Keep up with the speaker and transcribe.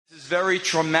very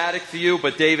traumatic for you,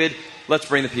 but David, let's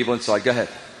bring the people inside. Go ahead.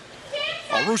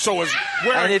 Oh, Russo is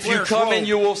wearing And if you come in,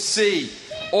 you will see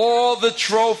all the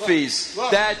trophies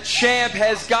that champ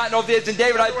has gotten over there. And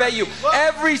David, I bet you,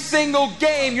 every single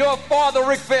game your father,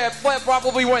 Ric Flair,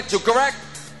 probably went to, correct?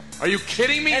 Are you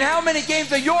kidding me? And how many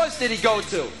games of yours did he go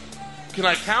to? Can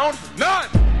I count? None!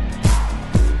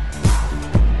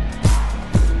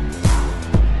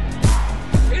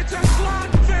 It's a slot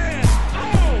fan!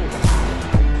 Oh!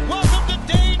 Welcome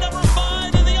to day number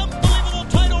 5 in the unbelievable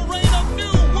title reign of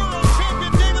new world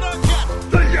champion David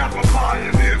Arquette. The Yappa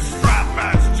Pioneer strap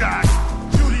match, Jack.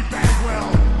 Judy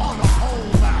Bagwell on a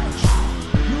pole match.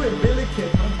 You and Billy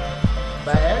Kidman,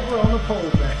 Viagra on a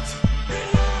pole match.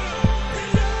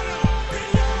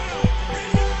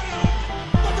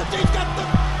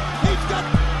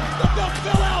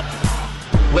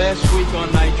 Last week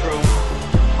on Nitro,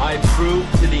 I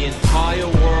proved to the entire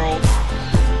world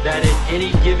that at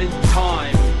any given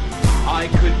time, I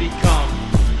could become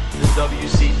the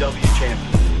WCW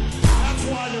champion. That's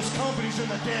why this company's in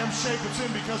the damn shape it's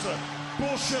in, because of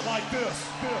bullshit like this.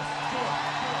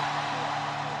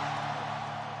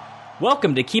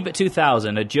 Welcome to Keep It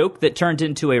 2000, a joke that turned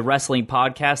into a wrestling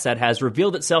podcast that has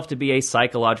revealed itself to be a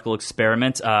psychological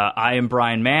experiment. I am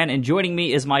Brian Mann, and joining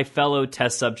me is my fellow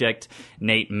test subject,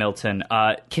 Nate Milton.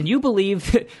 Can you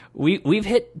believe we've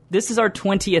hit, this is our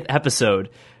 20th episode.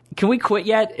 Can we quit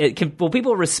yet? Will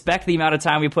people respect the amount of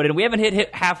time we put in? We haven't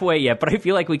hit halfway yet, but I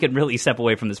feel like we can really step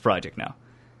away from this project now.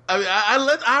 I mean,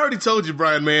 I already told you,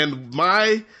 Brian, man,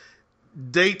 my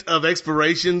date of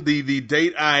expiration, the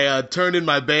date I turned in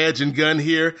my badge and gun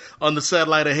here on the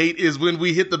Satellite of Hate is when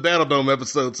we hit the Battle Dome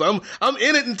episode. So I'm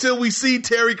in it until we see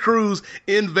Terry Crews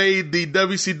invade the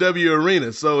WCW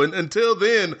arena. So until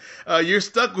then, you're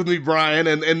stuck with me, Brian,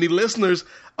 and the listeners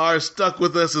are stuck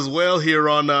with us as well here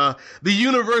on the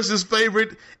universe's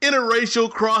favorite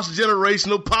interracial,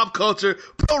 cross-generational pop culture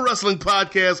pro wrestling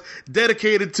podcast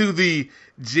dedicated to the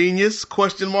genius,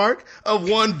 of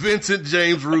one Vincent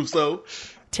James Russo.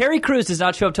 Terry Crews does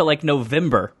not show up till like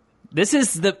November.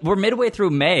 We're midway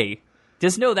through May.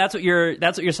 Just know that's what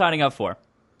you're signing up for.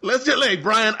 Let's just, like,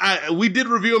 Brian, we did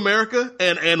review America,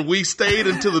 and we stayed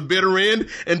until the bitter end,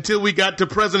 until we got to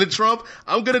President Trump.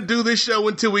 I'm going to do this show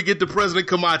until we get to President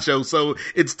Camacho. So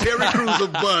it's Terry Crews or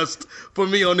bust for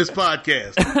me on this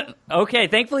podcast. Okay,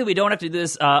 thankfully we don't have to do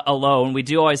this alone. We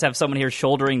do always have someone here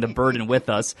shouldering the burden with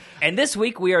us. And this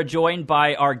week we are joined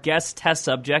by our guest test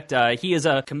subject. He is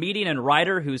a comedian and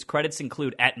writer whose credits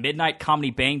include At Midnight,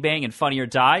 Comedy Bang Bang, and Funny or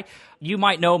Die. You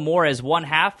might know more as one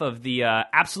half of the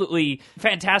absolutely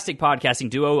fantastic podcasting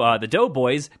duo, the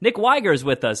Doughboys. Nick Wiger is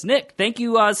with us. Nick, thank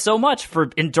you so much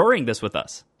for enduring this with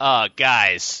us.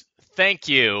 Guys, thank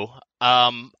you.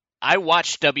 I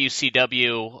watched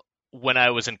WCW when I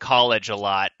was in college a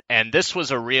lot, and this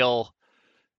was a real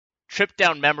trip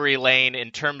down memory lane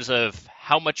in terms of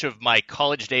how much of my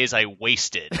college days I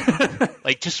wasted.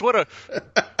 Like, just what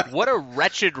a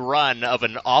wretched run of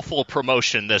an awful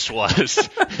promotion this was.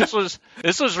 This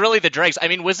was really the dregs. I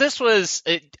mean,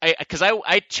 because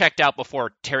I checked out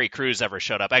before Terry Crews ever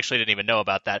showed up. I actually didn't even know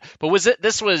about that. But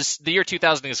this was the year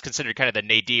 2000 is considered kind of the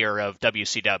nadir of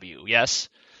WCW, yes?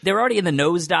 They were already in the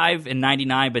nosedive in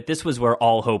 99, but this was where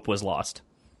all hope was lost.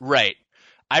 Right.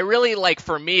 I really,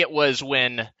 for me, it was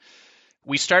when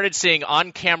we started seeing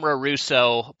on-camera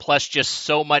Russo plus just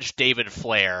so much David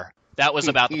Flair. That was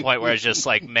about the point where I was just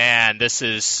like, man, this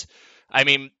is, I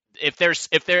mean, if there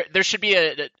should be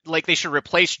they should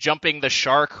replace jumping the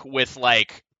shark with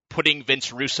putting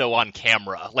Vince Russo on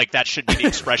camera. Like, that should be the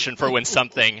expression for when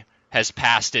something has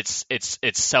passed its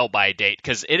sell-by date.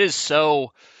 Because it is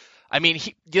so, I mean,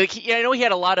 I know he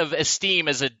had a lot of esteem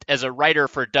as a writer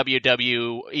for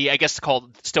WWE, I guess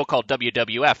still called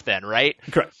WWF then, right?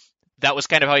 Correct. That was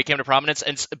kind of how he came to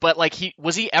prominence. But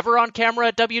was he ever on camera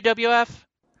at WWF?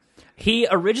 He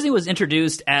originally was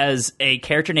introduced as a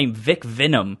character named Vic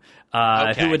Venom,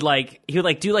 who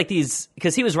would do these,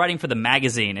 because he was writing for the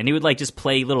magazine, and he would just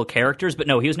play little characters. But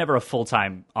no, he was never a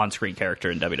full-time on-screen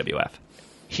character in WWF.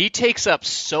 He takes up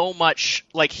so much,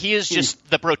 he is just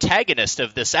the protagonist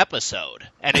of this episode,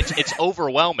 and it's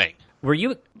overwhelming. Were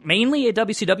you mainly a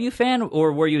WCW fan,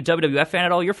 or were you a WWF fan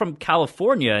at all? You're from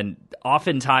California, and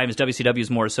oftentimes WCW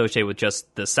is more associated with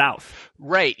just the South.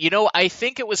 Right. I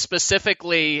think it was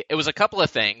a couple of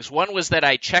things. One was that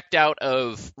I checked out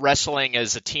of wrestling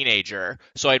as a teenager,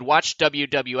 so I'd watched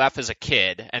WWF as a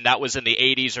kid, and that was in the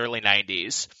 80s, early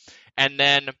 90s. And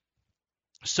then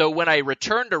So when I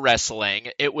returned to wrestling,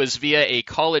 it was via a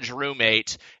college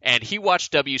roommate, and he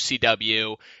watched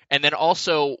WCW. And then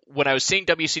also when I was seeing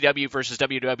WCW versus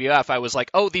WWF, I was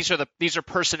like, oh, these are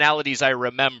personalities I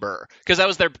remember, because that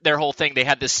was their whole thing. They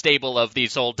had this stable of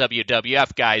these old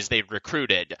WWF guys they'd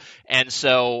recruited, and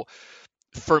so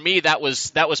for me that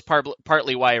was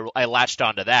partly why I latched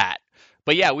onto that.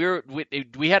 But yeah,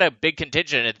 we had a big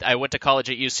contingent. I went to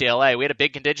college at UCLA. We had a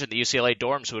big contingent in the UCLA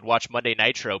dorms who would watch Monday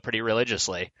Nitro pretty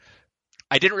religiously.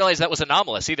 I didn't realize that was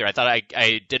anomalous either. I thought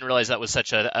I didn't realize that was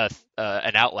such an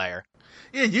outlier.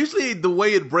 Yeah, usually the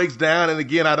way it breaks down, and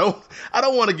again, I don't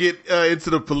want to get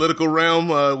into the political realm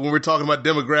when we're talking about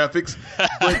demographics,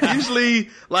 but usually,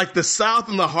 like, the South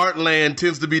and the Heartland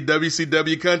tends to be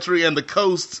WCW country, and the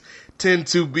coasts tend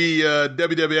to be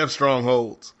WWF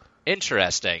strongholds.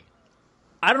 Interesting.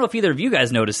 I don't know if either of you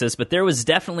guys noticed this, but there was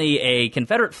definitely a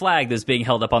Confederate flag that's being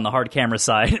held up on the hard camera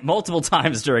side multiple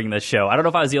times during this show. I don't know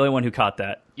if I was the only one who caught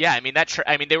that. Yeah, I mean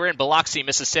they were in Biloxi,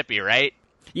 Mississippi, right?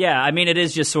 Yeah, I mean, it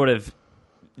is just sort of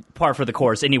par for the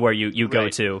course anywhere you go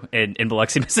to in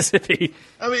Biloxi, Mississippi.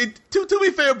 I mean, to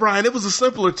be fair, Brian, it was a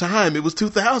simpler time. It was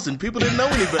 2000. People didn't know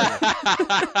any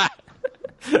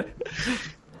better.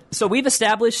 So we've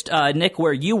established, Nick,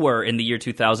 where you were in the year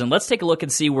 2000. Let's take a look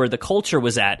and see where the culture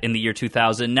was at in the year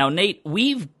 2000. Now, Nate,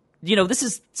 this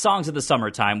is Songs of the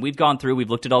Summertime. We've gone through, we've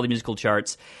looked at all the musical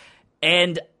charts,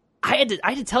 and I had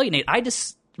to tell you, Nate, I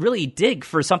just really dig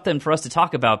for something for us to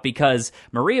talk about, because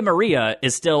Maria Maria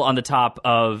is still on the top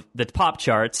of the pop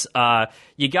charts.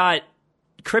 You got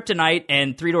Kryptonite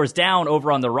and Three Doors Down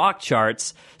over on the rock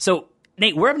charts. So,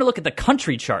 Nate, we're going to look at the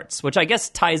country charts, which I guess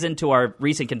ties into our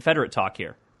recent Confederate talk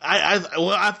here. I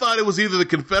thought it was either the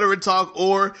Confederate talk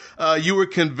or you were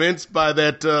convinced by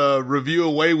that review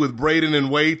away with Braden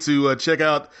and Way to check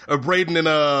out, or Braden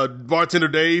and Bartender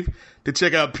Dave to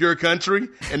check out Pure Country,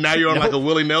 and now you're on like a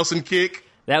Willie Nelson kick.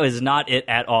 That was not it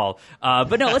at all.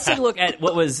 But no, let's take a look at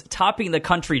what was topping the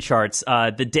country charts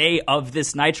the day of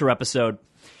this Nitro episode.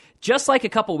 Just like a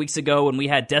couple weeks ago when we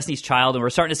had Destiny's Child, and we're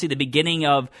starting to see the beginning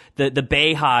of the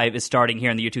Bay Hive is starting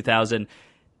here in the year 2000.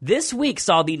 This week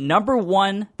saw the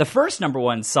first number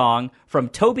one song from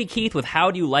Toby Keith with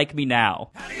How Do You Like Me Now?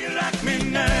 How do you like me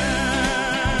now?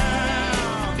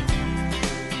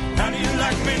 How do you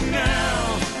like me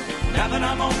now? Now that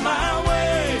I'm on my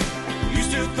way, you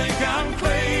still think I'm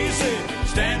crazy,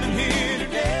 standing here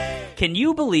today. Can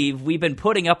you believe we've been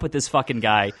putting up with this fucking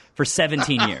guy for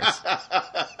 17 years?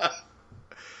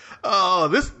 Oh,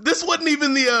 this wasn't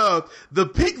even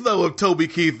the peak though of Toby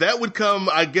Keith. That would come,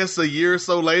 I guess, a year or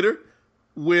so later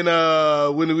when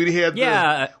we had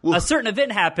a certain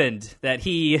event happened that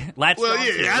he latched on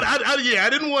to. I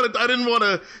didn't want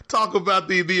to talk about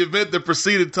the event that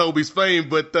preceded Toby's fame,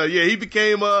 but he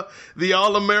became the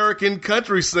All-American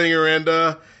country singer,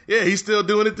 and he's still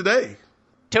doing it today.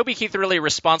 Toby Keith really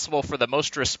responsible for the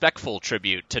most respectful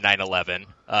tribute to 9/11,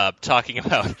 talking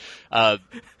about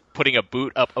putting a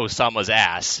boot up Osama's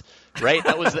ass,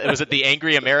 right? Was it The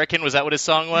Angry American? Was that what his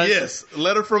song was? Yes,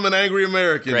 Letter from an Angry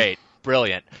American. Great.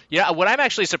 Brilliant. Yeah, what I'm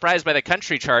actually surprised by the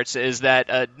country charts is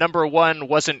that number one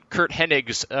wasn't Kurt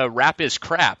Hennig's Rap is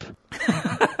Crap.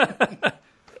 I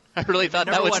really thought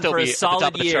that would still be at the top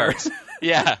of the charts.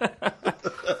 Yeah.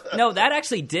 No, that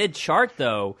actually did chart,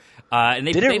 though. And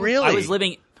did it really? I was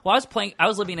living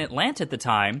in Atlanta at the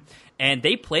time, and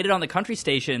they played it on the country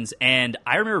stations, and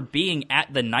I remember being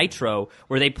at the Nitro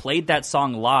where they played that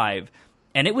song live,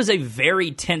 and it was a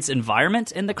very tense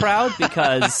environment in the crowd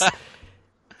because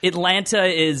Atlanta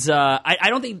is I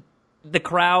don't think the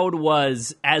crowd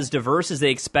was as diverse as they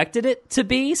expected it to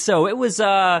be, so it was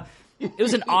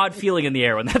an odd feeling in the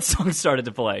air when that song started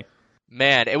to play.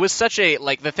 Man, it was such a,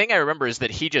 like, the thing I remember is that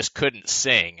he just couldn't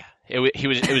sing. It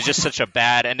was just such a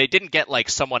bad, and they didn't get like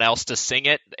someone else to sing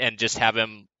it and just have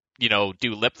him,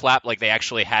 do lip flap. Like, they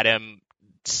actually had him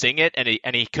sing it,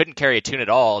 and he couldn't carry a tune at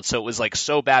all. So it was like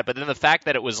so bad. But then the fact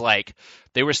that it was like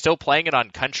they were still playing it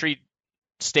on country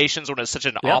stations when it's such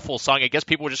an awful song, I guess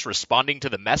people were just responding to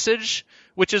the message,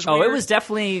 which is weird. It was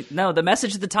definitely the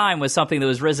message at the time was something that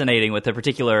was resonating with a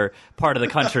particular part of the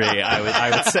country.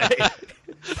 I would say.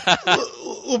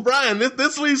 Well, Brian,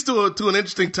 this leads to an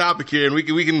interesting topic here, and we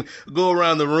can go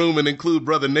around the room and include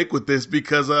Brother Nick with this,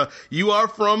 because you are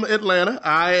from Atlanta.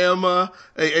 I am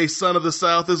a son of the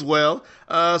South as well.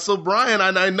 So Brian,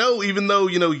 I know even though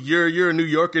you're a New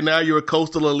Yorker now, you're a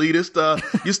coastal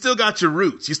elitist. You still got your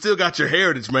roots. You still got your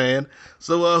heritage, man.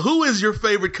 So who is your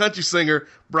favorite country singer,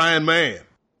 Brian Mann?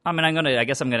 I mean, I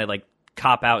guess I'm gonna like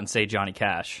cop out and say Johnny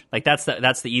Cash. Like that's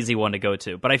the easy one to go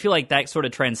to. But I feel like that sort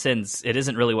of transcends. It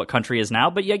isn't really what country is now,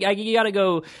 but you got to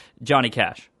go Johnny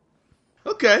Cash.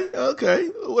 Okay.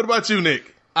 What about you,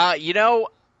 Nick?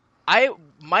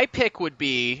 My pick would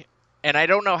be, and I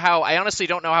honestly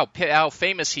don't know how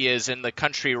famous he is in the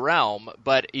country realm,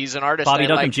 but he's an artist. Bobby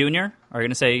Duncombe Jr.? Are you going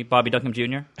to say Bobby Duncombe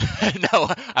Jr.? No,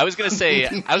 I was going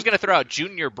to throw out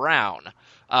Junior Brown,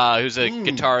 who's a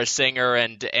guitarist, singer,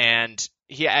 and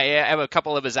I have a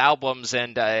couple of his albums,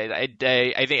 and I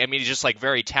think he's just like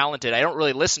very talented. I don't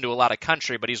really listen to a lot of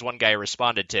country, but he's one guy I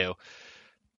responded to.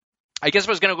 I guess if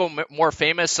I was going to go more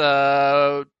famous,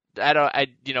 Merrill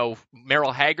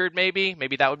Haggard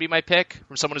maybe that would be my pick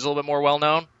from someone who's a little bit more well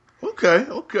known. Okay.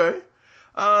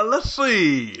 Let's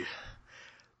see.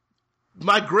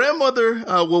 My grandmother,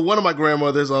 one of my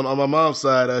grandmothers on my mom's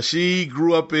side, she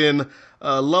grew up in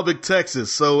Lubbock,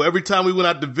 Texas. So every time we went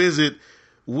out to visit,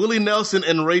 Willie Nelson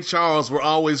and Ray Charles were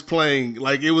always playing.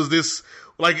 Like it was this,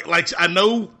 like I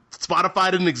know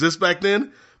Spotify didn't exist back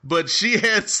then, but she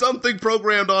had something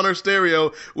programmed on her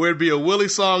stereo where it'd be a Willie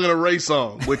song and a Ray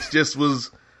song, which just was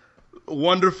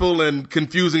wonderful and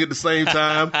confusing at the same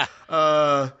time.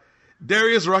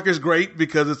 Darius Rucker's great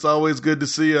because it's always good to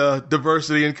see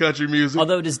diversity in country music.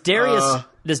 Although, does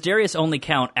Darius only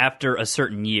count after a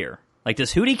certain year? Like,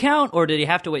 does Hootie count, or did he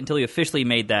have to wait until he officially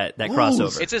made that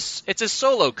crossover? It's a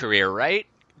solo career, right?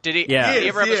 Did he? Yeah. Did he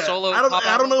ever have a solo?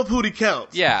 I don't know if Hootie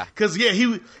counts. Yeah, because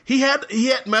he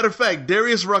had. Matter of fact,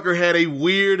 Darius Rucker had a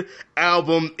weird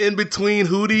album in between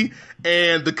Hootie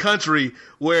and the country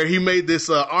where he made this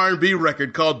R&B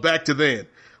record called Back to Then.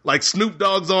 Like Snoop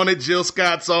Dogg's on it, Jill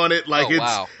Scott's on it. Like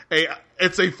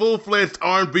it's a full-fledged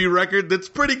R&B record that's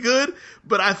pretty good,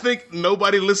 but I think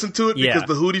nobody listened to it because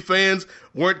the Hootie fans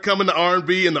weren't coming to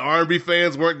R&B and the R&B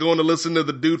fans weren't going to listen to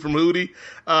the dude from Hootie.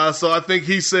 So I think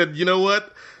he said, you know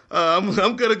what? I'm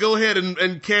going to go ahead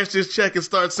and cash this check and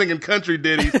start singing country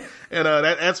ditties. And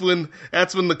that's when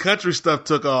the country stuff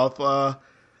took off.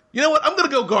 You know what? I'm going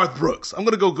to go Garth Brooks.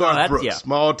 Brooks, yeah.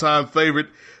 My all-time favorite.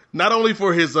 Not only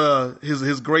for his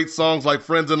great songs like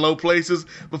Friends in Low Places,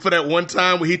 but for that one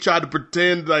time when he tried to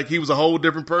pretend like he was a whole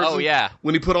different person. Oh, yeah.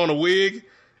 When he put on a wig.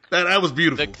 That was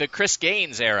beautiful. The Chris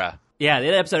Gaines era. Yeah, they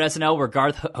had an episode of SNL where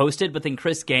Garth hosted, but then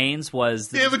Chris Gaines was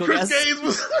the Gaines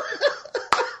was...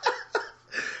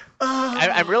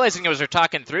 I'm realizing as we're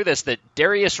talking through this that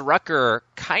Darius Rucker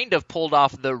kind of pulled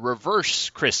off the reverse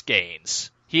Chris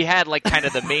Gaines. He had like kind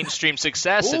of the mainstream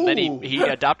success, and then he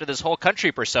adopted this whole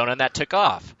country persona, and that took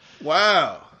off.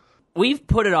 Wow. We've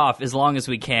put it off as long as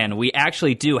we can. We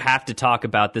actually do have to talk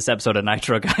about this episode of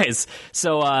Nitro, guys.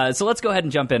 So let's go ahead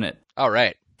and jump in it. All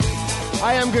right.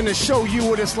 I am going to show you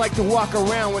what it's like to walk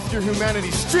around with your humanity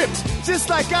stripped, just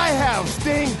like I have,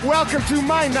 Sting. Welcome to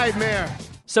my nightmare.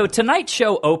 So tonight's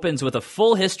show opens with a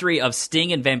full history of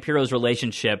Sting and Vampiro's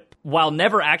relationship, while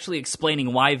never actually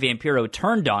explaining why Vampiro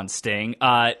turned on Sting.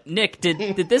 Nick,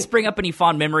 did this bring up any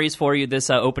fond memories for you, this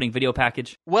opening video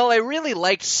package? Well, I really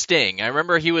liked Sting. I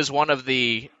remember he was one of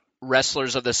the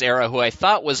wrestlers of this era who I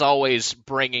thought was always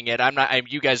bringing it.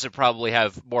 You guys would probably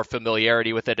have more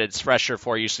familiarity with it. It's fresher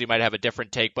for you, so you might have a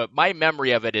different take. But my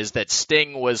memory of it is that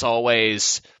Sting was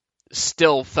always...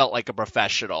 still felt like a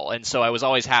professional, and so I was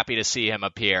always happy to see him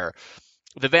appear.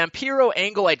 The Vampiro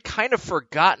angle I'd kind of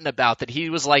forgotten about, that he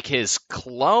was like his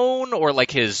clone or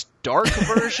like his dark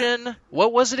version.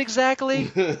 What was it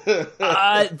exactly?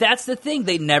 That's the thing.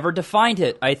 They never defined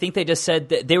it. I think they just said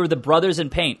that they were the brothers in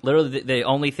paint. Literally, the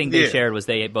only thing they shared was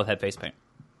they both had face paint.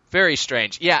 Very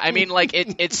strange. Yeah, I mean, like,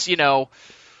 it's,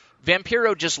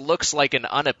 Vampiro just looks like an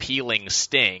unappealing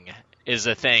Sting. Is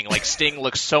a thing. Like Sting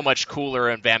looks so much cooler,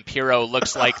 and Vampiro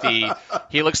looks like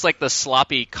the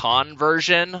sloppy con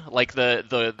version, like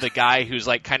the guy who's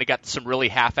like kind of got some really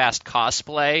half-assed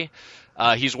cosplay.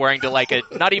 He's wearing to like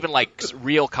not even like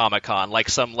real Comic-Con, like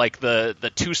some like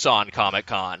the Tucson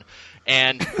Comic-Con,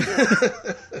 and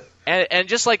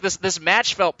just like this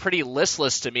match felt pretty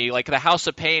listless to me. Like the House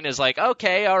of Pain is like,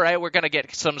 okay, all right, we're gonna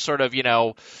get some sort of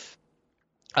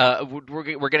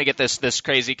we're going to get this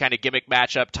crazy kind of gimmick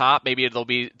match up top. Maybe it'll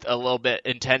be a little bit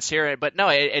intense here, but no,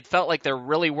 it felt like there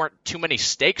really weren't too many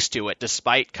stakes to it,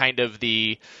 despite kind of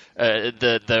the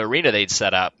arena they'd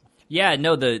set up. Yeah,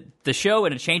 no, the show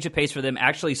and a change of pace for them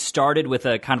actually started with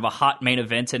a kind of a hot main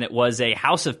event, and it was a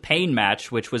House of Pain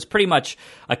match, which was pretty much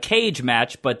a cage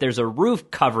match, but there's a roof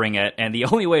covering it, and the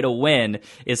only way to win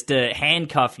is to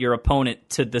handcuff your opponent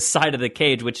to the side of the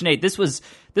cage, which, Nate, this was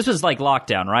like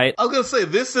Lockdown, right? I was going to say,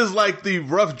 this is like the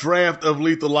rough draft of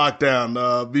Lethal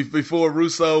Lockdown before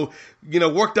Russo,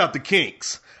 worked out the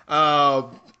kinks.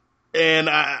 And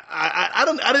I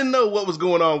didn't know what was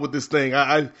going on with this thing.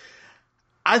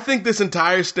 I think this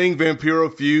entire Sting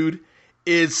Vampiro feud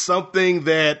is something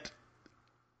that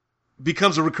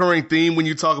becomes a recurring theme when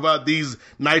you talk about these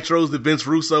Nitros that Vince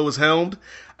Russo has helmed,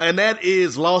 and that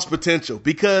is lost potential.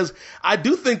 Because I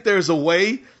do think there's a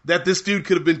way that this feud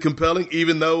could have been compelling,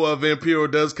 even though Vampiro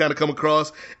does kind of come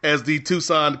across as the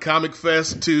Tucson Comic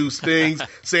Fest to Sting's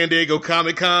San Diego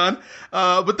Comic Con.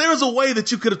 But there's a way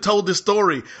that you could have told this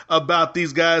story about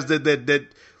these guys that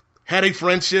had a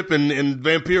friendship, and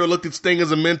Vampiro looked at Sting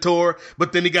as a mentor,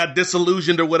 but then he got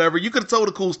disillusioned or whatever. You could have told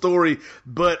a cool story,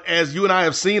 but as you and I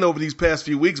have seen over these past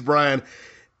few weeks, Brian,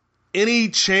 any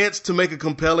chance to make a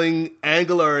compelling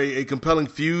angle or a compelling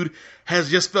feud has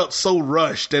just felt so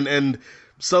rushed and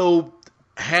so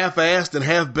half-assed and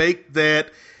half-baked that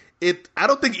I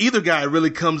don't think either guy really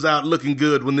comes out looking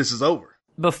good when this is over.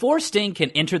 Before Sting can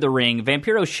enter the ring,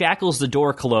 Vampiro shackles the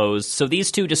door closed, so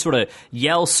these two just sort of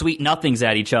yell sweet nothings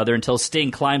at each other until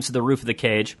Sting climbs to the roof of the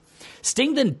cage.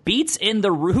 Sting then beats in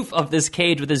the roof of this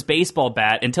cage with his baseball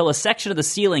bat until a section of the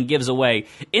ceiling gives away,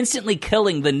 instantly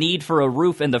killing the need for a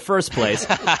roof in the first place.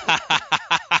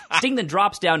 Sting then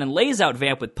drops down and lays out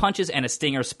Vamp with punches and a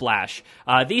Stinger splash.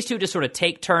 These two just sort of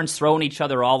take turns throwing each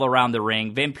other all around the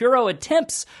ring. Vampiro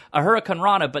attempts a Hurricane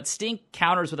Rana, but Sting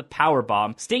counters with a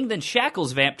powerbomb. Sting then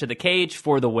shackles Vamp to the cage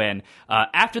for the win.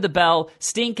 After the bell,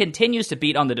 Sting continues to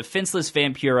beat on the defenseless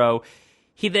Vampiro.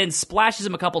 He then splashes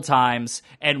him a couple times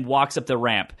and walks up the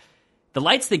ramp. The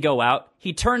lights then go out,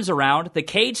 he turns around, the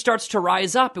cage starts to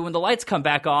rise up, and when the lights come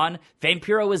back on,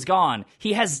 Vampiro is gone.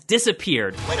 He has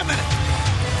disappeared. Wait a minute.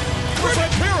 Where's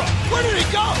Vampiro? Where did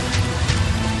he go?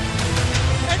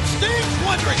 And Sting's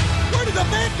wondering, where did the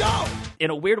man go? In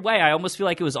a weird way, I almost feel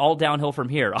like it was all downhill from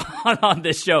here on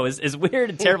this show. As weird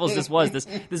and terrible as this was,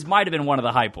 this might have been one of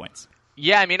the high points.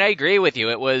 Yeah, I mean, I agree with you.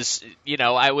 It was, you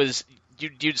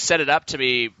set it up to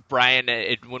me, Brian,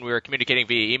 when we were communicating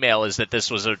via email, is that this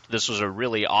was a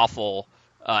really awful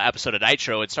episode of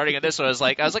Nitro. And starting at this one, I was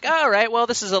like, all right, well,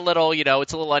 this is a little,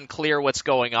 it's a little unclear what's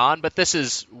going on, but this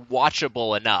is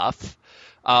watchable enough.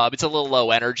 It's a little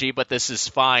low energy, but this is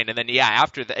fine. And then,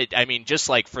 after that, I mean, just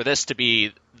like for this to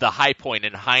be the high point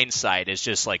in hindsight is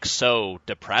just like so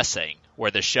depressing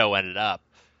where the show ended up.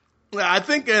 I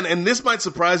think, and this might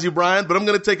surprise you, Brian, but I'm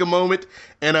going to take a moment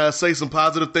and say some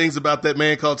positive things about that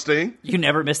man called Sting. You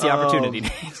never miss the opportunity.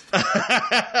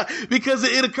 Because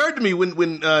it occurred to me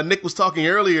when Nick was talking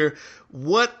earlier,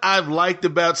 what I've liked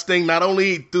about Sting, not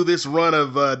only through this run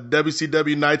of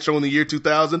WCW Nitro in the year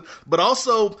 2000, but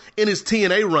also in his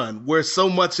TNA run, where so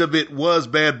much of it was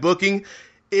bad booking,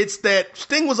 it's that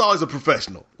Sting was always a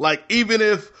professional. Like, even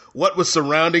if what was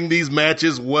surrounding these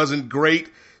matches wasn't great,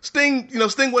 Sting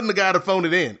wasn't the guy to phone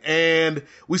it in. And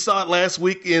we saw it last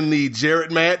week in the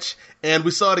Jarrett match, and we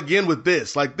saw it again with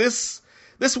this. Like, this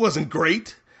wasn't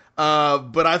great,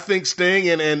 but I think Sting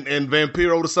and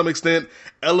Vampiro, to some extent,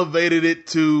 elevated it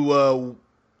to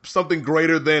something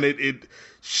greater than it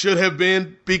should have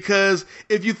been. Because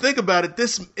if you think about it,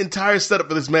 this entire setup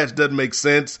for this match doesn't make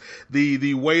sense.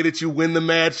 The way that you win the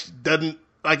match doesn't,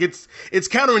 like, it's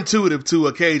counterintuitive to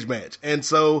a cage match. And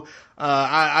so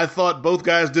I thought both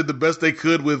guys did the best they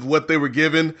could with what they were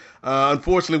given.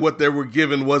 Unfortunately, what they were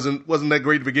given wasn't that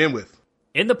great to begin with.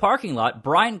 In the parking lot,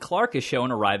 Brian Clark is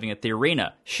shown arriving at the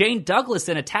arena. Shane Douglas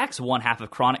then attacks one half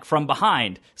of Chronic from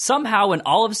behind. Somehow, in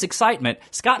all of his excitement,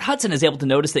 Scott Hudson is able to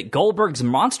notice that Goldberg's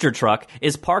monster truck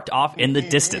is parked off in the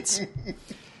distance.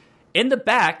 In the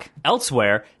back,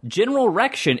 elsewhere, General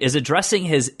Rection is addressing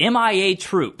his MIA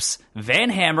troops,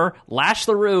 Van Hammer, Lash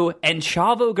LaRue, and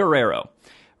Chavo Guerrero.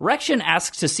 Rection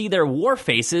asks to see their war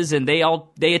faces, and they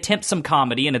attempt some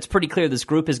comedy, and it's pretty clear this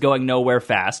group is going nowhere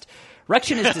fast.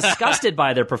 Rection is disgusted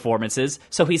by their performances,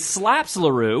 so he slaps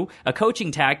LaRue, a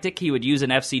coaching tactic he would use in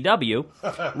FCW.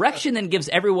 Rection then gives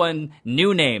everyone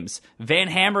new names. Van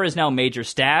Hammer is now Major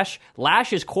Stash,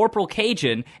 Lash is Corporal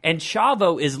Cajun, and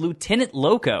Chavo is Lieutenant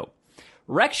Loco.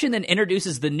 Rection then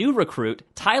introduces the new recruit,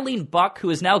 Tylene Buck,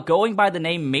 who is now going by the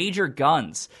name Major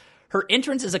Guns. Her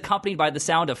entrance is accompanied by the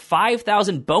sound of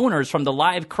 5,000 boners from the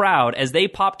live crowd as they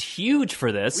popped huge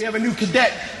for this. We have a new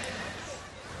cadet.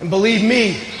 And believe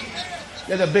me,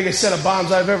 they're the biggest set of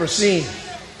bombs I've ever seen.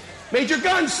 Major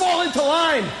Guns, fall into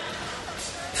line.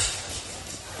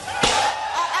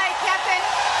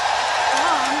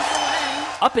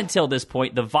 Up until this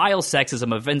point, the vile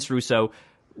sexism of Vince Russo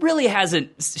really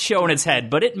hasn't shown its head,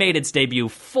 but it made its debut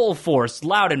full force,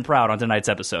 loud and proud on tonight's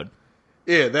episode.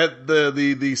 Yeah, that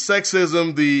the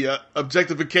sexism, the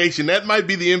objectification, that might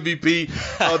be the MVP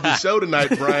of the show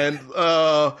tonight, Brian.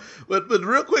 But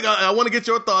real quick, I want to get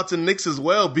your thoughts and Nick's as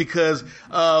well, because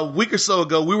a week or so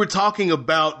ago we were talking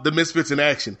about the Misfits in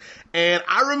action, and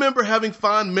I remember having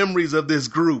fond memories of this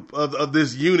group, of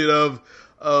this unit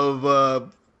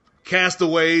of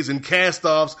castaways and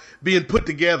cast-offs being put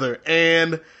together.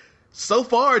 And so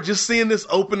far, just seeing this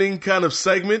opening kind of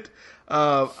segment,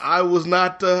 I was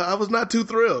not too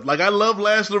thrilled. Like, I love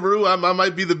Lash LaRue. I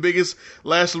might be the biggest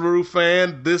Lash LaRue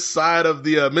fan this side of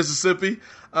the Mississippi.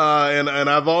 And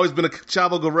I've always been a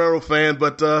Chavo Guerrero fan,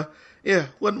 but yeah,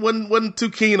 wasn't too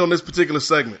keen on this particular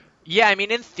segment. Yeah, I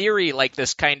mean, in theory, like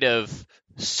this kind of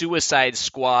Suicide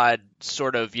Squad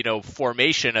sort of,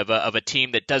 formation of a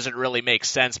team that doesn't really make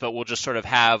sense, but we'll just sort of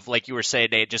have, like you were saying,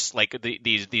 Nate, just like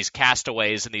these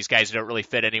castaways and these guys who don't really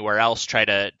fit anywhere else try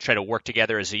to work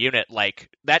together as a unit. Like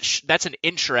that's an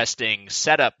interesting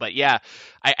setup. But yeah,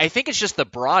 I think it's just the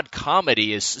broad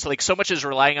comedy is like so much is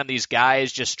relying on these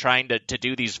guys just trying to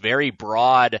do these very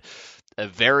broad,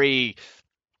 very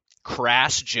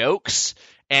crass jokes.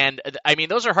 And I mean,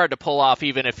 those are hard to pull off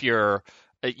even if you're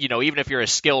a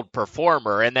skilled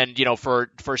performer. And then,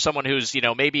 for someone who's,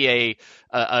 maybe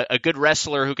a good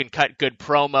wrestler who can cut good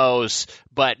promos,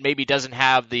 but maybe doesn't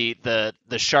have the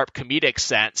sharp comedic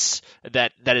sense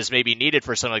that is maybe needed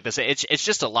for something like this. It's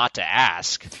just a lot to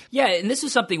ask. Yeah. And this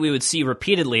is something we would see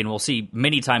repeatedly, and we'll see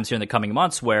many times here in the coming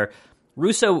months, where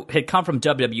Russo had come from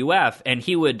WWF and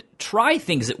he would try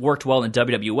things that worked well in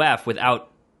WWF without,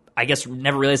 I guess,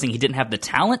 never realizing he didn't have the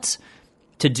talent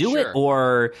to do it,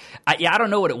 or I don't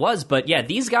know what it was, but yeah,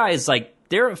 these guys, like,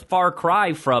 they're a far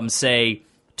cry from, say,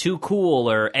 Too Cool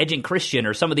or Edge and Christian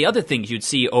or some of the other things you'd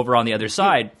see over on the other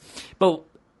side. But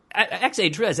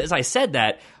actually, as I said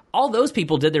that, all those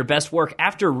people did their best work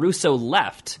after Russo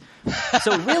left.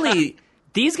 So really,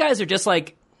 these guys are just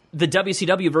like the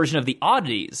WCW version of the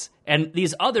Oddities and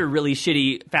these other really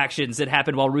shitty factions that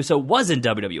happened while Russo was in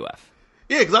WWF.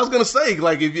 Yeah, because I was going to say,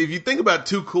 like, if you think about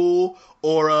Too Cool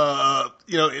or,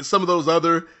 some of those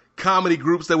other comedy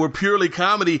groups that were purely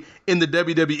comedy in the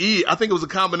WWE, I think it was a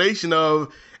combination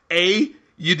of, A,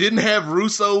 you didn't have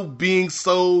Russo being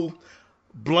so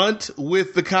blunt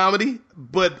with the comedy,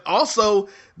 but also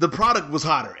the product was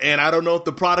hotter. And I don't know if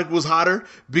the product was hotter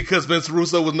because Vince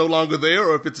Russo was no longer there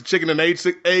or if it's a chicken and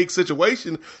egg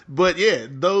situation. But yeah,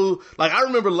 though, like, I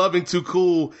remember loving Too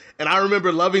Cool and I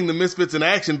remember loving the Misfits in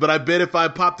action, but I bet if I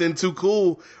popped in Too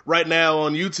Cool right now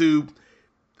on YouTube,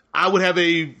 I would have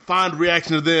a fond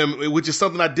reaction to them, which is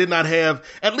something I did not have,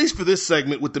 at least for this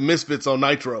segment, with the Misfits on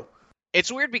Nitro.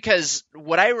 It's weird because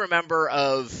what I remember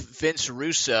of Vince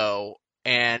Russo,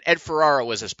 and Ed Ferrara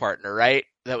was his partner, right?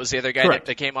 That was the other guy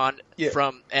that came on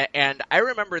from, and I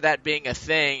remember that being a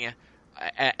thing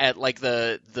at like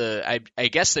I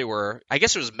guess it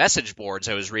was message boards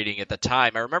I was reading at the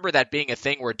time. I remember that being a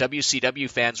thing where WCW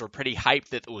fans were pretty hyped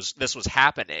that this was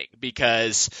happening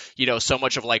because, so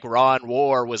much of like Raw and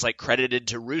War was like credited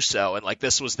to Russo, and like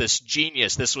this was this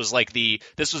genius. This was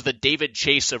the David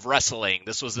Chase of wrestling.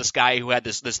 This was this guy who had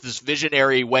this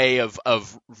visionary way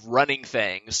of running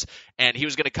things, and he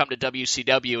was going to come to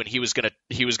WCW and he was going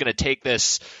to take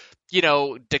this,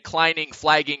 declining,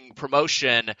 flagging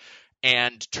promotion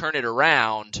and turn it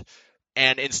around,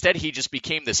 and instead he just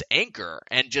became this anchor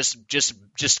and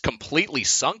just completely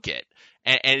sunk it.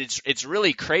 And it's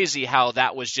really crazy how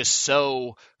that was just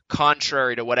so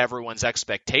contrary to what everyone's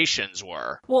expectations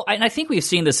were. Well, and I think we've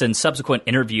seen this in subsequent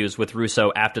interviews with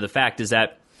Russo after the fact, is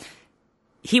that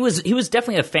he was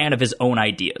definitely a fan of his own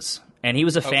ideas, and he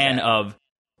was a fan of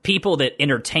people that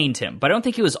entertained him. But I don't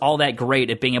think he was all that great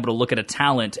at being able to look at a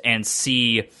talent and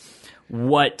see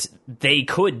what they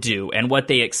could do and what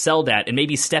they excelled at, and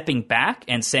maybe stepping back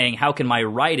and saying, how can my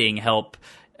writing help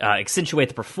accentuate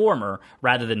the performer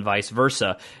rather than vice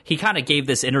versa. He kind of gave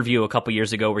this interview a couple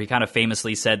years ago where he kind of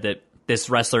famously said that this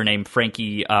wrestler named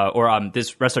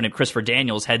this wrestler named Christopher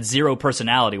Daniels had zero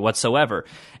personality whatsoever.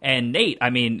 And Nate,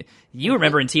 I mean, you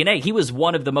remember in TNA, he was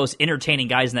one of the most entertaining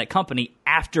guys in that company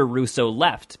after Russo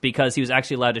left because he was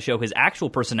actually allowed to show his actual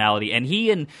personality. And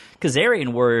he and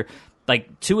Kazarian were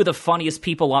like two of the funniest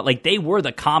people on, like they were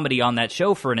the comedy on that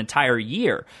show for an entire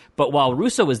year. But while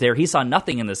Russo was there, he saw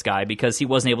nothing in this guy because he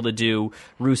wasn't able to do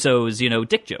Russo's,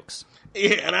 dick jokes.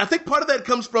 Yeah, and I think part of that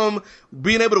comes from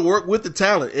being able to work with the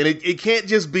talent. And it can't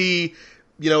just be,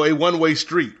 a one-way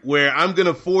street where I'm going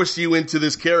to force you into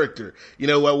this character.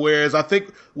 Whereas I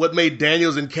think what made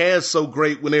Daniels and Kaz so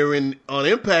great when they were on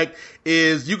Impact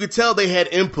is you could tell they had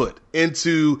input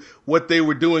into what they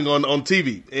were doing on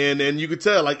TV. And you could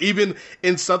tell, like, even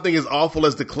in something as awful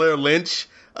as the Claire Lynch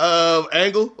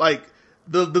angle, like,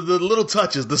 the little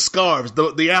touches, the scarves,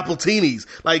 the Appletinis,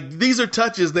 like these are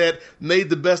touches that made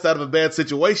the best out of a bad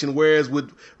situation. Whereas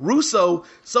with Russo,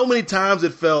 so many times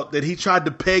it felt that he tried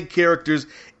to peg characters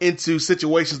into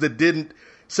situations that didn't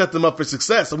set them up for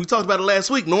success. And we talked about it last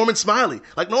week, Norman Smiley.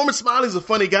 Like, Norman Smiley's a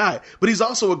funny guy, but he's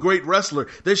also a great wrestler.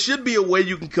 There should be a way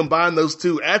you can combine those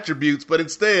two attributes, but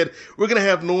instead, we're going to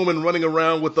have Norman running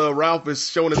around with Ralphus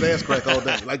showing his ass crack all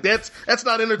day. Like, that's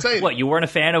not entertaining. What, you weren't a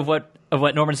fan of what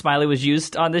Norman Smiley was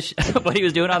used on this, what he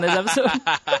was doing on this episode?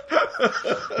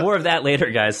 More of that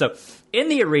later, guys. So, in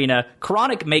the arena,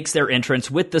 Chronic makes their entrance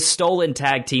with the stolen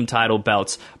tag team title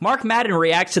belts. Mark Madden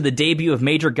reacts to the debut of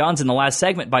Major Guns in the last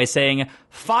segment by saying,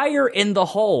 "Fire in the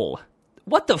hole."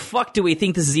 What the fuck do we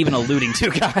think this is even alluding to,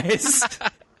 guys?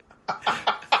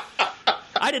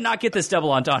 I did not get this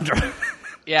double entendre.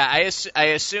 Yeah, I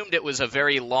assumed it was a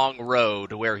very long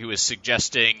road where he was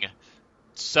suggesting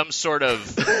some sort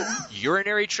of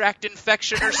urinary tract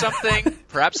infection or something,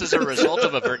 perhaps as a result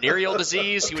of a venereal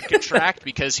disease he would contract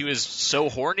because he was so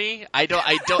horny. I don't.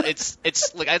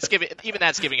 It's like that's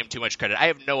giving him too much credit. I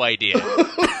have no idea.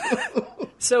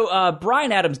 So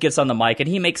Brian Adams gets on the mic and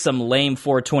he makes some lame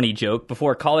 420 joke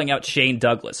before calling out Shane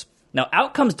Douglas. Now,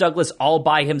 out comes Douglas all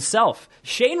by himself.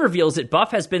 Shane reveals that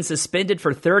Buff has been suspended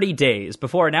for 30 days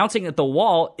before announcing that The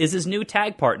Wall is his new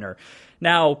tag partner.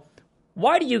 Now,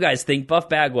 why do you guys think Buff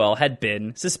Bagwell had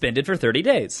been suspended for 30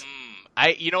 days?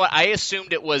 You know what? I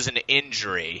assumed it was an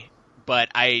injury, but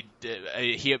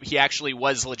he actually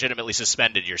was legitimately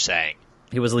suspended, you're saying?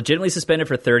 He was legitimately suspended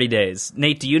for 30 days.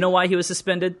 Nate, do you know why he was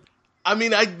suspended? I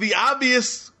mean, the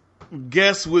obvious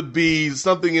guess would be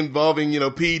something involving,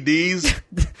 PEDs.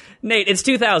 Nate, it's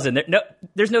 2000.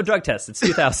 There's no drug test. It's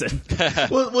 2000.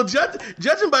 well,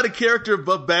 judging by the character of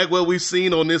Buff Bagwell we've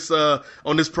seen on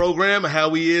this program,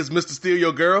 how he is Mr. Steal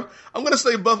Your Girl, I'm going to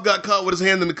say Buff got caught with his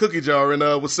hand in the cookie jar and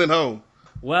was sent home.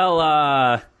 Well,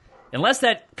 unless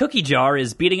that cookie jar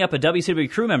is beating up a WCW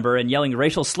crew member and yelling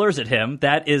racial slurs at him,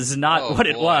 that is not what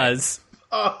it was.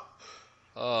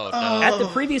 Oh, no. At the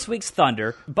previous week's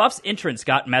Thunder, Buff's entrance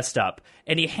got messed up,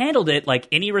 and he handled it like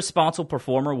any responsible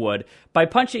performer would by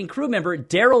punching crew member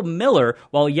Daryl Miller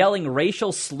while yelling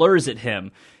racial slurs at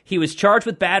him. He was charged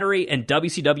with battery, and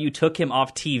WCW took him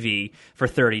off TV for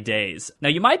 30 days. Now,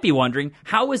 you might be wondering,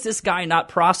 how is this guy not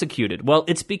prosecuted? Well,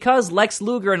 it's because Lex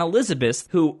Luger and Elizabeth,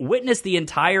 who witnessed the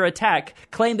entire attack,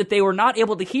 claimed that they were not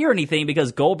able to hear anything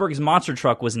because Goldberg's monster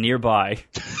truck was nearby.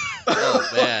 Oh,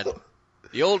 man.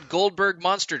 The old Goldberg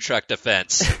monster truck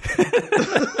defense. See,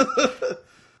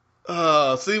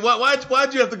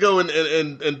 why'd you have to go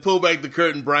and pull back the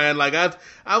curtain, Brian? Like,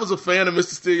 I was a fan of Mr.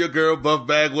 Steal Your Girl, Buff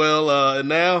Bagwell, and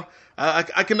now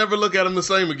I can never look at him the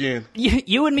same again.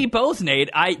 You and me both, Nate.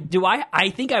 I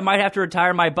think I might have to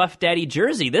retire my Buff Daddy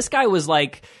jersey. This guy was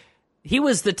like, he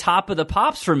was the top of the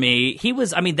pops for me.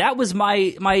 That was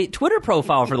my Twitter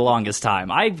profile for the longest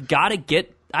time. I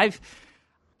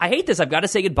hate this. I've got to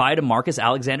say goodbye to Marcus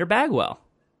Alexander Bagwell.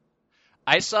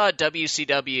 I saw a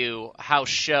WCW house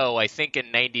show, I think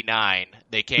in '99.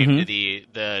 They came to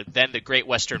the Great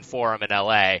Western Forum in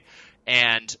LA,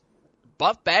 and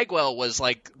Buff Bagwell was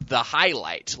like the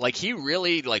highlight. Like, he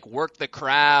really worked the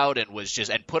crowd and was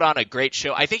and put on a great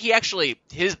show. I think he actually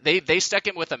they stuck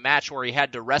him with a match where he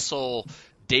had to wrestle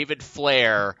David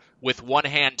Flair with one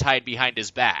hand tied behind his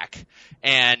back,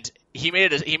 and he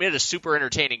made it a super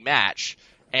entertaining match.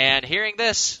 And hearing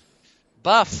this,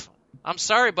 Buff, I'm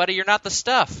sorry, buddy, you're not the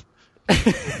stuff.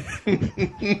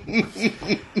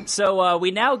 So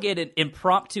we now get an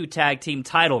impromptu tag team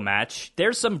title match.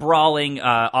 There's some brawling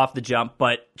off the jump,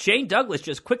 but Shane Douglas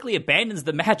just quickly abandons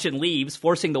the match and leaves,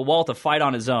 forcing the Wall to fight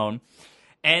on his own.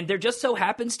 And there just so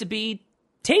happens to be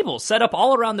tables set up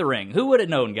all around the ring. Who would have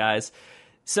known, guys?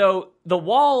 So the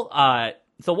Wall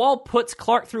puts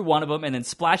Clark through one of them and then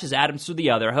splashes Adams through the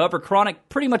other. However, Chronic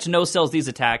pretty much no-sells these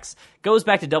attacks, goes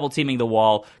back to double-teaming the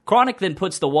Wall. Chronic then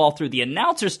puts the Wall through the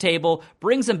announcer's table,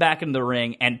 brings him back into the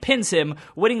ring, and pins him,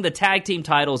 winning the tag team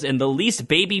titles in the least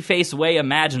babyface way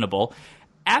imaginable.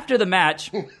 After the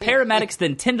match, paramedics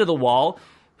then tend to the Wall,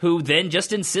 who then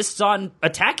just insists on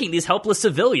attacking these helpless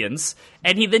civilians,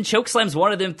 and he then chokeslams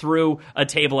one of them through a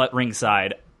table at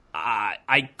ringside.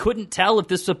 I couldn't tell if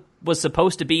this was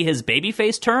supposed to be his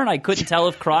babyface turn. I couldn't tell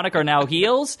if Chronic are now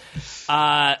heels.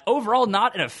 Overall,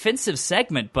 not an offensive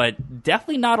segment, but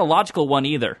definitely not a logical one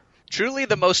either. Truly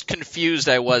the most confused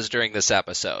I was during this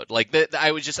episode.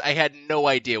 I had no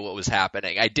idea what was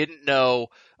happening. I didn't know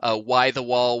why the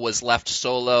Wall was left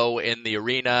solo in the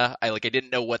arena. I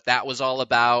didn't know what that was all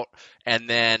about. And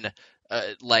then,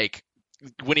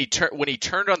 when he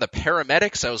turned on the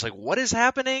paramedics, I was like, what is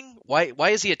happening? Why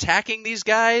is he attacking these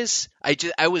guys?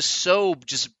 I was so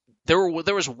there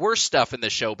was worse stuff in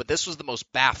the show, but this was the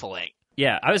most baffling.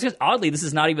 Yeah, I was oddly, this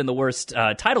is not even the worst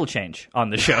title change on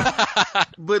the show.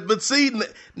 But see,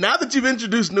 now that you've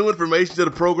introduced new information to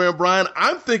the program, Brian,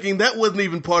 I'm thinking that wasn't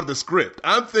even part of the script.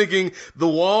 I'm thinking the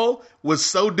Wall was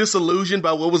so disillusioned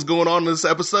by what was going on in this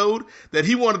episode that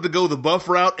he wanted to go the buff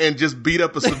route and just beat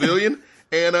up a civilian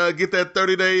and get that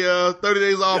 30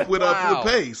 days off with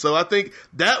pay. So I think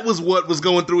that was what was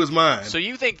going through his mind. So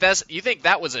you think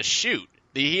that was a shoot?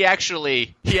 He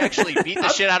actually beat the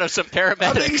shit out of some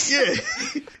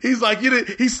paramedics. He's like,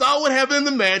 he saw what happened in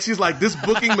the match. He's like, this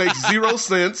booking makes zero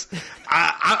sense.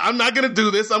 I'm not going to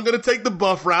do this. I'm going to take the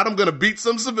buff route. I'm going to beat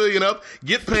some civilian up,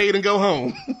 get paid, and go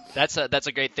home. That's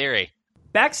a great theory.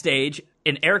 Backstage,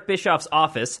 in Eric Bischoff's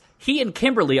office, he and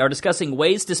Kimberly are discussing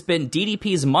ways to spend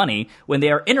DDP's money when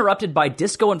they are interrupted by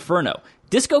Disco Inferno.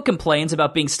 Disco complains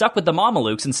about being stuck with the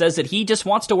Mamalukes and says that he just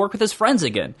wants to work with his friends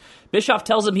again. Bischoff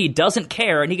tells him he doesn't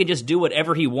care and he can just do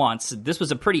whatever he wants. This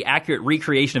was a pretty accurate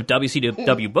recreation of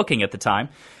WCW booking at the time.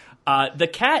 The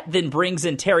Cat then brings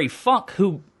in Terry Funk,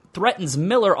 who threatens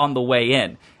Miller on the way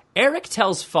in. Eric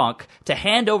tells Funk to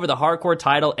hand over the hardcore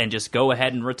title and just go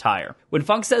ahead and retire. When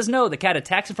Funk says no, the Cat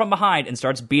attacks him from behind and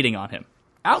starts beating on him.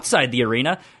 Outside the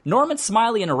arena, Norman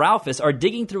Smiley and Ralphus are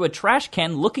digging through a trash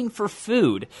can looking for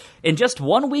food. In just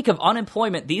 1 week of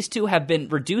unemployment, these two have been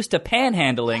reduced to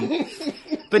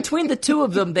panhandling. Between the two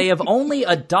of them, they have only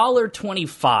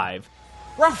 $1.25.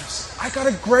 Ralphus, I got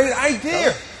a great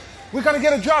idea. We're going to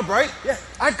get a job, right? Yeah.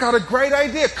 I got a great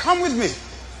idea. Come with me.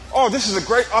 Oh, this is a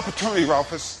great opportunity,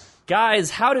 Ralphus. Guys,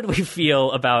 how did we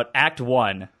feel about Act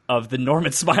 1 of the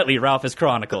Norman Smiley Ralphus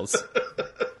Chronicles?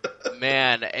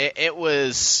 Man, it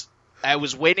was. I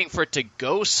was waiting for it to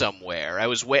go somewhere. I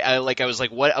was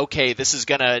like, what? Okay,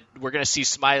 we're gonna see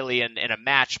Smiley in a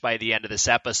match by the end of this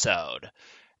episode,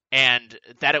 and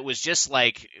that it was just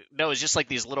like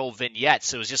these little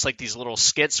vignettes. It was just like these little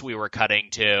skits we were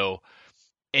cutting to.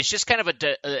 It's just kind of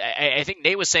I think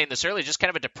Nate was saying this earlier, just kind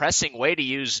of a depressing way to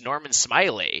use Norman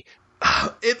Smiley.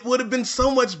 It would have been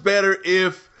so much better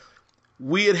if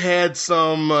we had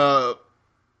some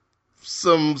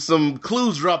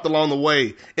clues dropped along the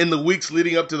way in the weeks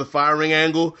leading up to the firing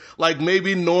angle. Like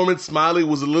maybe Norman Smiley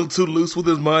was a little too loose with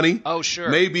his money. Oh, sure.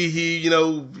 Maybe he,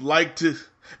 liked to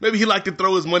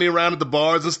throw his money around at the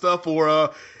bars and stuff,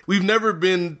 or we've never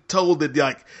been told that,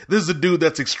 like, this is a dude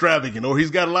that's extravagant, or he's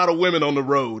got a lot of women on the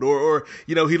road, or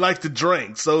he likes to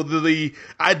drink. So the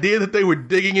idea that they were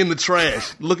digging in the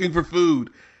trash, looking for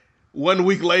food 1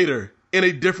 week later in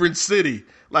a different city,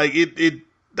 like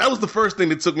that was the first thing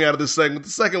that took me out of this segment.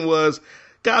 The second was,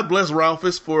 God bless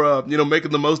Ralphus for,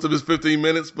 making the most of his 15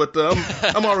 minutes, but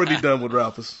I'm already done with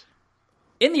Ralphus.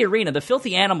 In the arena, the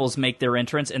Filthy Animals make their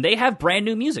entrance, and they have brand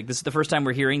new music. This is the first time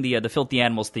we're hearing the Filthy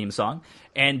Animals theme song.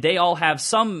 And they all have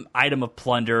some item of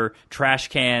plunder, trash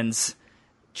cans,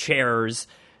 chairs.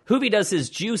 Hoovy does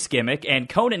his juice gimmick, and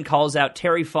Conan calls out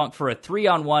Terry Funk for a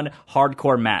 3-on-1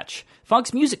 hardcore match.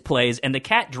 Funk's music plays, and the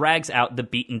Cat drags out the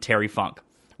beaten Terry Funk.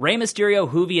 Rey Mysterio,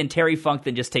 Hoovy, and Terry Funk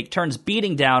then just take turns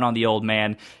beating down on the old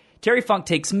man. Terry Funk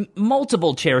takes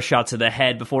multiple chair shots to the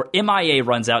head before MIA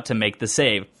runs out to make the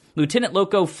save. Lieutenant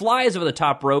Loco flies over the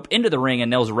top rope into the ring and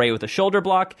nails Ray with a shoulder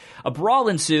block. A brawl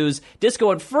ensues.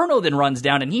 Disco Inferno then runs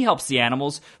down and he helps the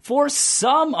Animals. For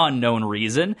some unknown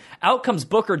reason, out comes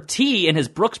Booker T in his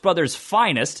Brooks Brothers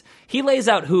finest. He lays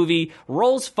out Hoovy,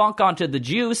 rolls Funk onto the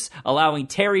juice, allowing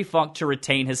Terry Funk to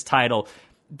retain his title.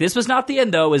 This was not the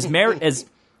end, though, as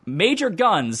Major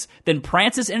Guns then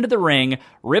prances into the ring,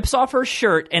 rips off her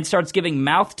shirt, and starts giving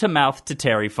mouth-to-mouth to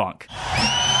Terry Funk.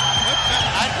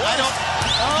 I don't...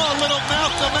 Oh, little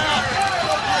mouth-to-mouth.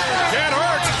 That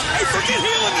hurts. Hey, forget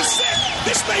healing the sick.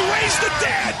 This may raise the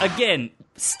dead. Again,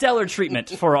 stellar treatment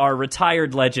for our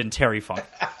retired legend, Terry Funk.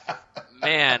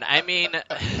 Man, I mean,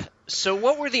 so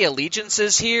what were the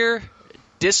allegiances here?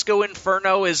 Disco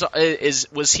Inferno was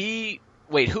he...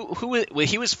 Wait, who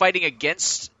he was fighting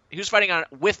against... He was fighting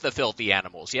with the Filthy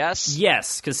Animals, yes?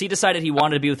 Yes, because he decided he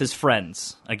wanted to be with his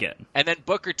friends again. And then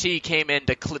Booker T came in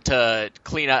to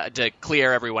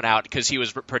clear everyone out because he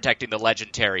was protecting the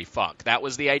legendary Funk. That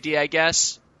was the idea, I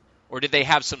guess? Or did they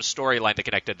have some storyline that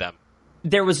connected them?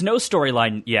 There was no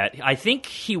storyline yet. I think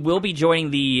he will be joining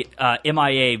the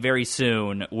MIA very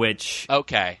soon, which...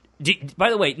 Okay. By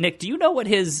the way, Nick, do you know what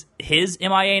his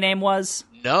MIA name was?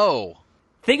 No.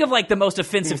 Think of, like, the most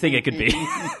offensive thing it could be.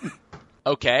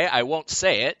 Okay, I won't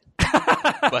say it,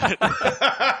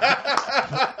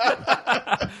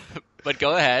 but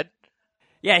go ahead.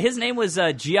 Yeah, his name was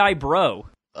G.I. Bro.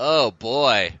 Oh,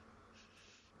 boy.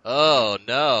 Oh,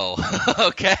 no.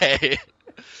 Okay.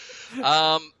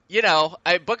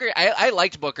 I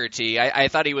liked Booker T. I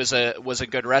thought he was a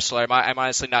good wrestler. I'm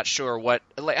honestly not sure what.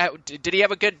 Did he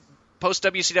have a good post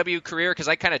WCW career? Because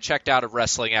I kind of checked out of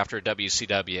wrestling after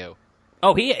WCW.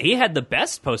 Oh, he had the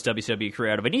best post WCW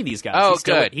career out of any of these guys. Oh,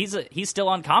 good. Good. He's still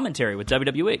on commentary with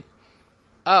WWE.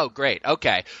 Oh, great.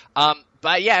 Okay.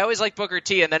 But yeah, I always liked Booker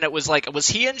T. And then it was like, was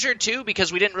he injured too?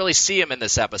 Because we didn't really see him in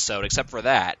this episode, except for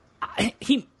that.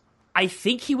 I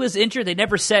think he was injured. They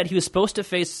never said. He was supposed to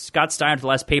face Scott Steiner at the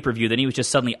last pay-per-view. Then he was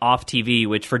just suddenly off TV,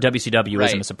 which for WCW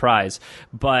isn't a surprise.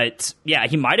 But yeah,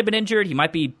 he might have been injured. He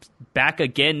might be back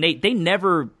again. They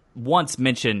never once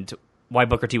mentioned why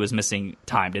Booker T was missing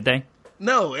time, did they?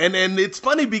 No, and it's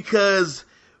funny because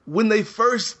when they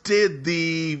first did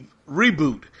the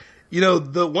reboot,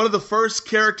 one of the first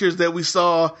characters that we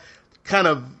saw kind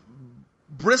of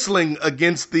bristling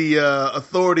against the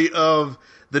authority of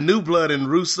the New Blood and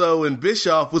Russo and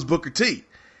Bischoff was Booker T.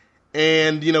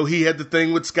 And, he had the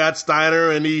thing with Scott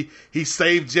Steiner, and he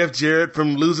saved Jeff Jarrett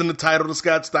from losing the title to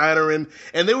Scott Steiner, and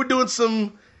they were doing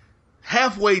some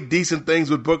halfway decent things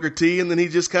with Booker T, and then he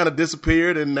just kind of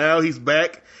disappeared, and now he's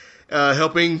back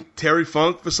helping Terry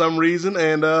Funk for some reason.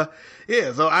 And,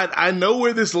 so I know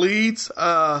where this leads.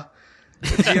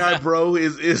 G.I. Bro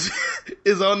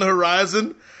is on the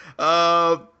horizon.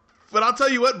 But I'll tell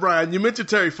you what, Brian, you mentioned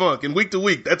Terry Funk, and week to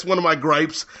week, that's one of my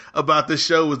gripes about this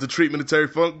show was the treatment of Terry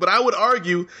Funk. But I would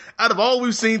argue, out of all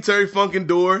we've seen Terry Funk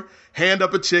endure, hand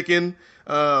up a chicken,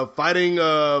 fighting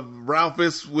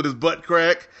Ralphus with his butt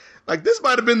crack, like this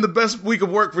might have been the best week of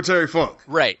work for Terry Funk.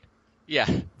 Right. Yeah.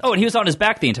 Oh, and he was on his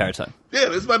back the entire time. Yeah,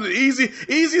 this might be the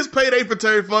easiest payday for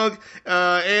Terry Funk,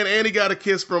 and he got a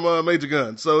kiss from Major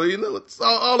Gunn. So, it's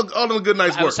all in a good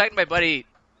night's work. I was talking to my buddy.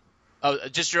 Oh,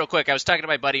 just real quick, I was talking to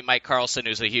my buddy Mike Carlson,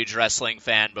 who's a huge wrestling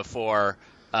fan, before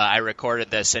I recorded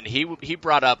this, and he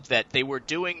brought up that they were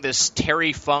doing this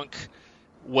Terry Funk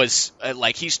was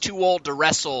like he's too old to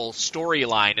wrestle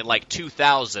storyline in like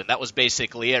 2000. That was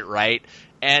basically it, right?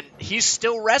 And he's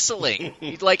still wrestling.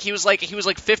 he was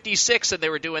 56, and they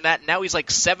were doing that. And now he's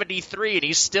like 73, and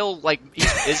he's still like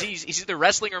he's either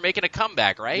wrestling or making a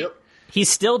comeback, right? Yep. He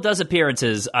still does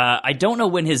appearances. I don't know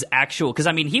when his actual, because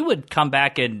he would come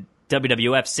back and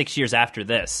WWF 6 years after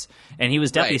this, and he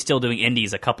was definitely still doing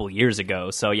indies a couple years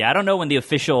ago. So yeah, I don't know when the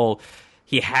official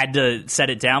he had to set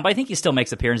it down, but I think he still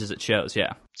makes appearances at shows.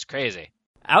 Yeah, it's crazy.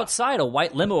 Outside, a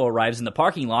white limo arrives in the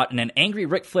parking lot, and an angry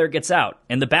Ric Flair gets out.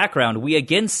 In the background, we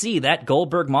again see that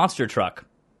Goldberg monster truck.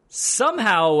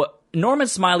 Somehow, Norman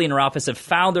Smiley and Ralphus have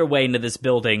found their way into this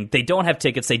building. They don't have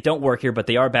tickets, they don't work here, but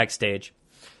they are backstage.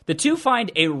 The two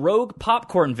find a rogue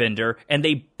popcorn vendor, and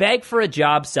they beg for a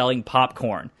job selling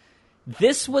popcorn.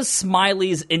 This was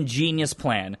Smiley's ingenious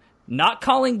plan. Not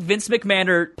calling Vince McMahon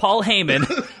or Paul Heyman,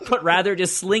 but rather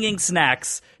just slinging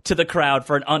snacks to the crowd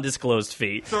for an undisclosed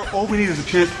fee. Sir, all we need is a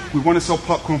chance. We want to sell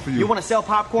popcorn for you. You want to sell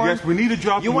popcorn? Yes, we need a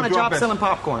job. You want a job selling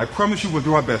popcorn? I promise you we'll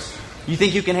do our best. You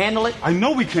think you can handle it? I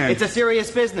know we can. It's a serious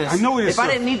business. I know it is, If I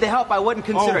sir. didn't need the help, I wouldn't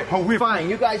consider it. Fine,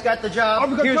 you guys got the job.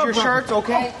 we got Here's job, your Robert. shirts,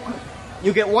 okay?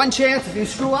 You get one chance. If you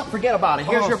screw up, forget about it.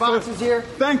 Here's your boxes here.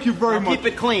 Thank you very much.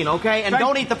 Keep it clean, okay? And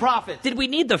don't eat the profit. Did we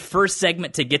need the first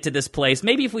segment to get to this place?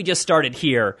 Maybe if we just started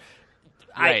here,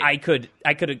 Right. I could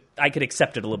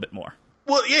accept it a little bit more.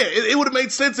 Well, yeah, it would have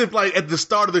made sense if, like, at the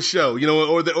start of the show,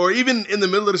 or even in the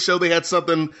middle of the show, they had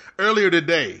something earlier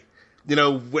today,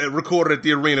 recorded at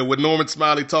the arena with Norman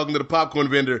Smiley talking to the popcorn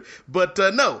vendor. But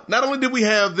no, not only did we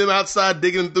have them outside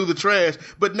digging through the trash,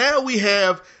 but now we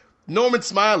have Norman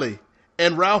Smiley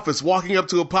and Ralphus walking up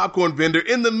to a popcorn vendor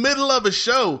in the middle of a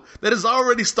show that has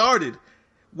already started,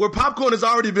 where popcorn has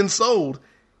already been sold,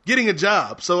 getting a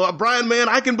job. So, Brian, man,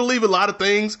 I can believe a lot of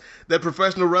things that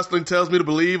professional wrestling tells me to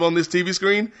believe on this TV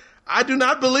screen. I do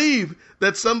not believe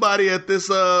that somebody at this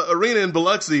arena in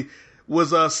Biloxi was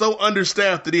so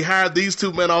understaffed that he hired these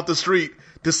two men off the street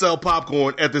to sell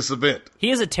popcorn at this event.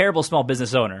 He is a terrible small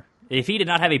business owner. If he did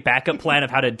not have a backup plan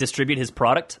of how to distribute his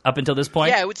product up until this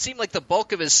point. Yeah, it would seem like the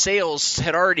bulk of his sales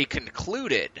had already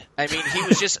concluded. I mean, he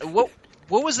was just what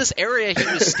was this area he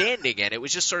was standing in? It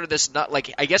was just sort of this, not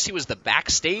like, I guess he was the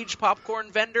backstage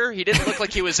popcorn vendor. He didn't look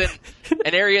like he was in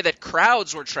an area that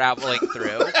crowds were traveling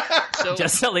through. So,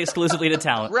 just selling exclusively to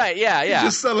talent. Right, yeah.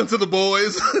 Just selling to the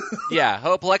boys. Yeah,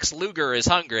 hope Lex Luger is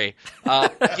hungry.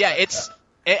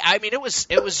 It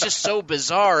was just so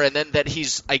bizarre, and then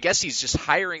that I guess he's just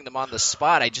hiring them on the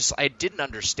spot. I didn't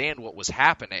understand what was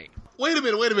happening. Wait a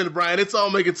minute, Brian. It's all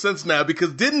making sense now,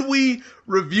 because didn't we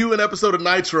review an episode of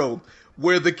Nitro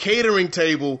where the catering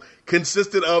table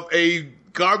consisted of a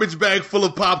garbage bag full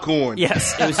of popcorn?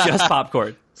 Yes, it was just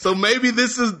popcorn. So maybe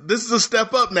this is a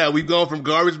step up now. We've gone from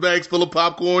garbage bags full of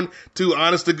popcorn to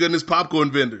honest to goodness popcorn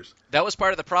vendors. That was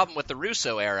part of the problem with the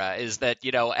Russo era, is that,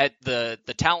 the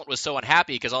talent was so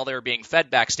unhappy because all they were being fed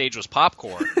backstage was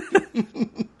popcorn.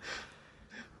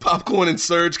 Popcorn in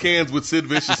surge cans with Sid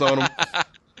Vicious on them.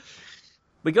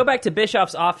 We go back to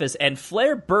Bischoff's office, and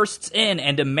Flair bursts in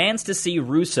and demands to see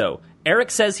Russo. Eric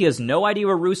says he has no idea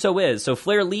where Russo is, so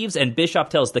Flair leaves, and Bischoff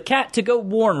tells the Cat to go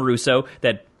warn Russo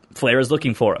that Flair is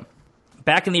looking for him.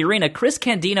 Back in the arena, Chris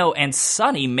Candido and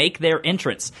Sonny make their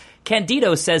entrance.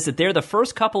 Candido says that they're the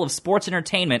first couple of sports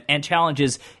entertainment and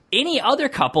challenges any other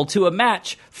couple to a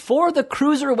match for the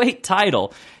Cruiserweight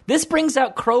title. This brings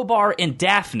out Crowbar and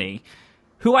Daphne,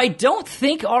 who I don't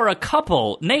think are a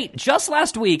couple. Nate, just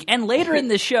last week and later in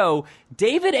the show,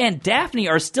 David and Daphne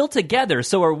are still together.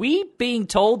 So are we being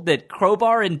told that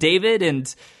Crowbar and David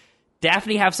and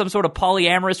Daphne have some sort of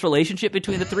polyamorous relationship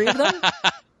between the three of them?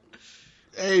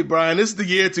 Hey, Brian, this is the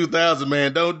year 2000,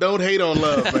 man. Don't hate on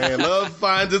love, man.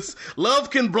 Love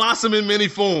can blossom in many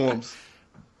forms.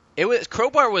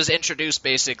 Crowbar was introduced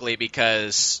basically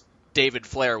because David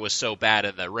Flair was so bad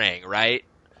in the ring, right?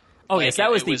 Oh, yes,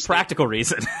 that was the practical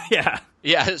reason. Yeah.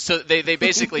 Yeah, so they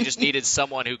basically just needed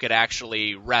someone who could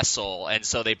actually wrestle, and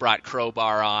so they brought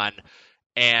Crowbar on.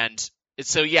 And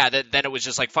so, yeah, then it was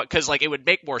just like, because it would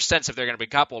make more sense if they're going to be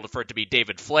coupled for it to be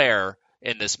David Flair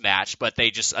in this match, but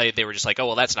they were just like, oh,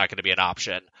 well, that's not going to be an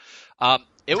option.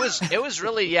 It was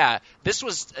really, yeah, this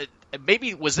was,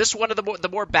 was this one of the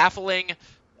more baffling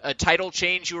title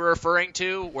change you were referring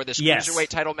to, where this Cruiserweight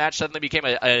title match suddenly became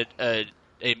a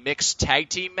mixed tag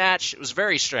team match? It was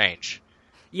very strange.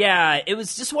 Yeah, it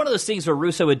was just one of those things where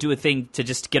Russo would do a thing to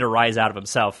just get a rise out of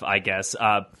himself, I guess.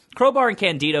 Crowbar and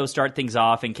Candido start things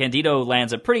off, and Candido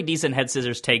lands a pretty decent head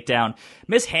scissors takedown.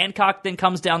 Miss Hancock then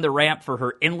comes down the ramp for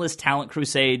her endless talent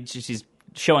crusade. She's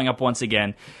showing up once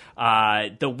again.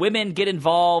 The women get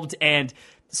involved, and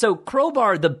so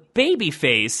Crowbar, the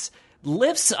babyface,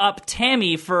 lifts up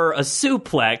Tammy for a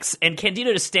suplex, and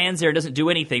Candido just stands there and doesn't do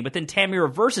anything, but then Tammy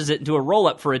reverses it into a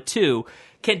roll-up for a 2.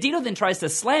 Candido then tries to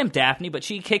slam Daphne, but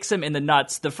she kicks him in the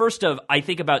nuts, the first of, I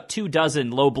think, about 24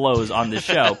 low blows on this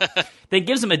show. Then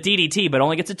gives him a DDT, but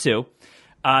only gets a 2.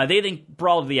 They then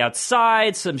brawl to the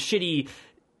outside, some shitty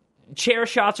chair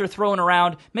shots are thrown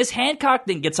around. Miss Hancock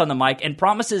then gets on the mic and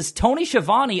promises Tony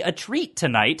Schiavone a treat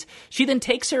tonight. She then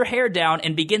takes her hair down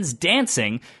and begins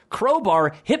dancing.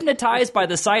 Crowbar, hypnotized by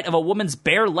the sight of a woman's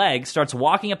bare leg, starts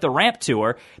walking up the ramp to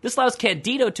her. This allows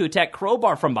Candido to attack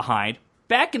Crowbar from behind.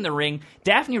 Back in the ring,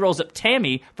 Daphne rolls up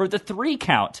Tammy for the 3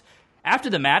 count. After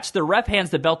the match, the ref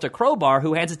hands the belt to Crowbar,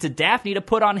 who hands it to Daphne to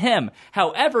put on him.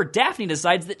 However, Daphne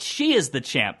decides that she is the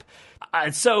champ.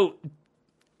 So,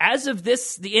 as of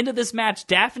the end of this match,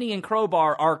 Daphne and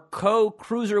Crowbar are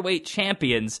co-cruiserweight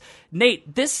champions.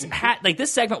 Nate, this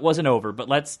segment wasn't over, but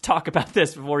let's talk about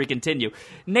this before we continue.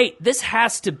 Nate, this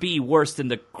has to be worse than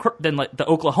the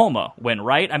Oklahoma win,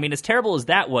 right? I mean, as terrible as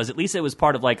that was, at least it was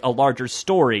part of a larger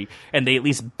story, and they at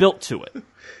least built to it.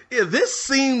 Yeah, this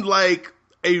seemed like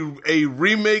a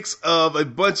remix of a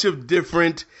bunch of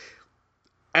different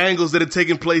angles that had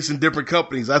taken place in different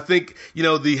companies. I think,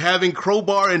 the having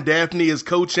Crowbar and Daphne as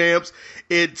co-champs,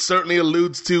 it certainly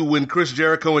alludes to when Chris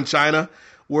Jericho and Chyna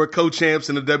were co-champs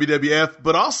in the WWF,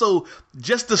 but also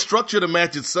just the structure of the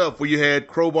match itself, where you had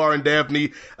Crowbar and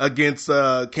Daphne against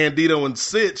Candido and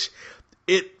Sitch.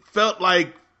 It felt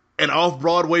like an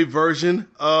off-Broadway version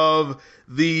of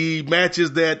the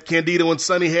matches that Candido and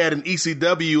Sonny had in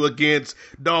ECW against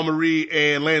Dawn Marie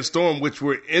and Lance Storm, which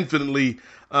were infinitely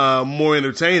more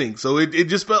entertaining. So it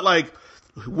just felt like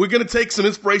we're going to take some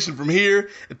inspiration from here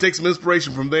and take some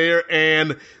inspiration from there,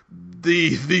 and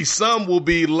the sum will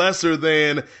be lesser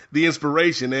than the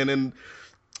inspiration. And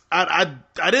I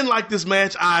didn't like this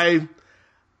match.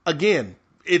 Again,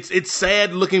 it's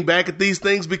sad looking back at these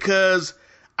things, because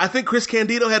I think Chris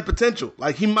Candido had potential.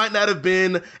 He might not have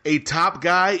been a top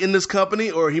guy in this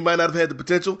company, or he might not have had the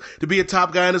potential to be a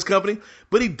top guy in this company,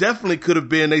 but he definitely could have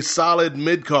been a solid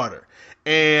mid-carder.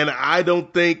 And I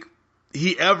don't think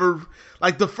he ever,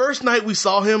 the first night we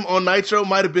saw him on Nitro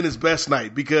might have been his best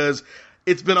night, because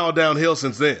it's been all downhill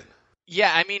since then.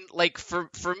 Yeah, I mean,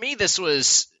 for me, this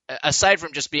was, aside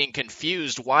from just being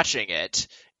confused watching it,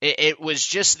 it was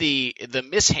just the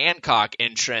Miss Hancock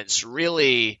entrance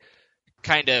really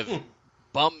kind of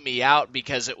bummed me out,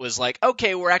 because it was like,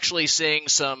 okay, we're actually seeing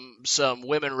some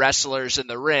women wrestlers in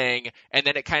the ring, and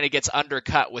then it kind of gets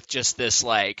undercut with just this,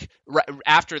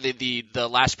 after the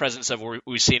last presence of where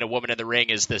we've seen a woman in the ring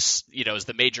is this, is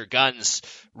the Major Guns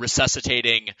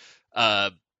resuscitating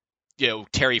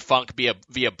Terry Funk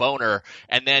via boner,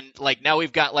 and then now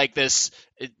we've got this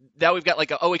now we've got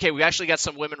like, we actually got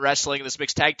some women wrestling in this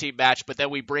mixed tag team match, but then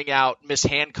we bring out Miss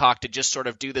Hancock to just sort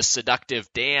of do this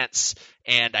seductive dance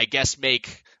and I guess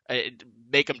make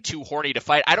them too horny to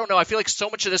fight. I don't know. I feel like so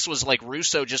much of this was like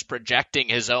Russo just projecting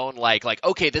his own like,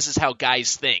 okay, this is how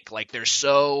guys think. Like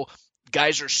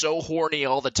guys are so horny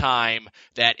all the time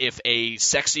that if a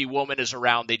sexy woman is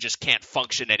around, they just can't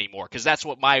function anymore. Because that's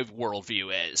what my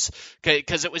worldview is.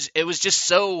 Because it was just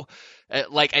so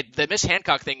the Miss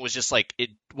Hancock thing was just like,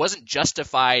 it wasn't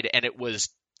justified and it was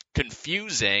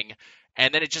confusing.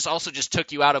 And then it just also just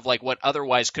took you out of like what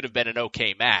otherwise could have been an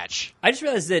okay match. I just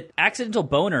realized that accidental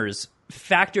boners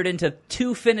factored into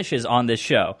 2 finishes on this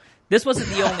show. This wasn't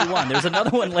the only one. There's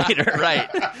another one later.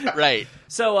 Right.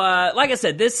 So, like I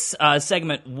said, this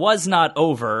segment was not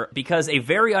over because a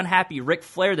very unhappy Ric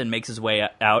Flair then makes his way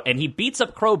out, and he beats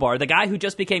up Crowbar, the guy who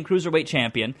just became Cruiserweight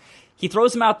Champion. He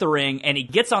throws him out the ring, and he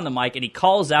gets on the mic, and he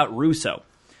calls out Russo.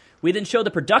 We then show the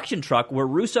production truck where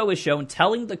Russo is shown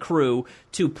telling the crew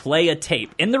to play a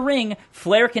tape. In the ring,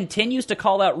 Flair continues to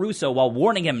call out Russo while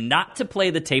warning him not to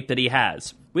play the tape that he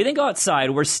has. We then go outside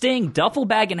where Sting, duffel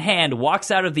bag in hand,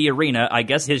 walks out of the arena. I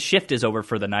guess his shift is over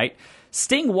for the night.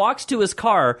 Sting walks to his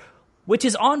car, which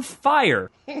is on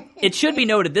fire. It should be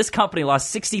noted this company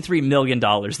lost $63 million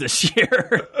this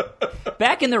year.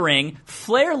 Back in the ring,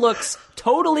 Flair looks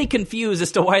totally confused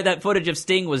as to why that footage of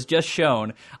Sting was just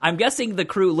shown. I'm guessing the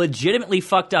crew legitimately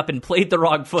fucked up and played the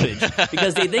wrong footage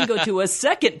because they then go to a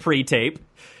second pre-tape,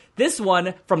 this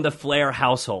one from the Flair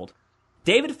household.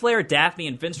 David Flair, Daphne,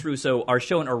 and Vince Russo are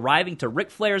shown arriving to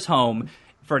Ric Flair's home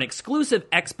for an exclusive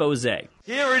expose.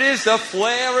 Here it is, the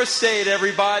Flair estate,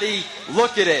 everybody.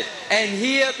 Look at it. And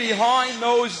here behind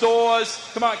those doors,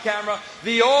 come on, camera,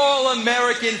 the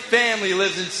all-American family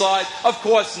lives inside. Of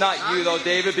course, not you, though,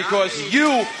 David, because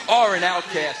you are an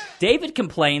outcast. David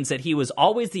complains that he was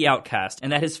always the outcast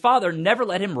and that his father never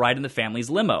let him ride in the family's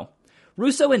limo.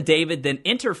 Russo and David then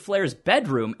enter Flair's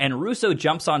bedroom, and Russo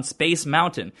jumps on Space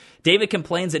Mountain. David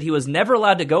complains that he was never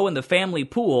allowed to go in the family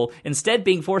pool, instead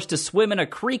being forced to swim in a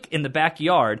creek in the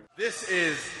backyard. This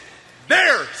is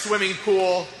their swimming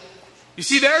pool. You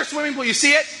see their swimming pool? You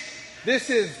see it? This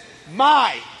is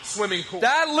my swimming pool.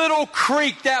 That little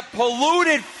creek, that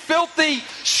polluted, filthy,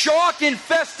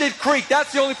 shark-infested creek,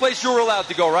 that's the only place you were allowed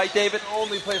to go, right, David? The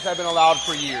only place I've been allowed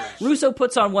for years. Russo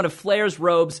puts on one of Flair's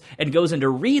robes and goes into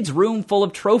Reed's room full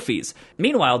of trophies.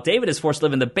 Meanwhile, David is forced to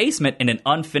live in the basement in an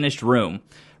unfinished room.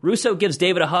 Russo gives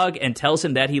David a hug and tells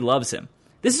him that he loves him.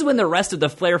 This is when the rest of the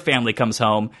Flair family comes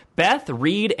home. Beth,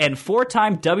 Reed, and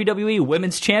 4-time WWE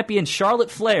Women's Champion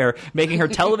Charlotte Flair making her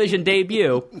television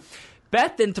debut.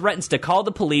 Beth then threatens to call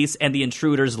the police, and the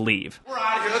intruders leave. We're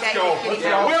out of here. Let's go.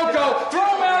 Yeah, we'll go. Throw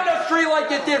them out in the street like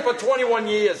you did for 21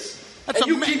 years. And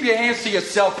you keep your hands to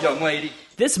yourself, young lady.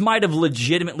 This might have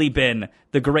legitimately been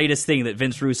the greatest thing that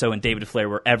Vince Russo and David Flair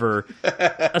were ever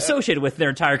associated with their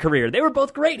entire career. They were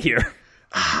both great here.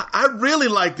 I really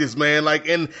like this, man.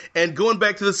 And going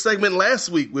back to the segment last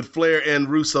week with Flair and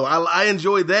Russo, I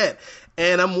enjoyed that.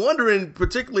 And I'm wondering,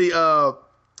 particularly,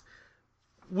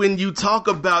 when you talk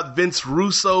about Vince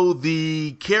Russo,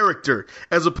 the character,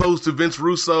 as opposed to Vince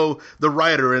Russo, the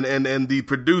writer and the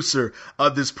producer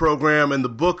of this program and the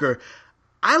booker,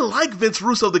 I like Vince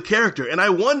Russo, the character, and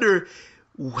I wonder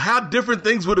how different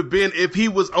things would have been if he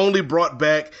was only brought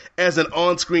back as an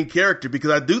on-screen character,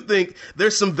 because I do think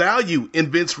there's some value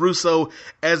in Vince Russo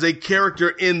as a character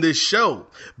in this show.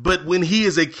 But when he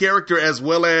is a character as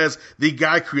well as the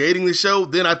guy creating the show,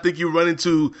 then I think you run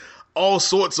into all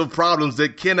sorts of problems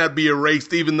that cannot be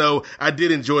erased, even though I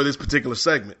did enjoy this particular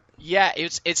segment. Yeah,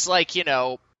 it's like,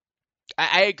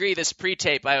 I agree. This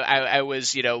pre-tape, I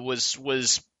was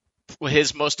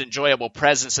his most enjoyable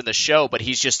presence in the show, but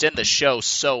he's just in the show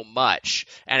so much.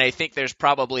 And I think there's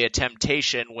probably a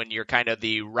temptation when you're kind of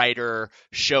the writer,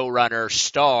 showrunner,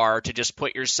 star to just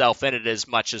put yourself in it as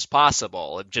much as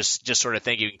possible. Just sort of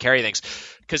think you can carry things.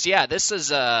 Because, yeah, this is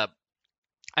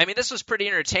this was pretty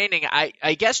entertaining.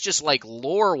 I guess just like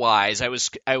lore-wise, I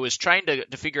was trying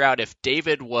to figure out if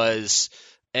David was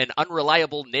an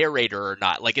unreliable narrator or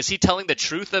not. Like, is he telling the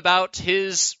truth about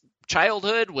his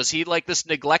childhood? Was he like this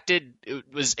neglected?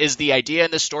 Is the idea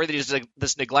in this story that he's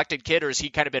this neglected kid, or has he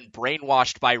kind of been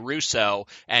brainwashed by Russo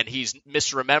and he's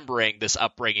misremembering this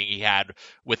upbringing he had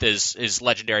with his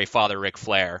legendary father, Ric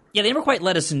Flair? Yeah, they never quite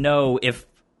let us know if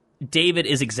David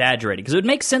is exaggerating, because it would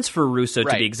make sense for Russo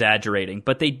to be exaggerating,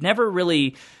 but they never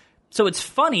really. So it's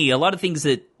funny. A lot of things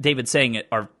that David's saying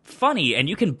are funny, and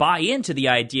you can buy into the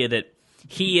idea that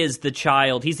he is the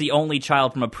child, he's the only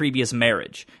child from a previous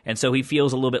marriage, and so he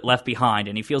feels a little bit left behind,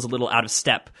 and he feels a little out of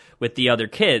step with the other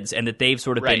kids, and that they've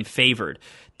sort of been favored.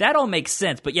 That all makes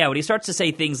sense, but yeah, when he starts to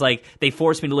say things like, they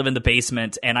forced me to live in the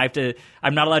basement, and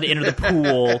I'm not allowed to enter the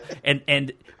pool,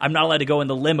 and I'm not allowed to go in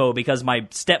the limo because my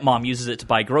stepmom uses it to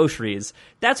buy groceries,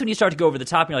 that's when you start to go over the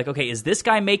top, and you're like, okay, is this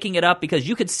guy making it up? Because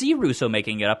you could see Russo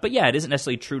making it up, but yeah, it isn't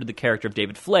necessarily true to the character of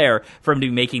David Flair for him to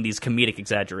be making these comedic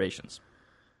exaggerations.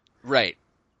 Right.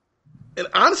 And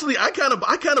honestly, I kind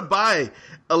of buy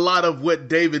a lot of what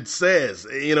David says,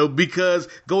 because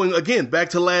going again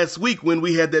back to last week when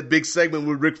we had that big segment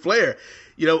with Ric Flair,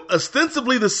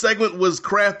 ostensibly the segment was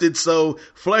crafted so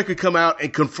Flair could come out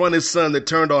and confront his son that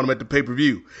turned on him at the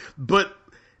pay-per-view. But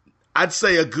I'd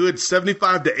say a good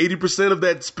 75 to 80% of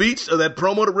that speech, or that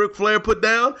promo that Ric Flair put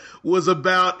down, was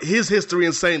about his history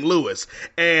in St. Louis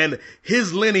and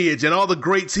his lineage and all the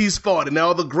greats he's fought and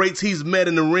all the greats he's met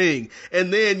in the ring.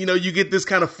 And then, you get this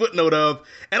kind of footnote of,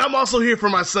 and I'm also here for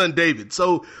my son David.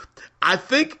 So I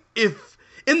think if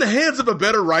in the hands of a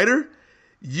better writer,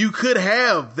 you could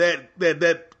have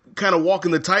that kind of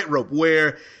walking the tightrope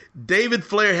where David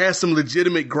Flair has some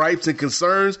legitimate gripes and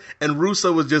concerns, and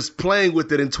Russo was just playing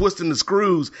with it and twisting the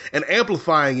screws and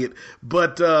amplifying it.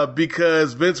 But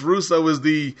because Vince Russo is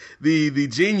the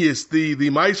genius, the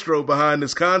maestro behind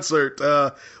this concert,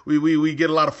 we get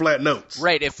a lot of flat notes.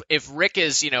 Right. If Rick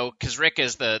is, because Rick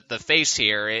is the face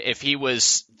here, if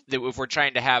we're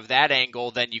trying to have that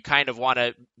angle, then you kind of want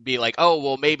to be like, oh,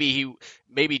 well, maybe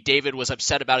David was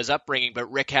upset about his upbringing,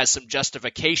 but Rick has some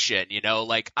justification,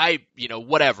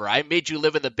 whatever. I made you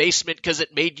live in the basement because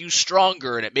it made you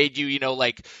stronger, and it made you,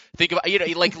 think about,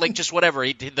 like just whatever.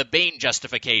 The Bane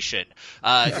justification.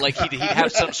 He'd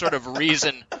have some sort of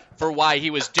reason for why he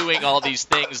was doing all these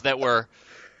things that were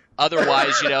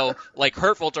otherwise,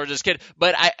 hurtful towards his kid.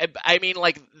 But I mean,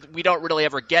 we don't really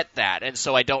ever get that, and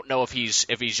so I don't know if he's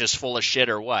just full of shit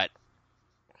or what.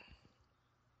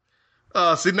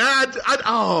 See, now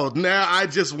I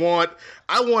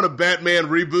want a Batman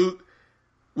reboot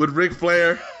with Ric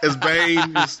Flair as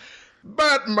Bane.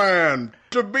 Batman,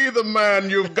 to be the man,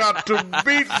 you've got to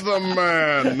beat the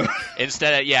man.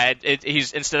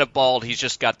 Instead of bald, he's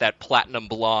just got that platinum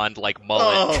blonde mullet.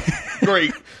 Oh,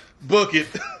 great, book it.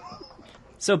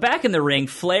 So back in the ring,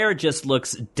 Flair just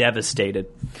looks devastated.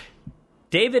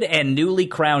 David and newly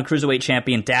crowned Cruiserweight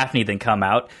champion Daphne then come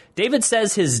out. David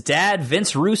says his dad,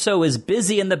 Vince Russo, is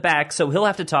busy in the back, so he'll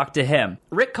have to talk to him.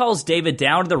 Rick calls David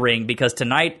down to the ring because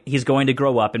tonight he's going to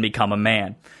grow up and become a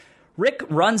man. Rick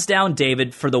runs down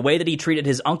David for the way that he treated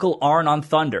his uncle Arn on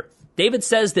Thunder. David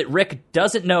says that Rick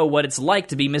doesn't know what it's like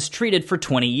to be mistreated for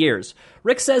 20 years.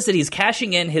 Rick says that he's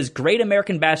cashing in his Great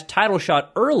American Bash title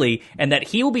shot early and that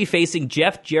he will be facing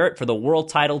Jeff Jarrett for the world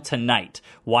title tonight.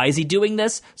 Why is he doing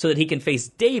this? So that he can face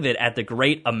David at the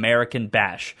Great American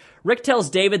Bash. Rick tells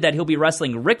David that he'll be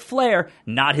wrestling Ric Flair,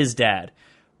 not his dad.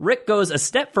 Rick goes a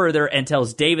step further and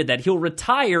tells David that he'll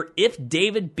retire if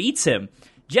David beats him.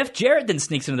 Jeff Jarrett then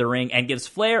sneaks into the ring and gives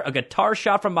Flair a guitar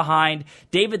shot from behind.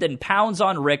 David then pounds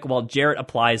on Rick while Jarrett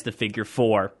applies the figure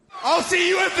 4. I'll see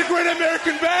you at the Great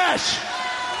American Bash!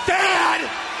 Dad!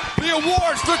 The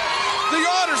awards, the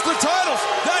honors, the titles,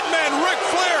 that man Ric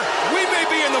Flair, we may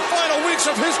be in the final weeks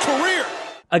of his career!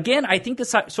 Again, I think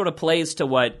this sort of plays to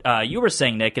what you were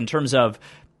saying, Nick, in terms of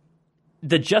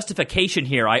the justification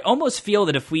here. I almost feel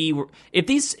that if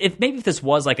this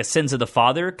was like a Sins of the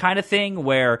Father kind of thing,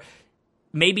 where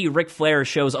maybe Ric Flair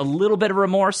shows a little bit of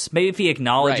remorse. Maybe if he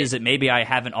acknowledges that maybe I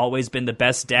haven't always been the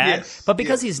best dad. But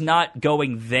because he's not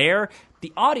going there,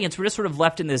 the audience, we're just sort of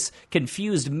left in this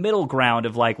confused middle ground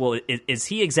of well, is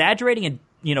he exaggerating and,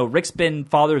 Rick's been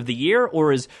Father of the Year?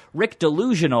 Or is Rick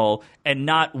delusional and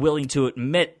not willing to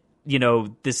admit,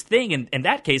 this thing? And in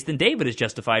that case, then David is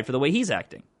justified for the way he's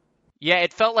acting. Yeah,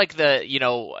 it felt like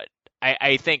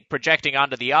I think projecting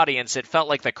onto the audience, it felt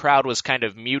like the crowd was kind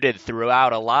of muted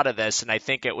throughout a lot of this, and I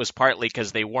think it was partly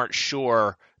because they weren't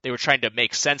sure. They were trying to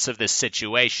make sense of this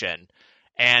situation,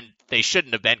 and they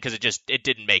shouldn't have been because it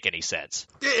didn't make any sense.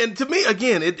 Yeah, and to me,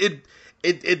 again,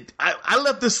 I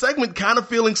left this segment kind of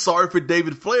feeling sorry for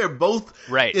David Flair, both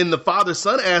in the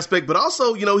father-son aspect, but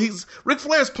also, Ric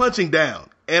Flair's punching down.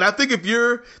 And I think if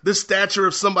you're the stature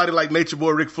of somebody like Nature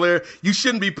Boy Ric Flair, you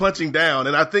shouldn't be punching down.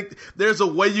 And I think there's a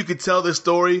way you could tell this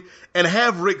story and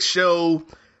have Rick show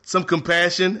some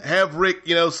compassion. Have Rick,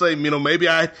 say, maybe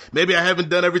I haven't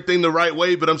done everything the right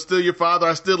way, but I'm still your father.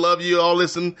 I still love you. All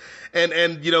this and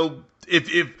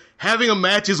if having a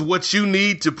match is what you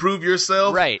need to prove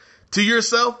yourself to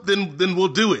yourself, then we'll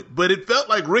do it. But it felt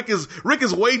like Rick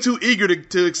is way too eager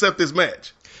to accept this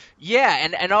match. Yeah,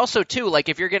 and also too, like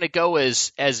if you're gonna go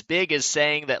as big as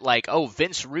saying that like, oh,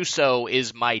 Vince Russo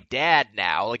is my dad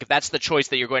now, like if that's the choice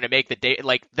that you're going to make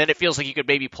like then it feels like you could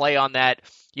maybe play on that,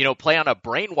 play on a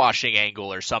brainwashing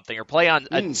angle or something, or play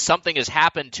on something has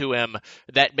happened to him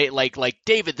that may like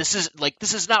David, this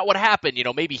is not what happened,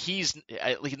 maybe he's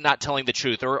not telling the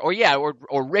truth,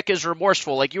 or Rick is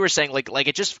remorseful, like you were saying, like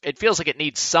it feels like it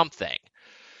needs something.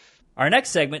 Our next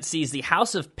segment sees the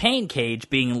House of Pain cage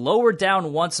being lowered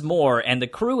down once more, and the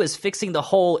crew is fixing the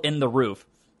hole in the roof.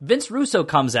 Vince Russo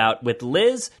comes out with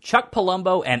Liz, Chuck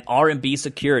Palumbo, and R&B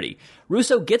security.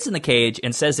 Russo gets in the cage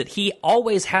and says that he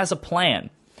always has a plan.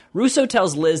 Russo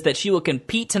tells Liz that she will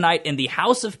compete tonight in the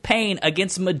House of Pain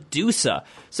against Medusa.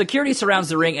 Security surrounds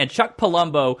the ring, and Chuck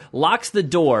Palumbo locks the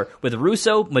door with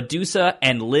Russo, Medusa,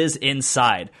 and Liz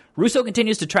inside. Russo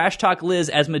continues to trash talk Liz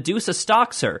as Medusa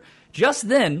stalks her. Just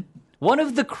then, one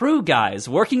of the crew guys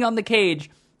working on the cage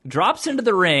drops into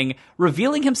the ring,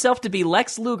 revealing himself to be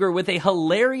Lex Luger with a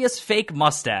hilarious fake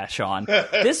mustache on.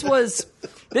 This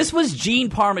was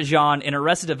Gene Parmesan in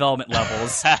Arrested Development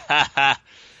levels.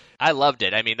 I loved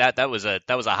it. I mean, that was a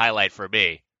highlight for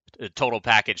me. A total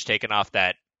package taking off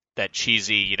that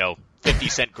cheesy,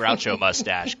 50-cent Groucho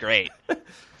mustache. Great.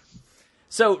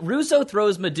 So Russo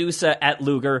throws Medusa at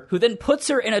Luger, who then puts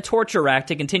her in a torture rack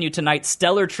to continue tonight's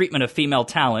stellar treatment of female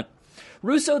talent.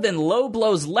 Russo then low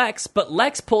blows Lex, but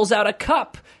Lex pulls out a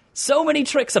cup. So many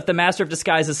tricks up the Master of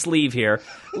Disguise's sleeve here.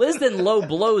 Liz then low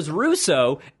blows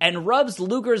Russo and rubs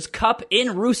Luger's cup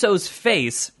in Russo's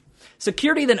face.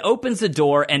 Security then opens the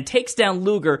door and takes down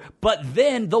Luger, but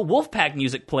then the Wolfpack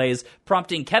music plays,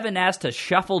 prompting Kevin Nash to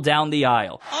shuffle down the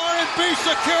aisle. R&B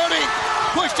security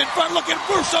pushed in front. Look at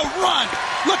Russo run.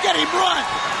 Look at him run.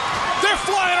 They're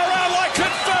flying around like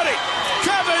confetti.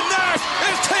 Kevin Nash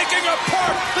is taking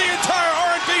apart the entire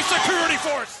R&B security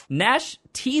force. Nash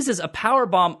teases a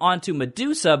powerbomb onto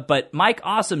Medusa, but Mike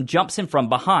Awesome jumps him from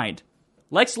behind.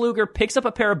 Lex Luger picks up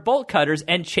a pair of bolt cutters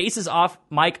and chases off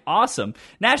Mike Awesome.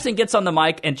 Nash then gets on the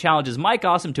mic and challenges Mike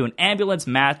Awesome to an ambulance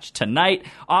match tonight.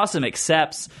 Awesome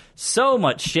accepts. So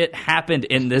much shit happened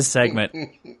in this segment.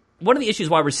 One of the issues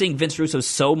why we're seeing Vince Russo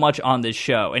so much on this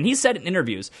show, and he said in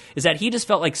interviews, is that he just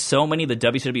felt like so many of the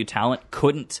WCW talent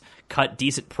couldn't cut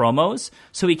decent promos,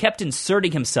 so he kept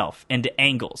inserting himself into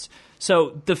angles.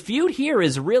 So the feud here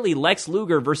is really Lex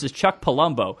Luger versus Chuck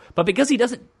Palumbo, but because he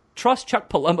doesn't trust Chuck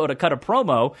Palumbo to cut a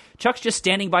promo, Chuck's just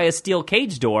standing by a steel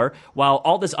cage door while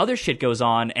all this other shit goes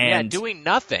on and... Yeah, doing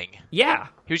nothing. Yeah.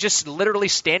 He was just literally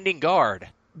standing guard.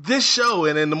 This show,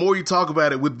 and the more you talk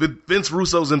about it, with Vince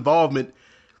Russo's involvement,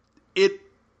 it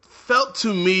felt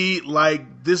to me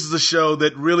like this is a show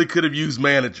that really could have used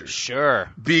managers. Sure.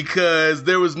 Because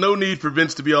there was no need for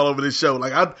Vince to be all over this show.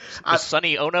 Like, Was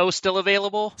Sonny Ono still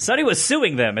available? Sonny was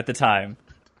suing them at the time.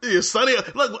 Yeah, Sonny.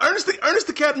 Look, Ernest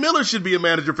the Cat Miller should be a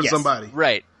manager for somebody.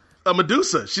 Right.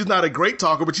 Medusa. She's not a great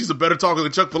talker, but she's a better talker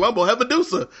than Chuck Palumbo. Have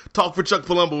Medusa talk for Chuck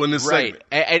Palumbo in this segment.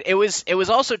 And it was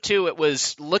also too. It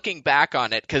was looking back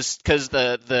on it because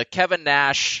the Kevin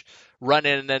Nash run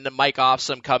in and then the Mike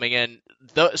Awesome coming in.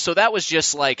 So that was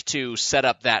just like to set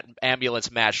up that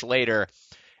ambulance match later,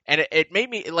 and it made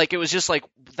me like it was just like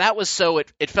that was so.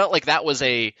 It felt like that was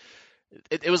a.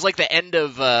 It was like the end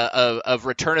of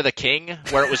Return of the King,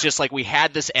 where it was just like we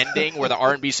had this ending where the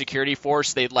R&B security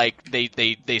force they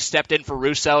stepped in for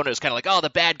Russo, and it was kind of like, oh, the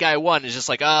bad guy won. It's just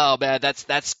like, oh man, that's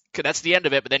the end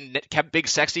of it. But then Big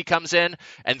Sexy comes in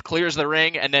and clears the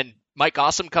ring, and then Mike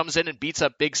Awesome comes in and beats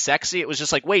up Big Sexy. It was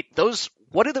just like, wait,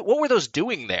 what were those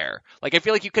doing there? Like, I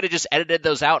feel like you could have just edited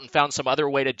those out and found some other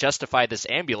way to justify this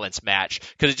ambulance match,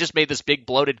 because it just made this big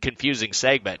bloated confusing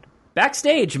segment.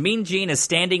 Backstage, Mean Gene is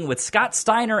standing with Scott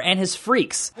Steiner and his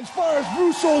freaks. As far as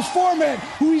Russo's foreman,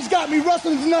 who he's got me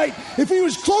wrestling tonight, if he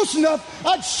was close enough,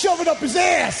 I'd shove it up his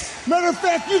ass. Matter of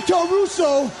fact, you tell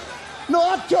Russo. No,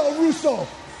 I'll tell Russo.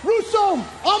 Russo,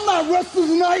 I'm not wrestling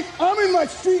tonight. I'm in my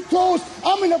street clothes.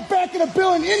 I'm in the back of the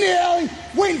building in the alley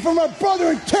waiting for my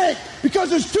brother and Tank because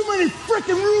there's too many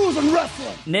freaking rules in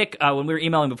wrestling. Nick, when we were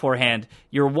emailing beforehand,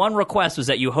 your one request was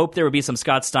that you hoped there would be some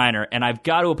Scott Steiner, and I've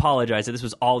got to apologize that this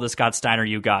was all the Scott Steiner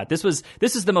you got. This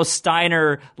is the most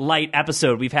Steiner-light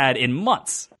episode we've had in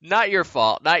months. Not your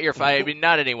fault. Not your fault. I mean,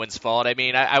 not anyone's fault. I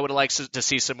mean, I would like to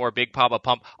see some more Big Papa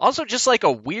Pump. Also, just like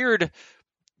a weird...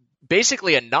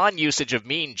 basically a non-usage of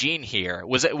Mean Gene here.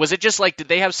 Was it just like did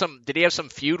he have some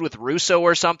feud with Russo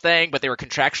or something, but they were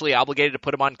contractually obligated to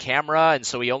put him on camera, and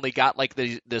so he only got like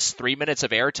this 3 minutes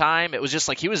of airtime? It was just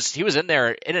like he was in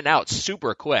there in and out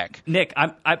super quick. Nick,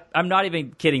 I'm not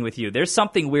even kidding with you. There's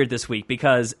something weird this week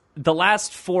because the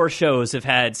last 4 shows have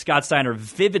had Scott Steiner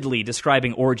vividly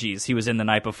describing orgies he was in the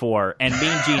night before, and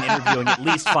Mean Gene interviewing at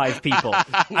least 5 people.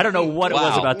 I don't know what it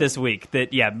was about this week.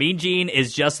 Mean Gene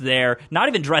is just there, not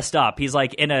even dressed up. He's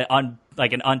like in an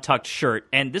untucked shirt,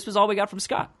 and this was all we got from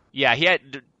Scott. Yeah, he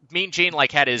had Mean Gene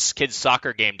had his kid's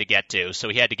soccer game to get to, so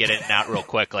he had to get in and out real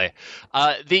quickly.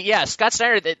 Scott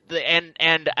Steiner,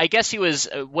 and I guess he was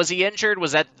he injured?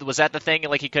 Was that the thing?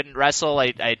 Like he couldn't wrestle?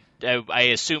 I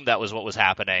assume that was what was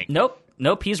happening.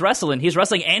 Nope, he's wrestling. He's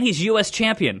wrestling, and he's U.S.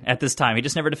 champion at this time. He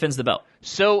just never defends the belt.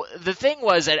 So the thing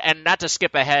was, and not to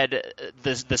skip ahead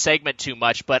the segment too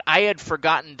much, but I had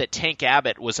forgotten that Tank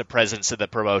Abbott was a presence of the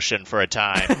promotion for a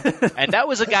time. And that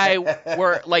was a guy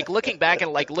where, looking back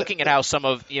and looking at how some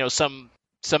of, some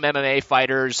MMA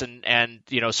fighters and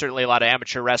certainly a lot of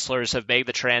amateur wrestlers have made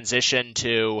the transition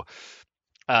to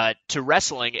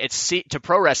wrestling, to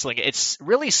pro wrestling. It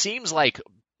really seems like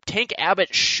Tank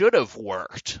Abbott should have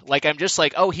worked. I'm just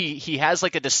he has a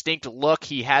distinct look.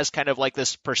 He has kind of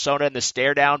this persona and the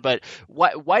stare down, but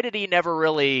why did he never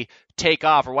really take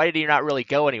off, or why did he not really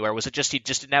go anywhere? Was it just he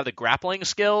just didn't have the grappling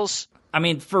skills? I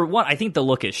mean, for one, I think the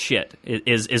look is shit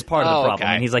is part of the problem.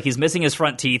 Okay. And he's missing his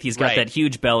front teeth. He's got that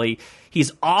huge belly.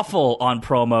 He's awful on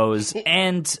promos.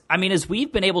 And I mean, as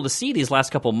we've been able to see these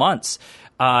last couple months,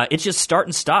 it's just start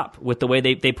and stop with the way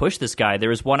they push this guy. There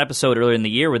was one episode earlier in the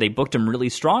year where they booked him really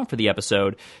strong for the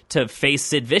episode to face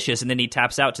Sid Vicious, and then he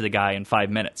taps out to the guy in 5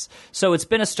 minutes. So it's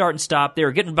been a start and stop. They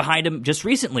were getting behind him just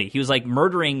recently. He was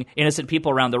murdering innocent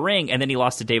people around the ring, and then he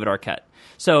lost to David Arquette.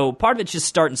 So part of it's just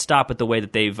start and stop with the way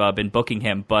that they've been booking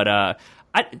him. But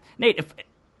Nate,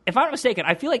 if I'm not mistaken,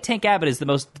 I feel like Tank Abbott is the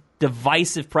most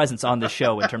divisive presence on the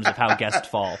show in terms of how guests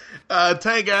fall.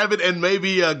 Tank Abbott and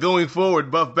maybe going forward,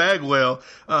 Buff Bagwell.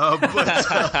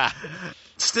 But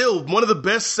still, one of the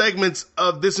best segments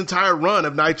of this entire run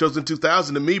of Nitros in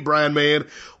 2000 to me, Brian Mann,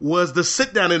 was the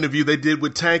sit-down interview they did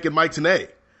with Tank and Mike Tenay.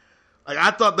 I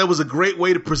thought that was a great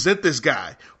way to present this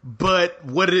guy. But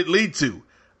what did it lead to?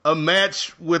 A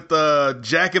match with a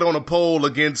jacket on a pole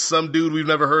against some dude we've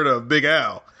never heard of, Big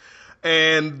Al.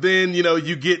 And then,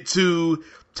 you get to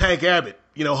Tank Abbott,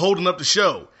 holding up the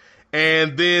show.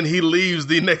 And then he leaves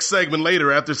the next segment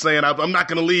later after saying, I'm not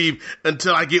going to leave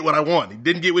until I get what I want. He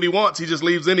didn't get what he wants. He just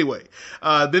leaves anyway.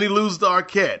 Then he loses to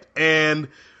Arquette. And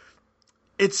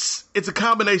it's a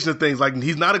combination of things.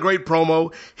 He's not a great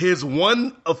promo. His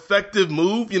one effective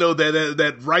move,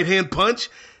 that right-hand punch,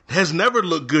 has never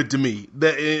looked good to me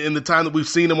in the time that we've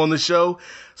seen him on the show.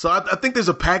 So I think there's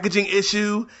a packaging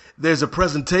issue, there's a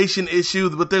presentation issue,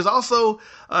 but there's also,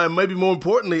 maybe more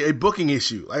importantly, a booking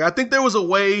issue. I think there was a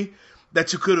way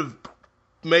that you could have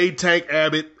made Tank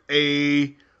Abbott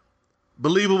a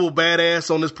believable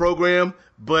badass on this program,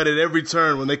 but at every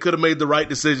turn, when they could have made the right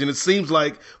decision, it seems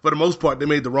like, for the most part, they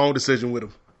made the wrong decision with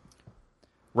him.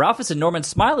 Ralphus and Norman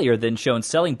Smiley are then shown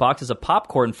selling boxes of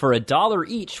popcorn for $1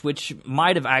 each, which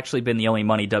might have actually been the only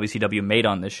money WCW made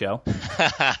on this show.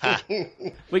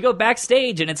 We go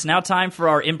backstage, and it's now time for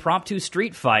our impromptu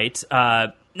street fight.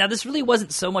 Now, this really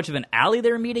wasn't so much of an alley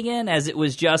they were meeting in, as it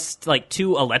was just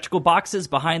 2 electrical boxes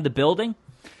behind the building.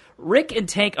 Rick and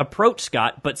Tank approach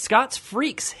Scott, but Scott's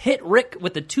freaks hit Rick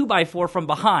with a 2x4 from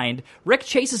behind. Rick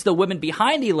chases the women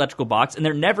behind the electrical box, and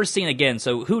they're never seen again,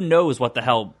 so who knows what the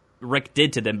hell Rick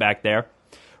did to them back there.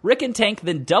 Rick and Tank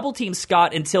then double-team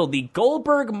Scott until the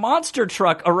Goldberg monster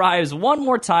truck arrives one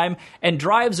more time and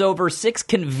drives over 6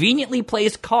 conveniently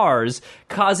placed cars,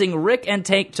 causing Rick and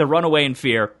Tank to run away in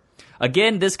fear.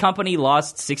 Again, this company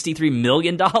lost $63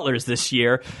 million this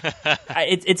year.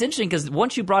 It's interesting because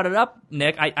once you brought it up,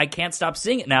 Nick, I can't stop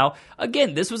seeing it now.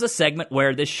 Again, this was a segment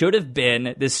where this should have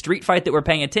been this street fight that we're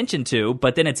paying attention to,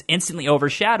 but then it's instantly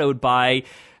overshadowed by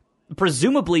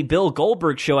presumably Bill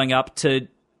Goldberg showing up to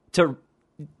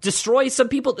destroy some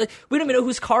people. We don't even know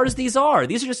whose cars these are.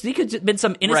 These could have been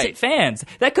some innocent fans.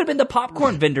 That could have been the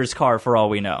popcorn vendor's car for all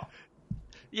we know.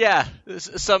 Yeah,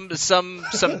 some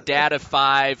dad of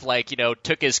 5,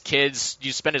 took his kids,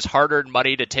 spent his hard-earned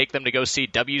money to take them to go see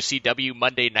WCW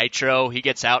Monday Nitro. He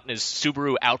gets out and his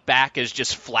Subaru Outback is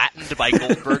just flattened by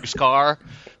Goldberg's car.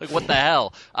 What the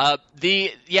hell?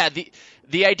 The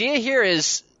idea here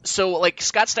is, so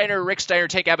Scott Steiner, Rick Steiner,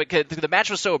 Tank Abbott, the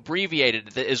match was so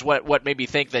abbreviated is what made me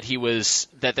think that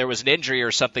there was an injury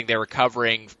or something they were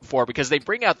covering for, because they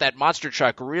bring out that monster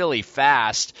truck really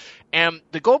fast, and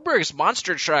the Goldberg's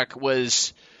monster truck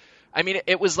was I mean,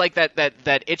 it was like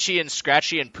that Itchy and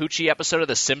Scratchy and Poochie episode of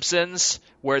The Simpsons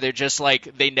where they're just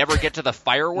like, they never get to the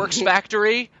fireworks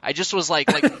factory. I just was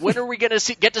like, when are we going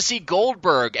to get to see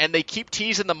Goldberg? And they keep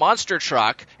teasing the monster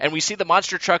truck, and we see the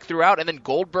monster truck throughout, and then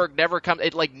Goldberg never comes.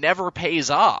 It never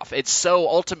pays off. It's so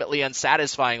ultimately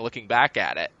unsatisfying looking back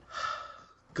at it.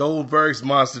 Goldberg's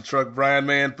monster truck, Brian,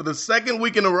 man, for the second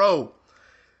week in a row.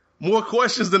 More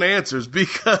questions than answers,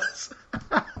 because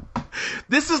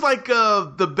this is like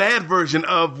the bad version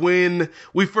of when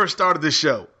we first started this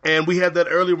show. And we had that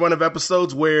early run of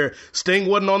episodes where Sting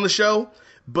wasn't on the show,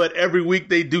 but every week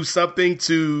they do something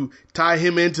to tie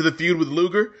him into the feud with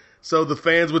Luger so the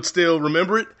fans would still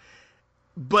remember it.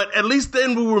 But at least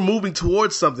then we were moving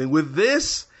towards something. With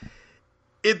this,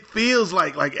 it feels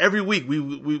like every week,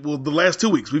 well, the last 2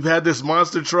 weeks, we've had this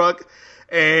monster truck.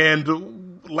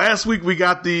 And last week we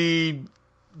got the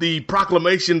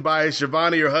proclamation by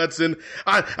Shivani or Hudson.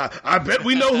 I bet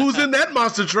we know who's in that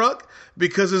monster truck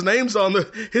because his name's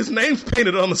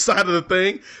painted on the side of the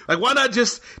thing. Like, why not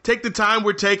just take the time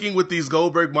we're taking with these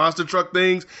Goldberg monster truck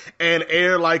things and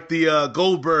air like the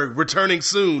Goldberg returning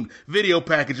soon video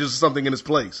packages or something in its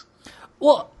place?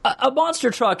 Well, a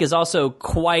monster truck is also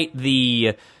quite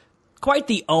the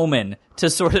omen to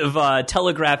sort of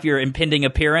telegraph your impending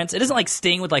appearance. It isn't like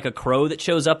Sting with like a crow that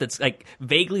shows up that's like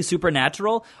vaguely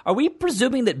supernatural. Are we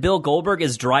presuming that Bill Goldberg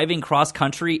is driving cross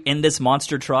country in this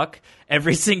monster truck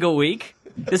every single week?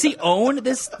 Does he own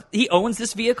this? He owns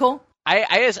this vehicle?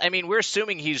 I mean, we're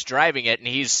assuming he's driving it, and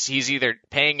he's either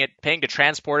paying to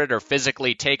transport it or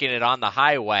physically taking it on the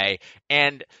highway.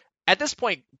 And at this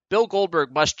point, Bill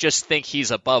Goldberg must just think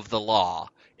he's above the law.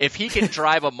 If he can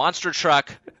drive a monster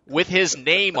truck with his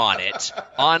name on it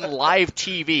on live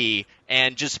TV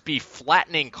and just be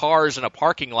flattening cars in a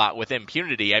parking lot with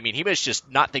impunity, I mean, he must just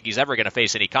not think he's ever going to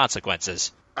face any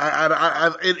consequences.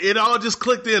 It all just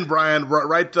clicked in, Brian,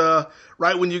 right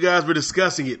when you guys were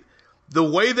discussing it. The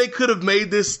way they could have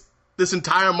made this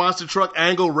entire monster truck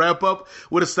angle wrap up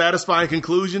with a satisfying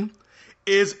conclusion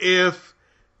is if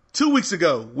 2 weeks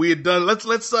ago we had done, let's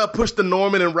push the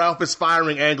Norman and Ralphus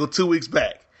firing angle 2 weeks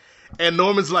back. And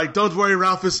Norman's like, don't worry,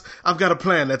 Ralphus, I've got a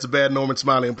plan. That's a bad Norman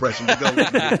Smiley impression to go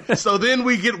with. So then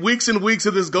we get weeks and weeks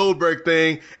of this Goldberg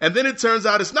thing, and then it turns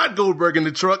out it's not Goldberg in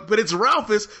the truck, but it's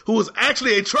Ralphus, who was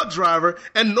actually a truck driver,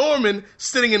 and Norman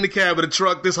sitting in the cab of the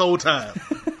truck this whole time.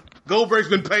 Goldberg's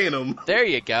been paying him. There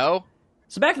you go.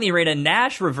 So back in the arena,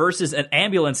 Nash reverses an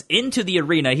ambulance into the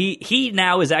arena. He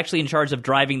now is actually in charge of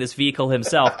driving this vehicle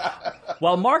himself.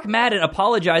 While Mark Madden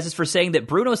apologizes for saying that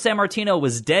Bruno Sammartino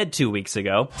was dead 2 weeks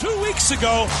ago. 2 weeks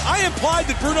ago, I implied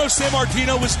that Bruno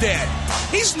Sammartino was dead.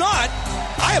 He's not.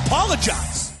 I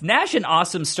apologize. Nash and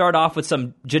Awesome start off with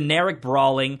some generic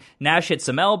brawling. Nash hits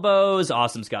some elbows.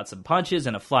 Awesome's got some punches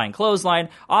and a flying clothesline.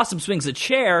 Awesome swings a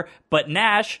chair, but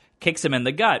Nash kicks him in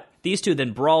the gut. These two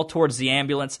then brawl towards the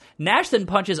ambulance. Nash then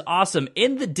punches Awesome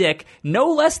in the dick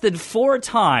no less than 4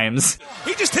 times.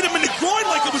 He just hit him in the groin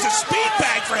like it was a speed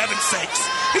bag, for heaven's sakes.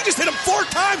 He just hit him 4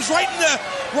 times right in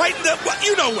the, well,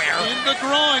 you know where. In the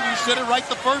groin. You said it right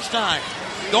the first time.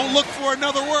 Don't look for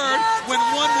another word when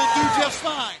one will do just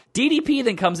fine. DDP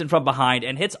then comes in from behind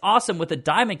and hits Awesome with a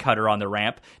diamond cutter on the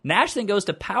ramp. Nash then goes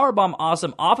to powerbomb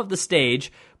Awesome off of the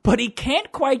stage, but he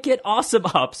can't quite get Awesome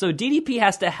up, so DDP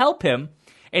has to help him,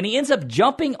 and he ends up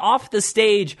jumping off the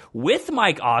stage with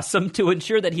Mike Awesome to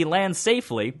ensure that he lands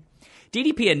safely.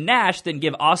 DDP and Nash then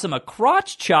give Awesome a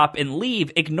crotch chop and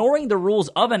leave, ignoring the rules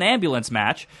of an ambulance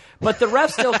match, but the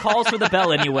ref still calls for the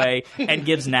bell anyway and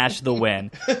gives Nash the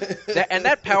win.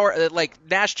 That power, like,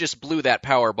 Nash just blew that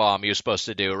power bomb he was supposed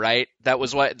to do, right? That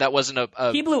wasn't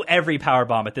a... He blew every power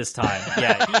bomb at this time.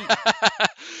 Yeah.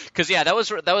 Because, that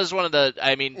was one of the,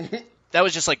 I mean... That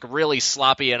was just like really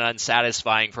sloppy and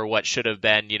unsatisfying for what should have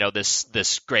been,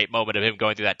 this great moment of him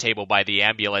going through that table by the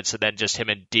ambulance, and then just him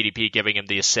and DDP giving him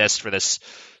the assist for this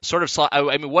sort of.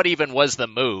 I mean, what even was the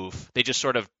move? They just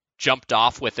sort of jumped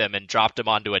off with him and dropped him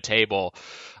onto a table.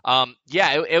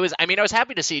 It was. I mean, I was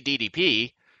happy to see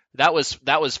DDP. That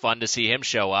was fun to see him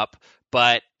show up.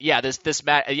 But this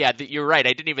match. Yeah, you're right.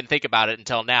 I didn't even think about it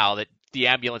until now that the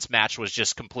ambulance match was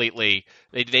just completely.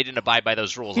 They didn't abide by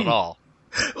those rules at all.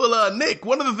 Well, Nick,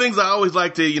 one of the things I always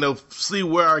like to, see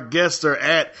where our guests are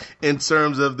at in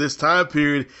terms of this time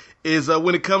period is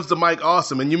when it comes to Mike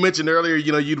Awesome. And you mentioned earlier,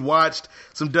 you'd watched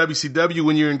some WCW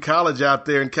when you were in college out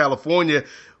there in California.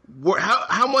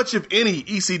 How much, if any,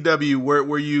 ECW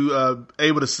were you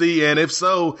able to see? And if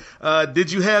so,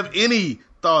 did you have any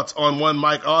thoughts on one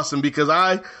Mike Awesome? Because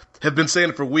I have been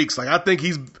saying it for weeks. Like, I think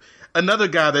he's another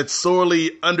guy that's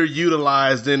sorely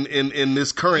underutilized in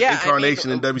this current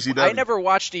incarnation in WCW. I never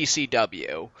watched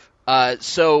ECW,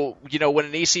 So, when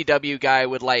an ECW guy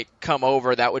would come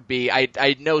over, that would be,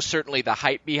 I know certainly the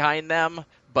hype behind them,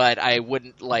 but I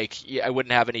wouldn't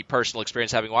have any personal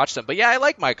experience having watched them. But yeah, I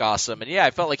like Mike Awesome, and yeah,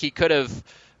 I felt like he could have,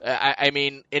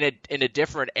 in a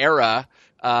different era,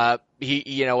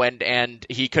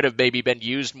 he could have maybe been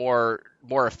used more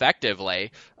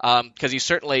effectively, because he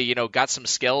certainly, got some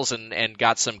skills and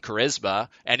got some charisma,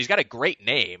 and he's got a great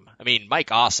name. I mean,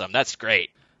 Mike Awesome, that's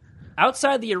great.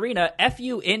 Outside the arena,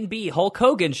 FUNB Hulk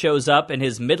Hogan shows up in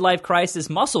his midlife crisis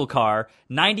muscle car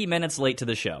 90 minutes late to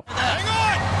the show. Hang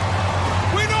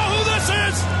on! We know who this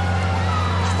is!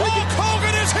 Hulk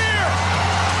Hogan is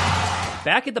here!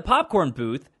 Back at the popcorn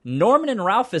booth, Norman and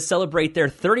Ralphus celebrate their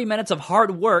 30 minutes of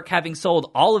hard work having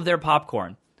sold all of their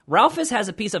popcorn. Ralphus has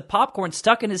a piece of popcorn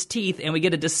stuck in his teeth, and we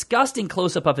get a disgusting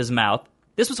close-up of his mouth.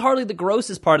 This was hardly the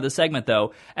grossest part of the segment,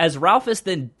 though, as Ralphus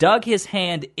then dug his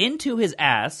hand into his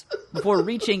ass before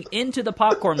reaching into the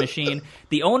popcorn machine.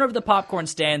 The owner of the popcorn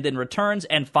stand then returns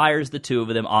and fires the two of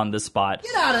them on the spot.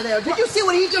 Get out of there. Did you see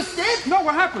what he just did? No,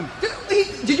 what happened?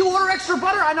 Did you order extra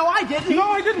butter? I know I did. No,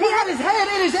 I didn't. He had his hand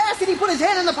in his ass and he put his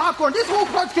hand in the popcorn. This whole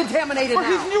part's contaminated now.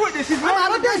 He's new at this. I'm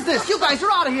out of business. You guys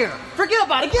are out of here. Forget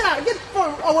about it. Get out. Get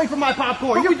away from my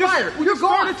popcorn. You're fired. You're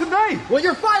gone today. Well,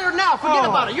 you're fired now. Forget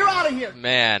about it. You're out of here.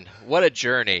 Man, what a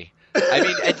journey. I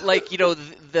mean,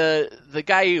 the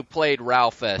guy who played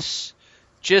Ralphus,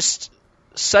 just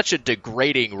such a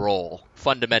degrading role,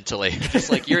 fundamentally. Just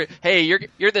like you're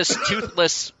this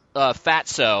toothless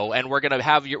fatso, and we're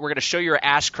gonna show your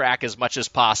ass crack as much as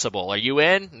possible. Are you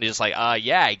in? And he's like,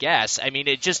 yeah, I guess. I mean,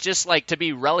 it just like to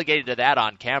be relegated to that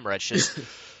on camera. It's just,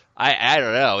 I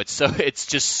don't know. It's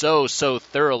just so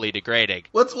thoroughly degrading.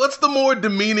 What's the more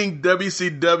demeaning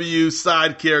WCW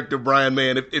side character, Brian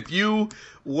Mann? If you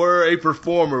were a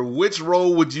performer, which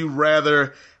role would you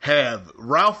rather have,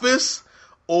 Ralphus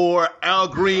or Al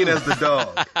Green as the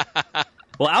dog?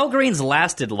 Well, Al Green's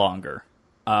lasted longer.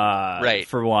 Right.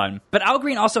 For one. But Al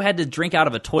Green also had to drink out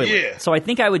of a toilet. Yeah. So I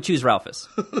think I would choose Ralphus.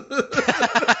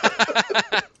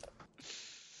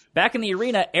 Back in the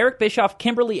arena, Eric Bischoff,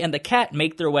 Kimberly, and the Cat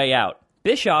make their way out.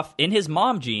 Bischoff, in his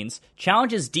mom jeans,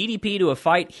 challenges DDP to a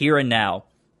fight here and now.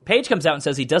 Page comes out and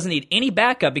says he doesn't need any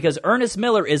backup because Ernest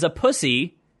Miller is a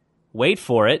pussy. Wait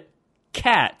for it.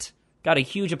 Cat. Got a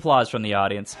huge applause from the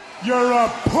audience. You're a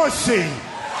pussy,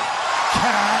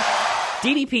 Cat.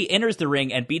 DDP enters the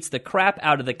ring and beats the crap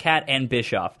out of the Cat and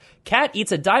Bischoff. Cat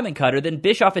eats a diamond cutter, then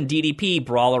Bischoff and DDP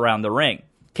brawl around the ring.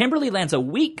 Kimberly lands a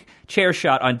weak chair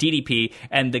shot on DDP,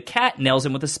 and the Cat nails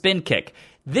him with a spin kick.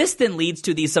 This then leads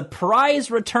to the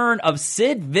surprise return of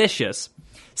Sid Vicious.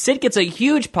 Sid gets a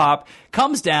huge pop,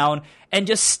 comes down, and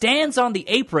just stands on the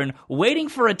apron waiting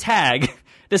for a tag.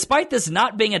 Despite this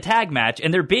not being a tag match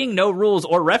and there being no rules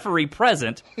or referee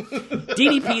present,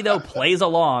 DDP, though, plays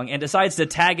along and decides to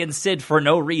tag in Sid for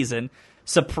no reason.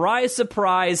 Surprise,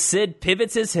 surprise, Sid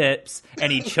pivots his hips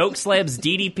and he chokeslams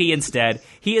DDP instead.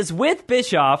 He is with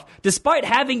Bischoff, despite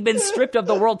having been stripped of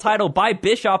the world title by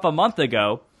Bischoff a month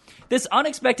ago. This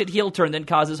unexpected heel turn then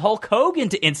causes Hulk Hogan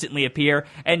to instantly appear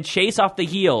and chase off the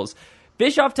heels.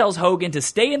 Bischoff tells Hogan to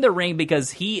stay in the ring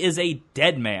because he is a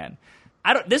dead man.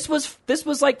 This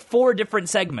was like 4 different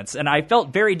segments, and I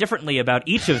felt very differently about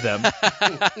each of them.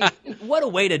 What a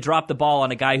way to drop the ball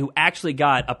on a guy who actually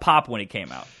got a pop when he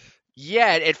came out.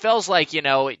 Yeah, it feels like,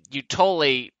 you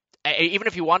totally, even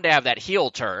if you wanted to have that heel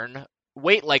turn,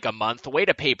 wait like a month, wait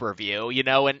a pay-per-view,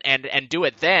 and do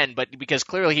it then. But because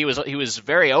clearly he was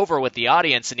very over with the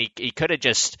audience, and he could have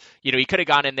just, he could have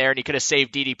gone in there and he could have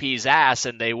saved DDP's ass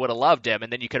and they would have loved him,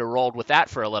 and then you could have rolled with that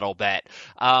for a little bit.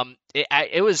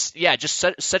 It was just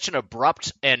such an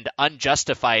abrupt and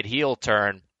unjustified heel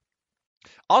turn.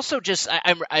 Also, just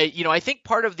I think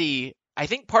part of the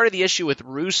issue with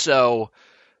Russo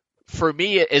for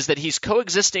me is that he's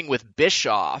coexisting with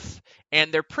Bischoff,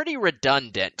 and they're pretty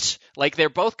redundant. Like, they're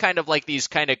both kind of like these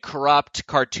kind of corrupt,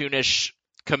 cartoonish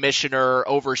commissioner,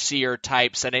 overseer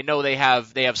types, and I know they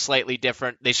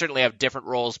certainly have different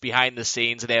roles behind the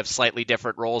scenes, and they have slightly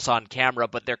different roles on camera,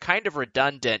 but they're kind of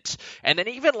redundant. And then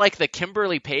even like the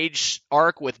Kimberly Page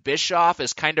arc with Bischoff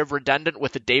is kind of redundant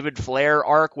with the David Flair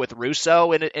arc with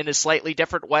Russo in a slightly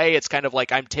different way. It's kind of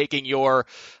like I'm taking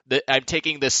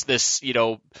this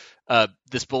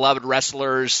beloved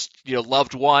wrestler's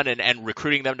loved one and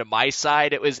recruiting them to my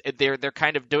side. They're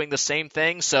kind of doing the same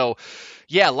thing. So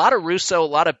yeah, a lot of Russo, a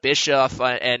lot of Bischoff,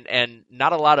 and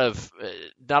not a lot of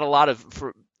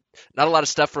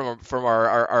stuff from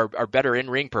our better in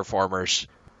ring performers.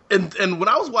 And when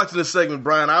I was watching this segment,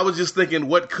 Brian, I was just thinking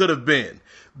what could have been,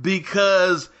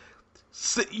 because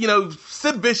Sid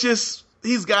Vicious,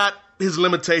 he's got his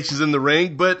limitations in the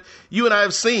ring, but you and I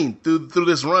have seen through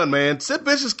this run, man, Sid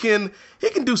Vicious can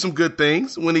do some good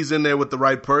things when he's in there with the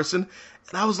right person.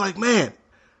 And I was like, man,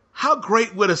 how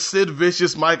great would a Sid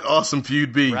Vicious Mike Awesome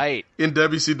feud be in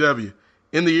WCW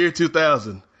in the year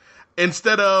 2000?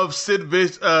 Instead of Sid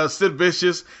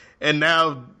Vicious and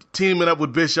now teaming up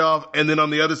with Bischoff, and then on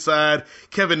the other side,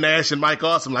 Kevin Nash and Mike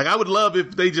Awesome. Like, I would love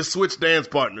if they just switched dance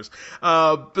partners.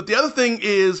 But the other thing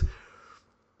is,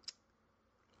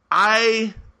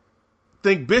 I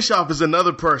think Bischoff is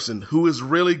another person who is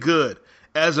really good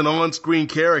as an on-screen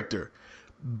character,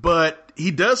 but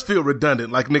he does feel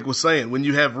redundant, like Nick was saying, when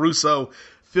you have Russo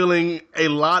filling a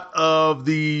lot of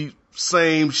the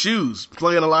same shoes,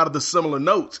 playing a lot of the similar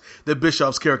notes that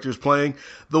Bischoff's character is playing.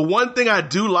 The one thing I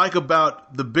do like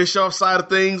about the Bischoff side of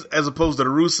things, as opposed to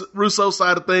the Russo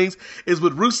side of things, is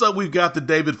with Russo, we've got the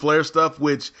David Flair stuff,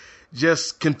 which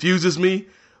just confuses me.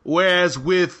 Whereas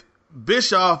with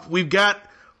Bischoff, we've got,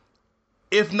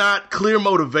 if not clear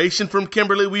motivation from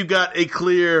Kimberly, we've got a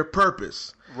clear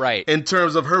purpose. Right. In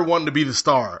terms of her wanting to be the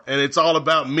star. And it's all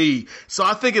about me. So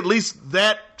I think at least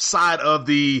that side of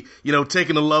the,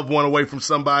 taking a loved one away from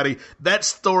somebody, that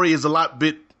story is a lot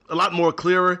more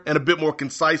clearer and a bit more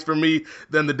concise for me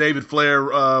than the David Flair,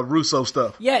 Russo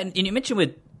stuff. Yeah, and you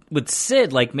mentioned with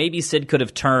Sid, like maybe Sid could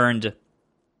have turned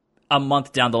a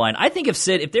month down the line. I think if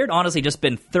there had honestly just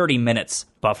been 30 minutes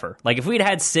buffer, like if we'd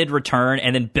had Sid return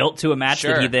and then built to a match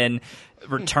that he then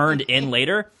returned in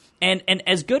later, and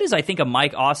as good as I think a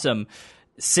Mike Awesome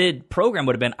Sid program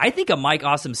would have been, I think a Mike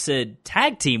Awesome Sid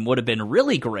tag team would have been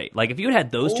really great. Like if you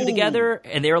had those two together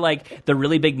and they were like the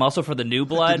really big muscle for the new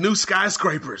blood. The new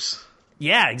skyscrapers.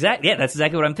 Yeah, exactly. Yeah, that's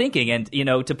exactly what I'm thinking. And,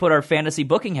 to put our fantasy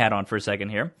booking hat on for a second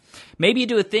here, maybe you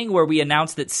do a thing where we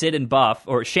announce that Sid and Buff,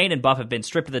 or Shane and Buff, have been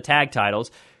stripped of the tag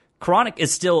titles. Chronic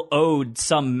is still owed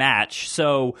some match,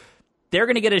 so they're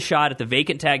going to get a shot at the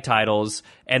vacant tag titles,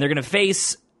 and they're going to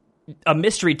face a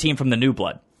mystery team from the New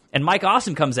Blood. And Mike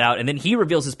Awesome comes out, and then he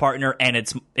reveals his partner, and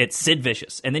it's Sid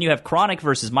Vicious. And then you have Chronic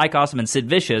versus Mike Awesome and Sid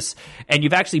Vicious, and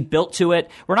you've actually built to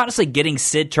it. We're not necessarily getting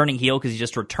Sid turning heel because he's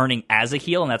just returning as a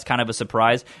heel, and that's kind of a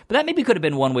surprise. But that maybe could have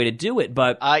been one way to do it.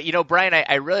 But Brian,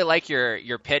 I really like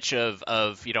your pitch of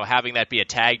having that be a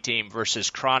tag team versus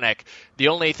Chronic. The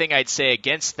only thing I'd say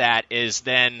against that is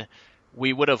then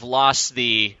we would have lost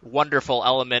the wonderful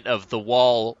element of the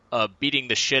Wall beating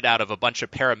the shit out of a bunch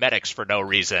of paramedics for no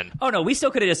reason. Oh, no, we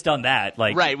still could have just done that.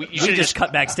 Like, right, we just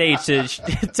cut backstage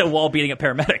to Wall beating up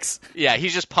paramedics. Yeah,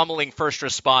 he's just pummeling first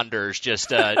responders,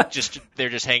 they're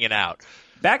just hanging out.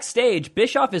 Backstage,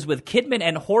 Bischoff is with Kidman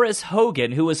and Horace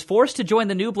Hogan, who was forced to join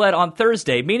the New Blood on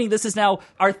Thursday, meaning this is now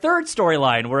our third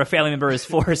storyline where a family member is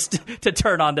forced to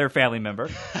turn on their family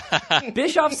member.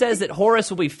 Bischoff says that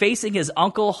Horace will be facing his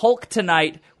uncle Hulk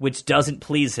tonight, which doesn't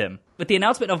please him. With the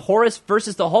announcement of Horace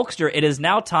versus the Hulkster, it is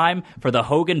now time for the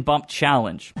Hogan Bump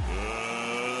Challenge.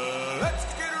 Let's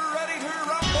get ready to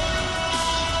rumble!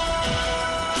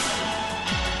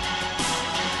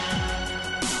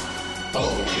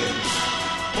 Hogan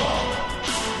Bump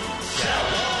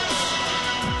Challenge.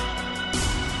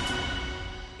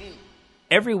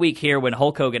 Every week here when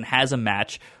Hulk Hogan has a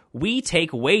match, we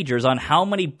take wagers on how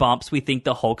many bumps we think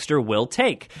the Hulkster will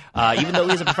take. Even though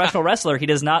he's a professional wrestler, he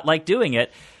does not like doing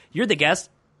it. You're the guest.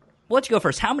 We'll let you go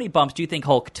first. How many bumps do you think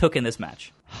Hulk took in this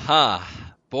match?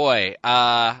 Boy.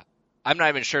 I'm not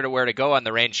even sure to where to go on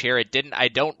the range here. I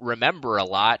don't remember a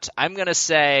lot. I'm gonna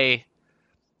say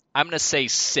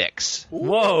 6.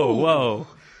 Whoa.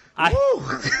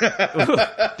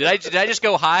 Did I just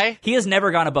go high? He has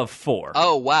never gone above 4.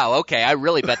 Oh wow, okay. I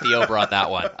really bet the over on that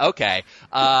one. Okay.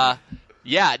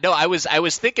 Yeah, no, I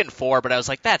was thinking 4, but I was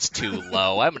like, that's too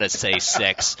low. I'm gonna say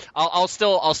 6.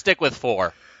 I'll stick with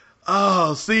 4.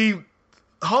 Oh, see,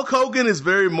 Hulk Hogan is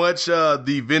very much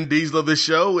the Vin Diesel of this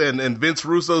show, and Vince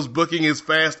Russo's booking is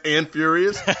fast and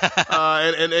furious.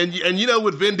 And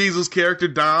with Vin Diesel's character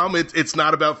Dom, it's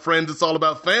not about friends, it's all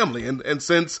about family. And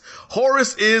since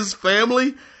Horace is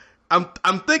family,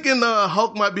 I'm thinking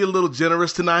Hulk might be a little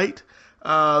generous tonight.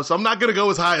 So I'm not gonna go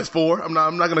as high as 4. I'm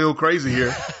not gonna go crazy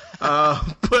here.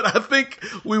 But I think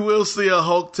we will see a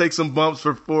Hulk take some bumps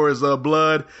for his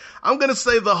blood. I'm gonna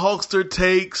say the Hulkster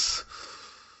takes.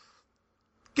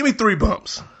 Give me 3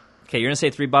 bumps. Okay, you're going to say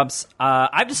 3 bumps.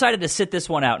 I've decided to sit this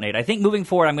one out, Nate. I think moving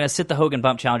forward, I'm going to sit the Hogan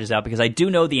bump challenges out because I do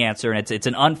know the answer, and it's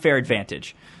an unfair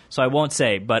advantage. So I won't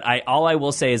say, but all I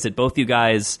will say is that both you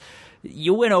guys,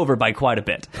 you win over by quite a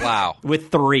bit. Wow.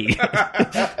 With 3.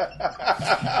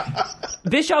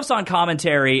 Bischoff's on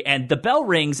commentary, and the bell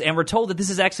rings, and we're told that this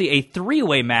is actually a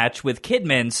 3-way match with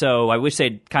Kidman, so I wish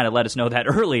they'd kind of let us know that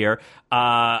earlier.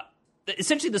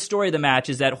 essentially the story of the match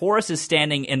is that Horace is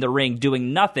standing in the ring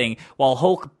doing nothing while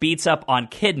Hulk beats up on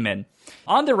Kidman.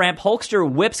 On the ramp, Hulkster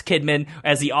whips Kidman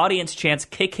as the audience chants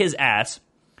 "kick his ass."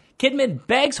 Kidman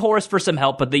begs Horace for some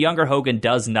help, but the younger Hogan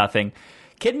does nothing.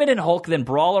 Kidman and Hulk then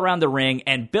brawl around the ring,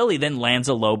 and Billy then lands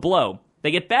a low blow.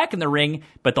 They get back in the ring,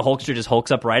 but the Hulkster just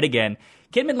hulks up right again.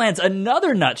 Kidman lands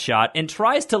another nut shot and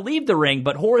tries to leave the ring,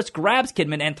 but Horace grabs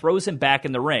Kidman and throws him back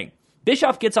in the ring.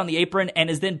 Bischoff gets on the apron and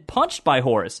is then punched by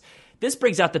Horace. This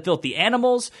brings out the Filthy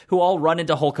Animals, who all run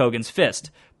into Hulk Hogan's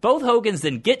fist. Both Hogans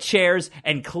then get chairs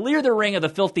and clear the ring of the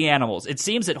Filthy Animals. It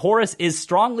seems that Horace is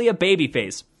strongly a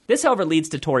babyface. This, however, leads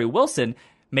to Tori Wilson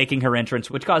making her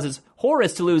entrance, which causes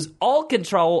Horace to lose all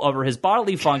control over his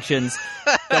bodily functions.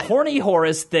 The horny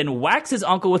Horace then whacks his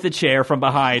uncle with a chair from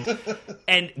behind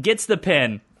and gets the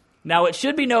pin. Now, it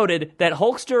should be noted that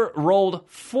Hulkster rolled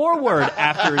forward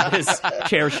after this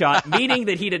chair shot, meaning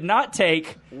that he did not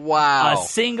take a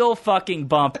single fucking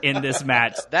bump in this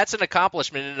match. That's an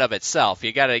accomplishment in and of itself.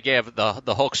 You got to give the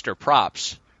Hulkster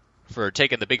props for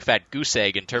taking the big fat goose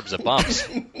egg in terms of bumps.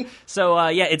 So,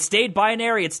 it stayed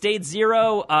binary. It stayed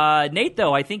 0. Nate,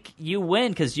 though, I think you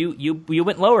win because you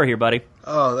went lower here, buddy.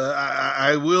 Oh,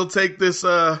 I will take this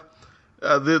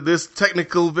this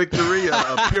technical victory,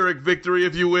 a Pyrrhic victory,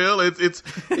 if you will. It's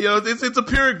a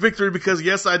Pyrrhic victory because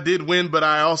yes, I did win, but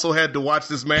I also had to watch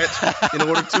this match in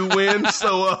order to win.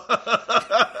 So,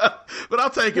 but I'll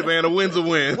take it, man. A win's a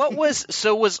win.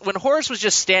 Was when Horace was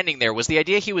just standing there, was the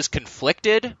idea he was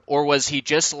conflicted, or was he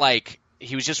just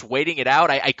he was just waiting it out?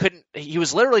 I couldn't. He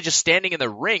was literally just standing in the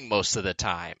ring most of the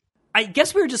time. I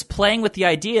guess we were just playing with the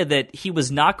idea that he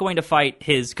was not going to fight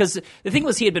because the thing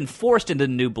was he had been forced into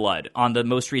New Blood on the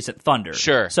most recent Thunder.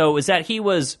 Sure. So is that he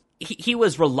was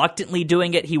reluctantly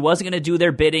doing it. He wasn't going to do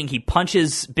their bidding. He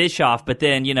punches Bischoff, but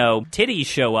then, titties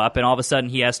show up, and all of a sudden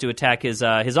he has to attack his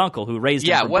uncle who raised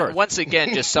him from birth. Once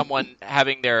again, just someone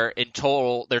having their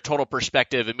total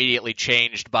perspective immediately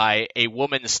changed by a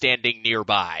woman standing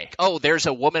nearby. Oh, there's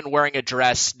a woman wearing a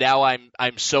dress. Now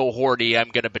I'm so horny. I'm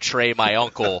going to betray my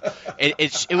uncle.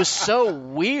 It was so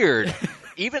weird.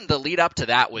 Even the lead up to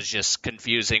that was just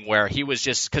confusing, where he was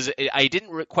just, because I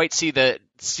didn't quite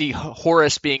see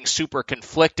Horace being super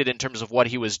conflicted in terms of what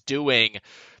he was doing.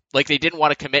 Like, they didn't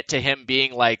want to commit to him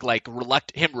being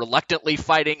reluctantly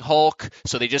fighting Hulk,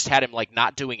 so they just had him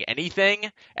not doing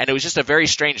anything, and it was just a very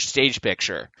strange stage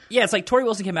picture. Yeah, it's like Tori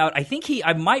Wilson came out.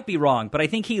 I might be wrong, but I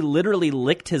think he literally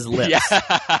licked his lips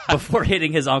before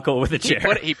hitting his uncle with a chair.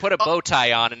 He put a bow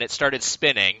tie on, and it started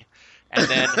spinning. And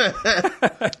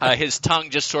then his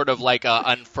tongue just sort of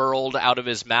unfurled out of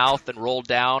his mouth and rolled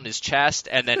down his chest,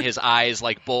 and then his eyes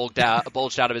bulged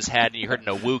out of his head, and you heard an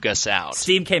awooga sound.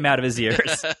 Steam came out of his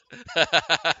ears.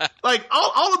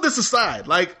 All of this aside,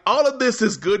 all of this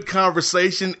is good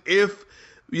conversation if,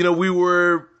 we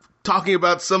were talking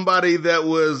about somebody that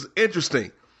was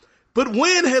interesting. But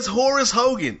when has Horace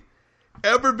Hogan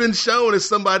ever been shown as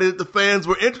somebody that the fans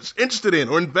were interested in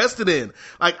or invested in?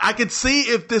 I could see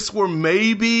if this were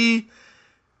maybe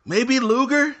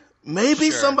Luger,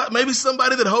 maybe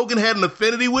somebody that Hogan had an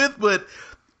affinity with, but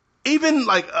even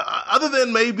other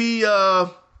than maybe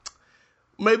the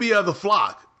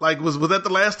Flock. Was that the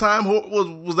last time?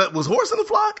 Was Horace in the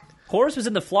Flock? Horace was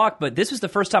in the Flock, but this was the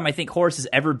first time I think Horace has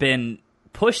ever been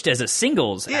pushed as a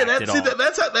singles act at all.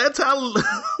 That's how.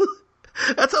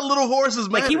 That's how little Horace's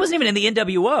mattered. He wasn't even in the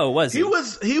NWO, was he? He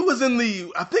was in the.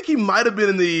 I think he might have been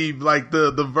in the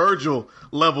the Virgil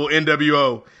level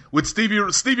NWO with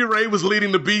Stevie Ray was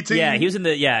leading the B team. Yeah, he was in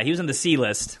the C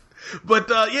list. But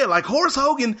Horace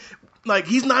Hogan,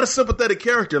 he's not a sympathetic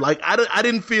character. I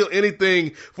didn't feel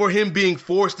anything for him being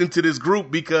forced into this group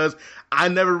because I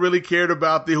never really cared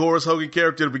about the Horace Hogan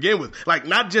character to begin with.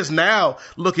 Not just now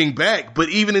looking back, but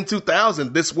even in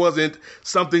 2000, this wasn't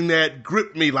something that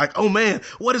gripped me. Oh man,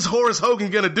 what is Horace Hogan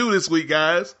going to do this week,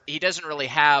 guys? He doesn't really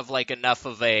have enough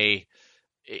of a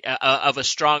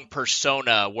strong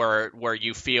persona where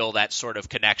you feel that sort of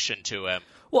connection to him.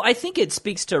 Well, I think it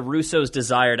speaks to Russo's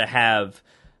desire to have.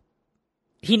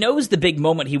 He knows the big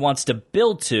moment he wants to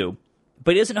build to,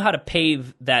 but he doesn't know how to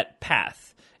pave that path.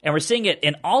 And we're seeing it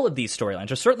in all of these storylines.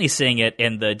 We're certainly seeing it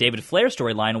in the David Flair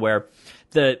storyline where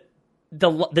the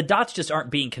dots just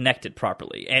aren't being connected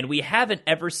properly. And we haven't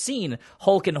ever seen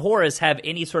Hulk and Horace have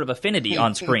any sort of affinity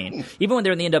on screen. Even when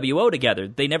they're in the NWO together,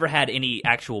 they never had any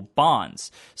actual bonds.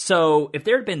 So if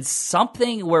there had been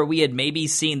something where we had maybe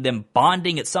seen them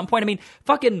bonding at some point,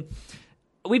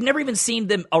 we've never even seen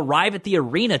them arrive at the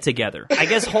arena together. I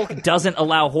guess Hulk doesn't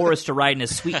allow Horace to ride in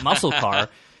his sweet muscle car.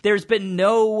 There's been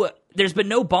no there's been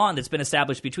no bond that's been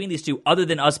established between these two other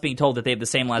than us being told that they have the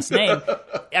same last name.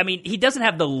 I mean, he doesn't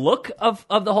have the look of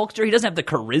the Hulkster. He doesn't have the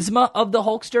charisma of the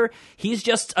Hulkster. He's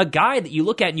just a guy that you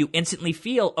look at and you instantly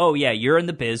feel, oh yeah, you're in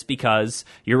the biz because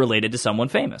you're related to someone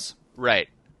famous. Right.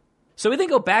 So we then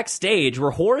go backstage where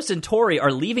Horace and Tori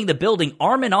are leaving the building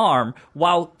arm in arm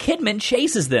while Kidman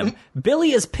chases them.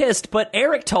 Billy is pissed, but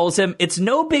Eric tells him it's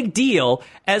no big deal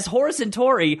as Horace and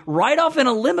Tori ride off in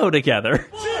a limo together.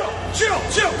 Chill.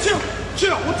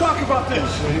 We'll talk about this.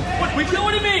 What do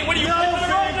you mean? What are you flipping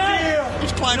it right now?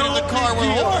 He's climbing in the car with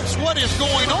a horse. What is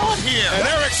going on here? And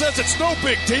Eric says it's no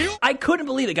big deal. I couldn't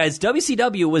believe it, guys.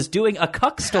 WCW was doing a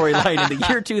cuck storyline in the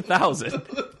year 2000.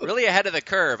 Really ahead of the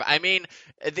curve. I mean,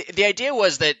 the idea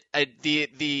was that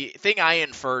the thing I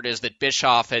inferred is that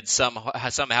Bischoff had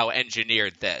somehow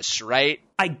engineered this, right?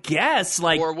 I guess,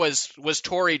 or was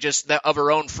Tori just of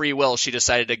her own free will? She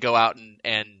decided to go out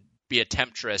and be a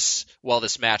temptress while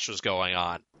this match was going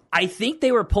on. I think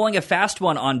they were pulling a fast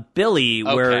one on Billy,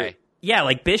 where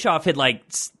Bischoff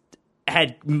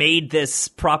had made this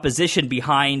proposition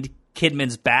behind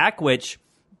Kidman's back, which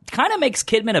kind of makes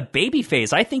Kidman a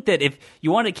babyface. I think that if you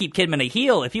want to keep Kidman a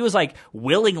heel, if he was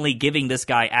willingly giving this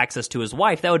guy access to his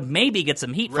wife, that would maybe get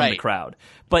some heat from the crowd.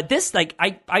 But this,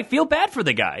 I feel bad for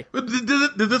the guy.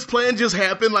 Did this plan just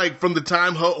happen from the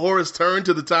time Horace turned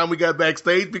to the time we got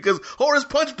backstage? Because Horace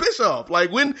punched Bischoff.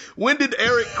 When did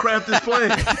Eric craft this plan?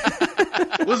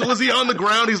 was he on the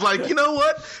ground? He's like, you know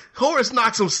what? Horace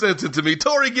knocked some sense into me.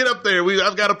 Tori, get up there.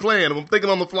 I've got a plan. I'm thinking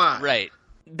on the fly. Right.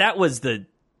 That was the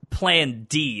plan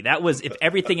D. That was if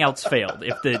everything else failed.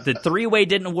 If the three-way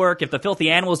didn't work, if the filthy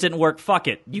animals didn't work, fuck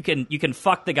it. You can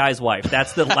fuck the guy's wife.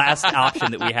 That's the last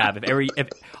option that we have. If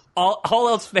all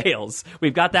else fails,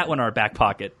 we've got that one in our back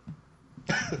pocket.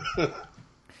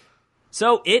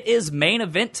 So it is main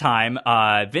event time.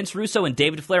 Vince Russo and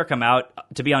David Flair come out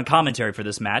to be on commentary for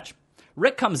this match.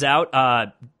 Rick comes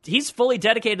out. He's fully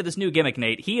dedicated to this new gimmick,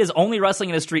 Nate. He is only wrestling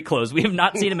in his street clothes. We have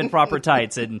not seen him in proper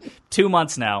tights in 2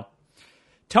 months now.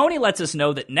 Tony lets us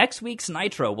know that next week's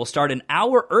Nitro will start an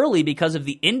hour early because of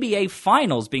the NBA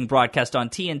Finals being broadcast on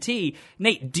TNT.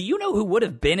 Nate, do you know who would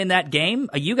have been in that game?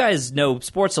 You guys know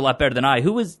sports a lot better than I.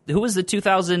 Who was the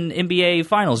 2000 NBA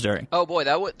Finals during? Oh boy,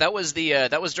 that was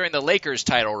during the Lakers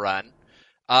title run.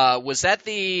 Was that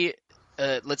the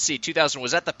let's see, 2000?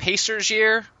 Was that the Pacers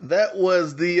year? That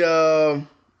was the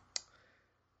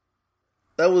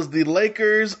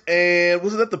Lakers, and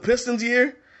was that the Pistons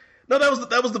year? No,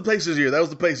 that was the Pacers year. That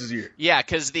was the Pacers year. Yeah,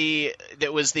 because wait,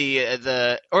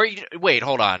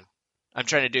 hold on. I'm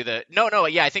trying to do the no.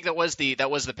 Yeah, I think that was the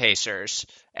Pacers,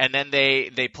 and then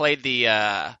they played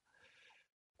the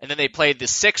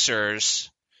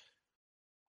Sixers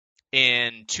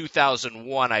in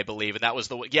 2001, I believe, and that was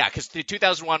because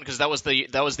 2001 because that was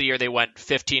the year they went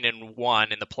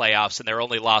 15-1 in the playoffs, and their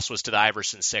only loss was to the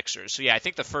Iverson Sixers. So yeah, I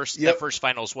think the first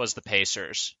finals was the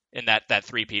Pacers in that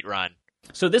three-peat run.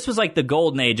 So this was the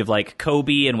golden age of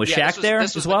Kobe and Shaq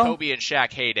this was as well? The Kobe and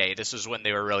Shaq heyday. This is when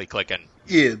they were really clicking.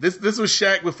 Yeah, this was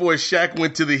Shaq before Shaq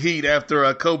went to the Heat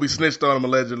after Kobe snitched on him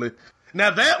allegedly.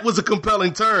 Now that was a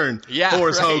compelling turn,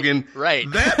 Horace Hogan. Right.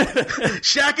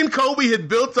 Shaq and Kobe had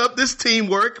built up this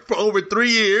teamwork for over 3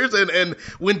 years, and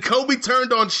when Kobe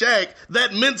turned on Shaq,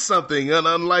 that meant something, and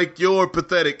unlike your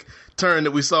pathetic turn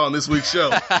that we saw in this week's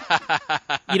show.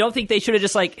 You don't think they should have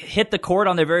just hit the court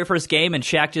on their very first game and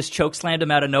Shaq just chokeslammed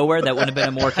him out of nowhere? That would have been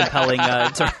a more compelling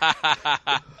turn.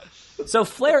 So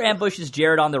Flair ambushes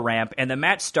Jarrett on the ramp, and the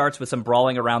match starts with some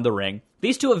brawling around the ring.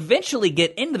 These two eventually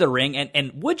get into the ring,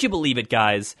 and would you believe it,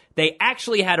 guys? They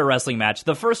actually had a wrestling match,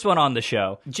 the first one on the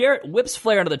show. Jarrett whips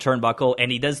Flair into the turnbuckle,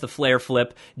 and he does the Flair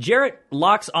flip. Jarrett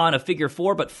locks on a figure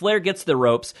four, but Flair gets the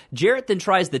ropes. Jarrett then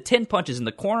tries the 10 punches in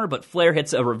the corner, but Flair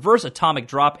hits a reverse atomic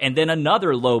drop, and then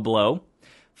another low blow.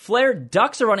 Flair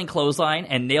ducks a running clothesline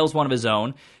and nails one of his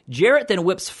own. Jarrett then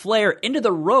whips Flair into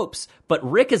the ropes, but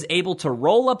Rick is able to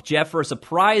roll up Jeff for a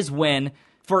surprise win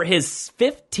for his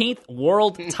 15th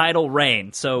world title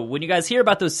reign. So when you guys hear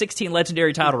about those 16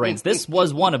 legendary title reigns, this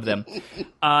was one of them.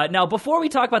 Now, before we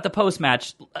talk about the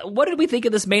post-match, what did we think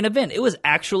of this main event? It was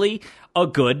actually a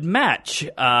good match.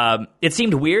 It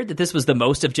seemed weird that this was the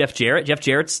most of Jeff Jarrett. Jeff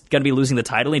Jarrett's going to be losing the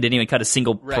title. He didn't even cut a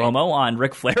single promo on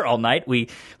Ric Flair all night. We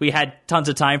had tons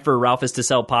of time for Ralphus to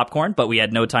sell popcorn, but we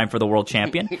had no time for the world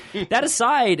champion. That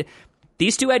aside,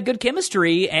 these two had good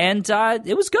chemistry, and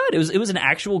it was good. It was an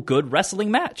actual good wrestling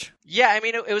match. Yeah, I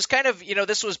mean, it was kind of,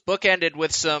 this was bookended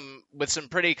with some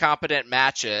pretty competent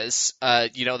matches.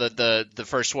 The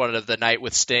first one of the night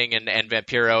with Sting and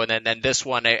Vampiro, and then this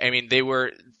one. I mean, they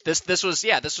were this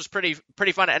was pretty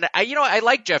fun. And I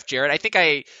like Jeff Jarrett. I think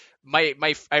I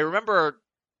remember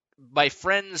my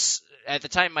friends at the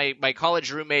time, my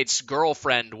college roommate's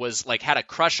girlfriend was like had a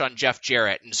crush on Jeff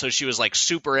Jarrett, and so she was like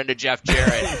super into Jeff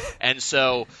Jarrett, and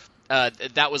so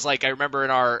that was like I remember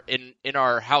in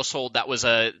our household that was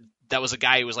a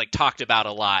guy who was like talked about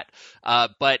a lot.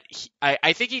 But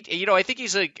I think I think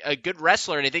he's a good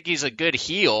wrestler, and I think he's a good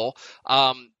heel.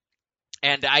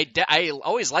 And I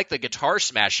always liked the guitar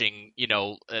smashing,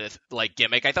 like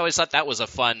gimmick. I always thought that was a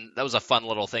fun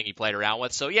little thing he played around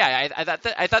with. So yeah,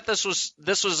 I thought this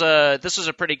was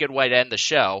a pretty good way to end the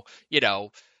show.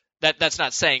 That's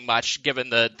not saying much given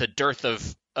the dearth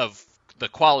of the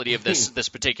quality of this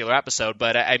particular episode,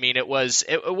 but I mean it was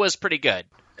pretty good.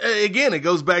 Again, it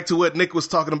goes back to what Nick was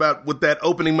talking about with that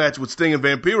opening match with Sting and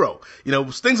Vampiro.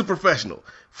 Sting's a professional.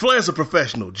 Flair's a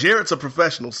professional. Jarrett's a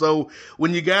professional. So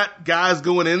when you got guys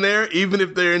going in there, even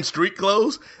if they're in street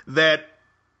clothes, that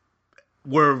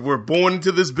were born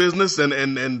into this business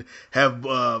and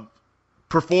have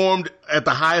performed at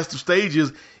the highest of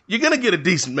stages, you're going to get a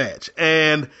decent match.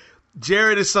 And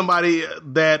Jarrett is somebody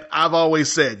that I've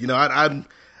always said,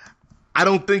 I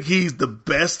don't think he's the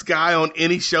best guy on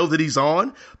any show that he's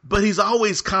on, but he's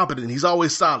always competent. He's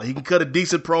always solid. He can cut a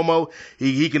decent promo.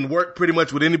 He can work pretty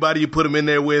much with anybody you put him in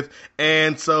there with.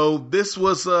 And so this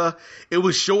was, it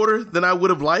was shorter than I would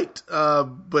have liked.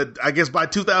 But I guess by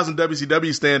 2000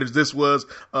 WCW standards, this was,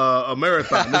 a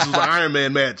marathon. This was an Iron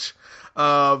Man match.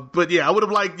 But yeah, I would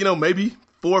have liked, maybe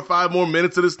 4 or 5 more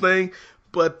minutes of this thing.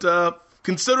 But,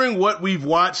 considering what we've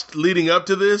watched leading up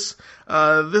to this,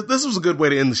 this was a good way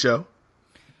to end the show.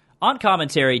 On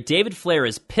commentary, David Flair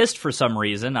is pissed for some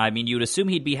reason. I mean, you'd assume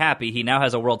he'd be happy. He now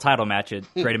has a world title match at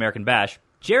Great American Bash.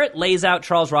 Jarrett lays out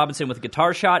Charles Robinson with a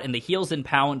guitar shot, and the heels then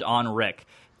pound on Rick.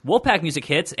 Wolfpack music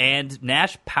hits, and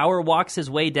Nash power walks his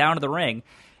way down to the ring.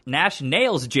 Nash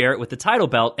nails Jarrett with the title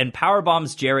belt and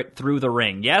powerbombs Jarrett through the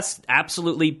ring. Yes,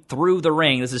 absolutely through the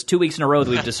ring. This is 2 weeks in a row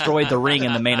that we've destroyed the ring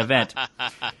in the main event.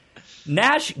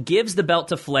 Nash gives the belt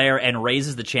to Flair and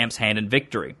raises the champ's hand in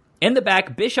victory. In the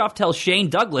back, Bischoff tells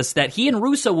Shane Douglas that he and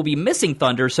Russo will be missing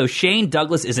Thunder, so Shane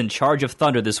Douglas is in charge of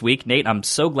Thunder this week. Nate, I'm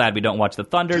so glad we don't watch the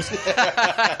Thunders.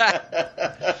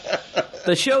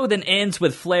 The show then ends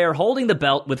with Flair holding the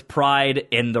belt with pride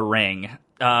in the ring.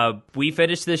 We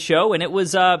finished this show, and it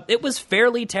was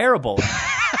fairly terrible.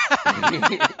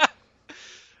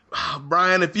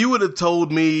 Brian, if you would have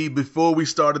told me before we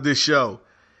started this show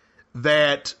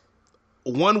that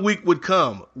 1 week would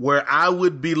come where I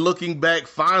would be looking back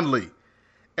fondly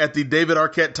at the David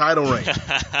Arquette title reign,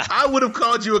 I would have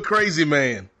called you a crazy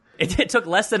man. It took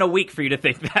less than a week for you to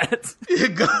think that.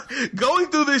 Going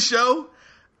through this show,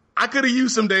 I could have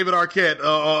used some David Arquette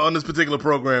on this particular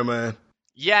program, man.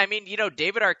 Yeah, I mean,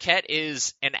 David Arquette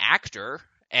is an actor,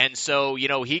 and so,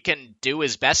 he can do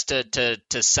his best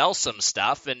to sell some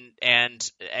stuff,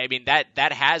 and I mean,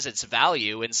 that has its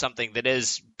value in something that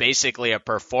is basically a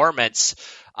performance.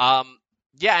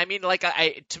 Yeah, I mean,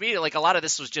 to me, a lot of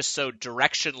this was just so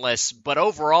directionless, but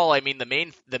overall, I mean, the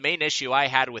main issue I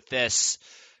had with this,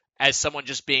 as someone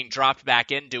just being dropped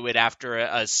back into it after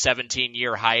a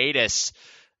 17-year hiatus,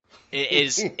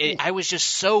 I was just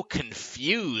so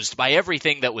confused by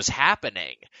everything that was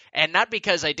happening. And not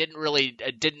because I didn't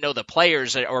know the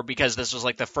players, or because this was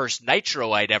like the first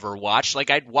Nitro I'd ever watched. Like,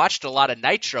 I'd watched a lot of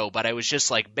Nitro, but I was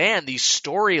just like, man, these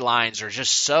storylines are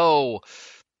just so,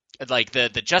 like, the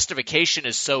justification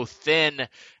is so thin,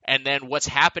 and then what's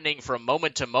happening from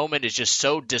moment to moment is just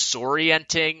so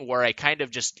disorienting, where I kind of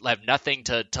just have nothing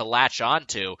to latch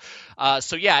onto.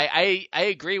 So yeah, I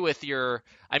agree with your.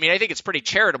 I mean, I think it's pretty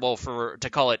charitable to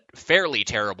call it fairly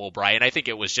terrible, Brian. I think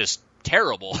it was just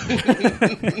terrible.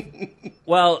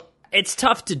 Well, it's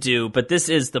tough to do, but this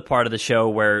is the part of the show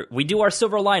where we do our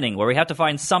silver lining, where we have to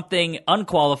find something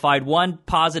unqualified, one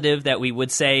positive that we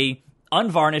would say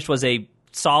unvarnished was a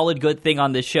solid good thing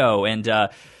on this show. And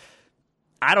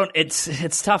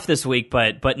it's tough this week,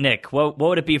 but Nick, what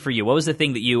would it be for you? What was the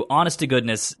thing that you, honest to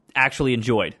goodness, actually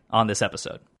enjoyed on this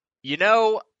episode?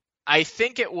 I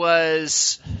think it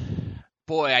was,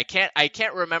 boy, I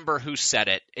can't remember who said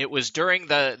it. It was during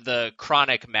the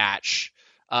Chronic match.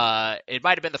 It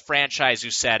might have been the franchise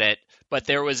who said it, but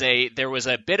there was a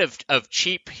bit of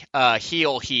cheap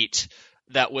heel heat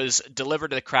that was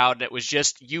delivered to the crowd, and it was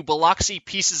just, "You Biloxi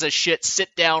pieces of shit,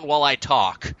 sit down while I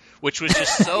talk," which was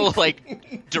just so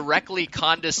like directly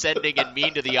condescending and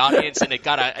mean to the audience, and it's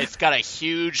got a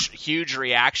huge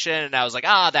reaction, and I was like,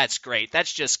 that's great.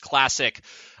 That's just classic,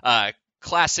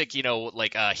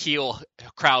 heel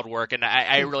crowd work, and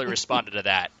I really responded to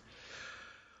that.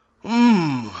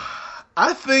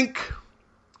 I think,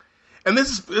 and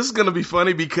this is going to be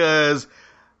funny because,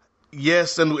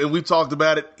 yes, and we talked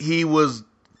about it, he was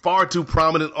far too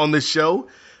prominent on this show.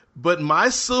 But my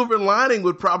silver lining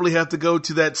would probably have to go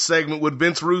to that segment with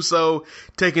Vince Russo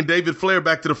taking David Flair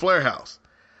back to the Flair house.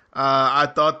 I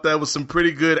thought that was some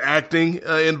pretty good acting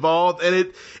involved, and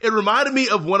it reminded me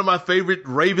of one of my favorite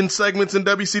Raven segments in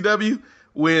WCW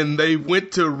when they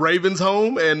went to Raven's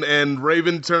home, and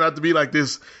Raven turned out to be like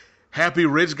this happy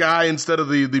rich guy instead of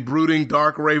the brooding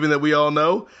dark Raven that we all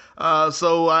know.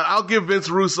 So I'll give Vince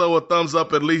Russo a thumbs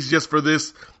up at least just for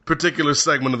this particular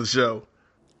segment of the show.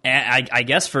 And I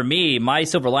guess for me, my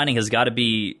silver lining has got to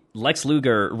be Lex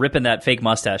Luger ripping that fake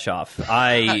mustache off.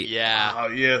 Yeah. Oh,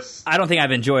 yes. I don't think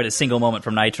I've enjoyed a single moment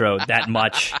from Nitro that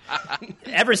much.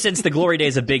 Ever since the glory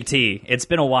days of Big T, it's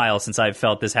been a while since I've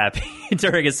felt this happy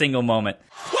during a single moment.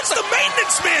 What's the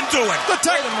maintenance man doing? That's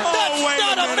not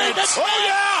a maintenance man. Oh,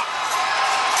 yeah.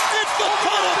 It's the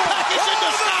total package in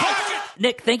the side.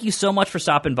 Nick, thank you so much for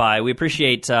stopping by. We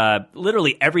appreciate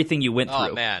literally everything you went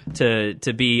through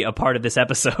to be a part of this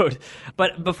episode.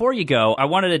 But before you go, I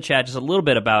wanted to chat just a little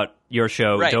bit about your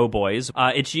show, Doughboys.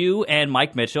 It's you and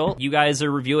Mike Mitchell. You guys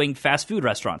are reviewing fast food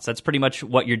restaurants. That's pretty much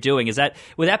what you're doing.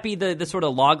 Would that be the sort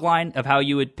of log line of how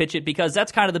you would pitch it? Because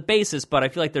that's kind of the basis, but I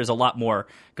feel like there's a lot more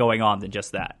going on than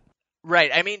just that.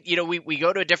 Right. I mean, we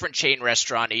go to a different chain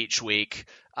restaurant each week,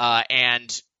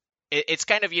 and it's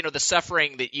kind of, the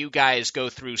suffering that you guys go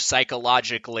through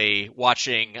psychologically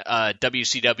watching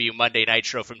WCW Monday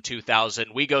Nitro from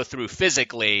 2000. We go through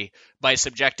physically by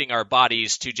subjecting our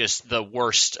bodies to just the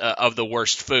worst of the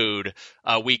worst food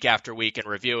week after week and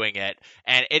reviewing it.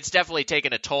 And it's definitely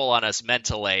taken a toll on us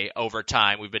mentally over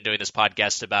time. We've been doing this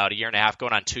podcast about a year and a half,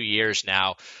 going on 2 years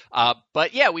now.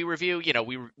 But yeah, we review,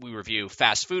 we review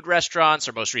fast food restaurants.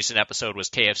 Our most recent episode was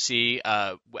KFC.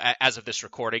 As of this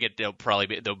recording,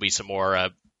 there'll be some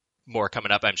more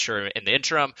coming up, I'm sure, in the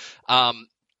interim.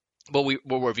 But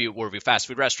we'll review fast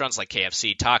food restaurants like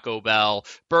KFC, Taco Bell,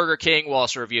 Burger King. We'll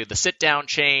also review the sit-down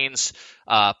chains,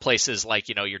 places like,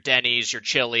 your Denny's, your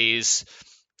Chili's,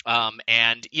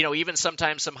 and, even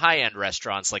sometimes some high-end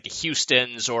restaurants like a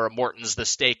Houston's or a Morton's the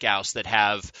Steakhouse that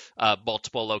have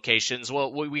multiple locations.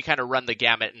 Well, we kind of run the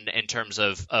gamut in terms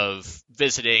of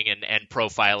visiting and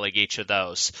profiling each of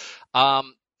those.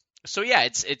 So yeah,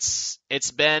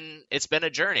 it's been a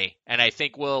journey, and I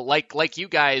think we'll like you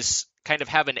guys kind of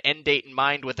have an end date in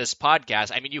mind with this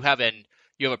podcast. I mean, you have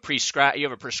a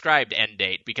prescribed end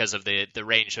date because of the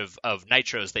range of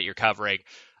nitros that you're covering.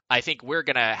 I think we're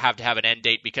gonna have to have an end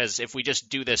date because if we just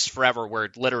do this forever, we're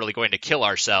literally going to kill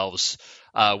ourselves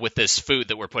with this food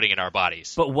that we're putting in our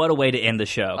bodies. But what a way to end the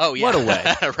show! Oh yeah, what a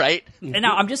way, right? And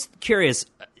now I'm just curious.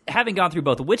 Having gone through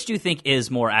both, which do you think is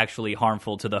more actually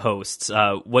harmful to the hosts?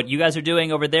 What you guys are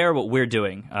doing over there, or what we're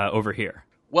doing over here?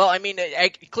 Well, I mean,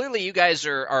 clearly you guys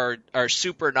are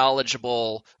super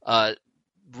knowledgeable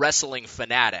wrestling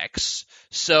fanatics.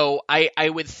 So I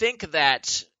would think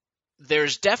that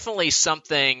there's definitely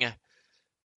something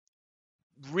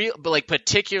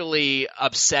particularly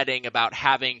upsetting about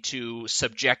having to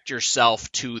subject yourself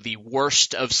to the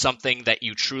worst of something that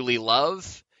you truly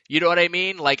love. You know what I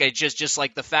mean? Like just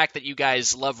like the fact that you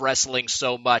guys love wrestling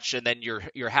so much, and then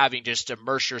you're having just to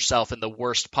immerse yourself in the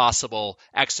worst possible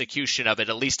execution of it,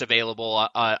 at least available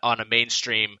on a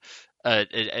mainstream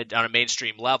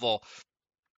level.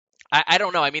 I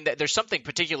don't know. I mean, there's something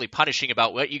particularly punishing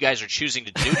about what you guys are choosing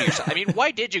to do to yourself. I mean,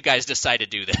 why did you guys decide to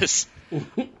do this?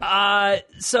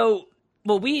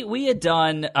 We had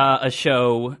done a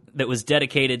show that was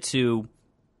dedicated to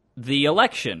the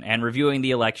election and reviewing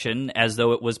the election as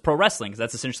though it was pro wrestling, because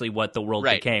that's essentially what the world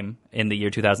became in the year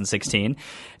 2016.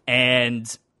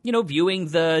 And, viewing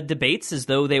the debates as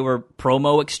though they were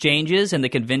promo exchanges and the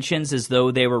conventions as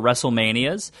though they were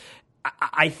WrestleManias.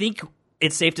 I think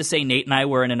it's safe to say Nate and I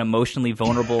were in an emotionally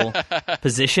vulnerable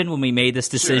position when we made this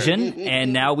decision,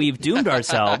 and now we've doomed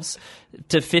ourselves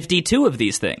to 52 of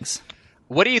these things.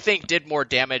 What do you think did more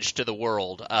damage to the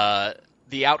world?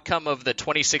 The outcome of the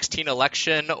 2016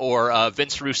 election, or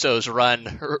Vince Russo's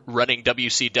running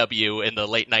WCW in the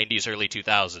late 90s, early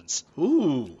 2000s?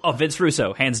 Ooh. Oh, Vince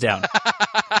Russo, hands down.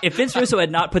 If Vince Russo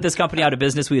had not put this company out of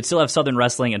business, we would still have Southern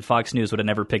Wrestling, and Fox News would have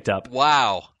never picked up.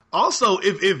 Wow. Also,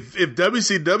 if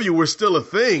WCW were still a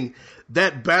thing,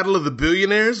 that Battle of the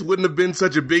Billionaires wouldn't have been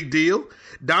such a big deal.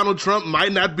 Donald Trump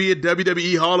might not be a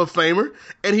WWE Hall of Famer,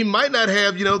 and he might not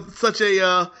have, such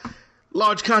a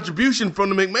large contribution from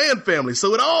the McMahon family.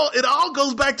 So it all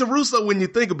goes back to Russo when you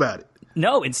think about it.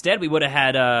 No, instead we would have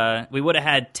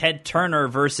had Ted Turner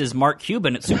versus Mark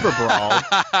Cuban at Super Brawl.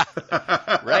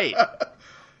 Right.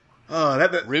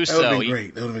 Oh, Russo, that would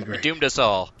have been great. You doomed us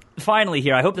all. Finally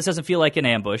here, I hope this doesn't feel like an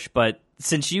ambush, but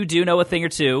since you do know a thing or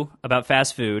two about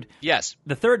fast food, yes,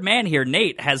 the third man here,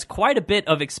 Nate, has quite a bit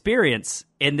of experience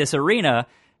in this arena,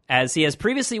 as he has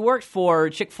previously worked for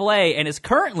Chick-fil-A and is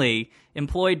currently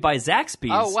employed by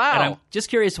Zaxby's. Oh, wow. And I'm just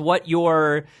curious what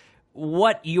your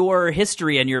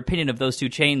history and your opinion of those two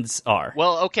chains are.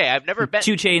 Well, okay, I've never been...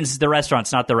 Two chains, the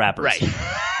restaurants, not the rappers. Right.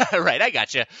 Right, I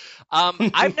gotcha.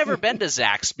 I've never been to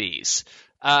Zaxby's.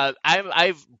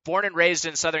 I've born and raised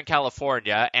in Southern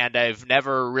California, and I've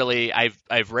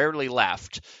rarely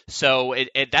left. So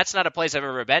that's not a place I've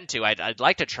ever been to. I'd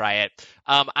like to try it.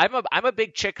 I'm a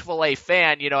big Chick-fil-A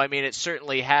fan. You know, I mean, it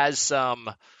certainly has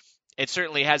some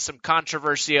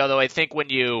controversy. Although I think when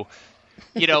you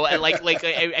know,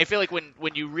 I feel like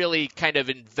when you really kind of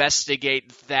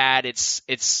investigate that,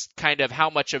 it's kind of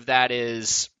how much of that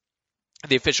is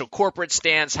the official corporate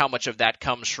stance, how much of that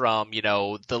comes from, you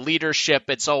know, the leadership.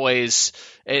 It's always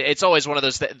one of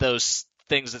those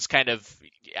things that's kind of,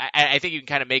 I think you can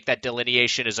kind of make that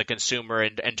delineation as a consumer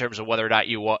in terms of whether or not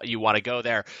you want to go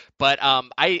there. But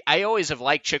I always have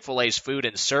liked Chick-fil-A's food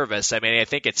and service. I mean, I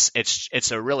think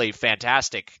it's a really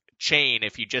fantastic chain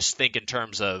if you just think in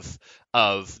terms of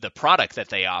the product that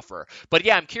they offer. But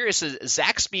yeah, I'm curious,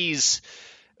 Zaxby's,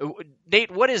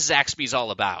 Nate, what is Zaxby's all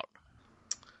about?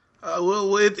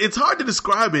 Well, it's hard to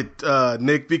describe it,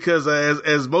 Nick, because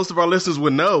as most of our listeners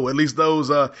would know, at least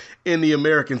those in the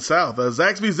American South,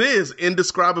 Zaxby's is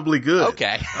indescribably good.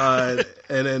 Okay.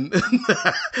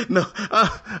 No,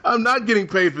 I'm not getting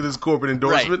paid for this corporate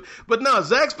endorsement. Right. But no,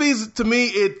 Zaxby's, to me,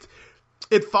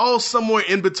 it falls somewhere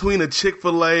in between a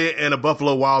Chick-fil-A and a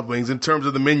Buffalo Wild Wings in terms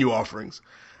of the menu offerings.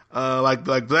 Like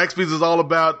Zaxby's is all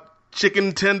about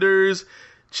chicken tenders,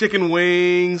 chicken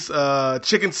wings,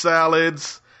 chicken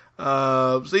salads.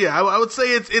 So yeah, I would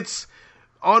say it's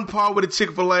on par with a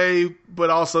Chick-fil-A, but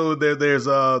also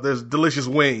there's delicious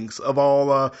wings of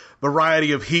all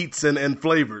variety of heats and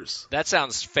flavors. That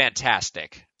sounds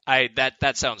fantastic.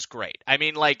 That sounds great. I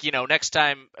mean, like, you know, next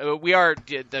time we are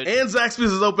and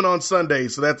Zaxby's is open on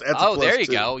Sundays, so that's a plus there you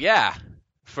too. Go. Yeah.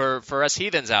 For us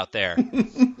heathens out there.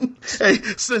 Hey,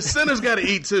 sinners got to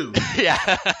eat too.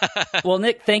 Yeah. Well,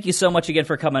 Nick, thank you so much again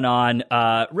for coming on.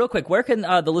 Real quick, where can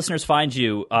the listeners find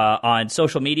you on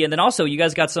social media? And then also, you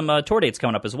guys got some tour dates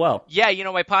coming up as well. Yeah, you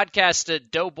know, my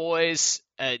podcast, Doughboys,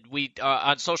 we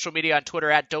on social media, on Twitter,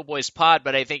 @DoughboysPod,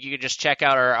 but I think you can just check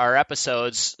out our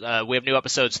episodes. We have new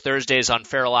episodes Thursdays on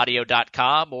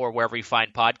feralaudio.com or wherever you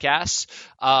find podcasts.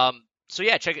 So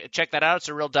yeah, check that out. It's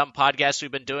a real dumb podcast we've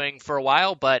been doing for a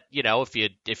while, but you know, if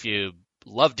you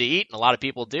love to eat, and a lot of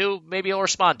people do, maybe you'll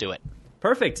respond to it.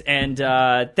 Perfect. And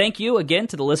thank you again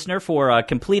to the listener for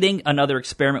completing another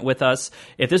experiment with us.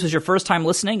 If this was your first time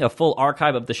listening, a full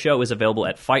archive of the show is available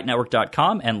at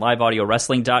fightnetwork.com and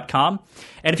liveaudiowrestling.com.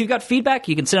 And if you've got feedback,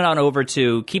 you can send it on over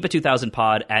to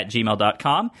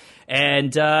keepit2000pod@gmail.com.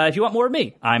 And if you want more of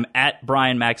me, I'm at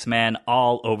Brian Maxman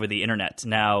all over the internet.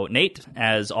 Now, Nate,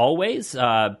 as always,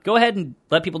 go ahead and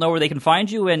let people know where they can find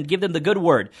you and give them the good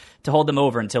word to hold them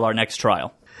over until our next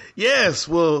trial. Yes,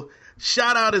 well,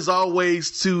 shout out as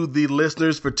always to the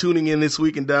listeners for tuning in this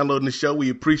week and downloading the show. We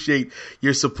appreciate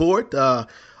your support.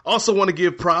 Also want to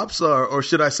give props, or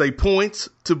should I say points,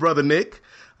 to Brother Nick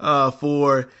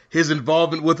for his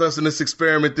involvement with us in this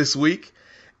experiment this week.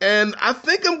 And I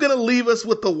think I'm going to leave us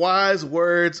with the wise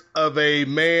words of a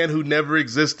man who never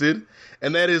existed,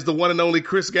 and that is the one and only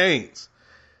Chris Gaines.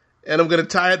 And I'm going to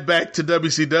tie it back to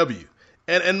WCW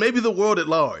and maybe the world at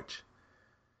large.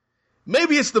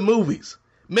 Maybe it's the movies.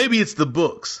 Maybe it's the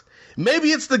books. Maybe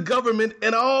it's the government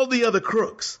and all the other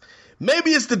crooks. Maybe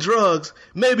it's the drugs.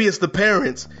 Maybe it's the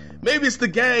parents. Maybe it's the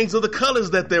gangs or the colors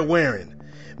that they're wearing.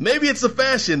 Maybe it's a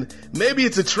fashion. Maybe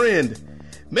it's a trend.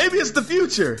 Maybe it's the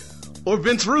future or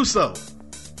Vince Russo.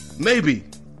 Maybe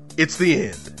it's the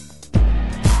end.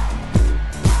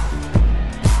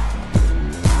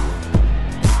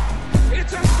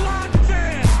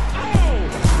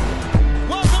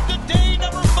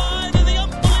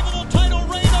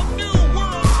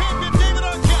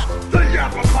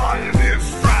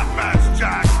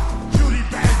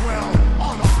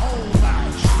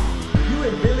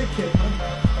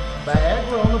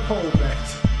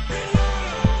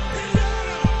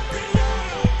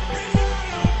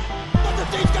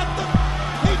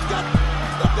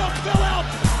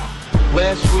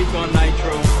 Last week on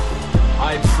Nitro,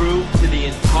 I proved to the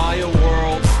entire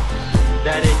world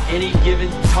that at any given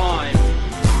time,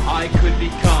 I could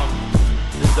become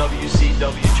the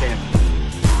WCW champion.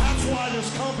 That's why this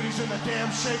company's in the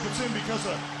damn shape it's in, because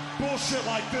of bullshit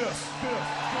like this.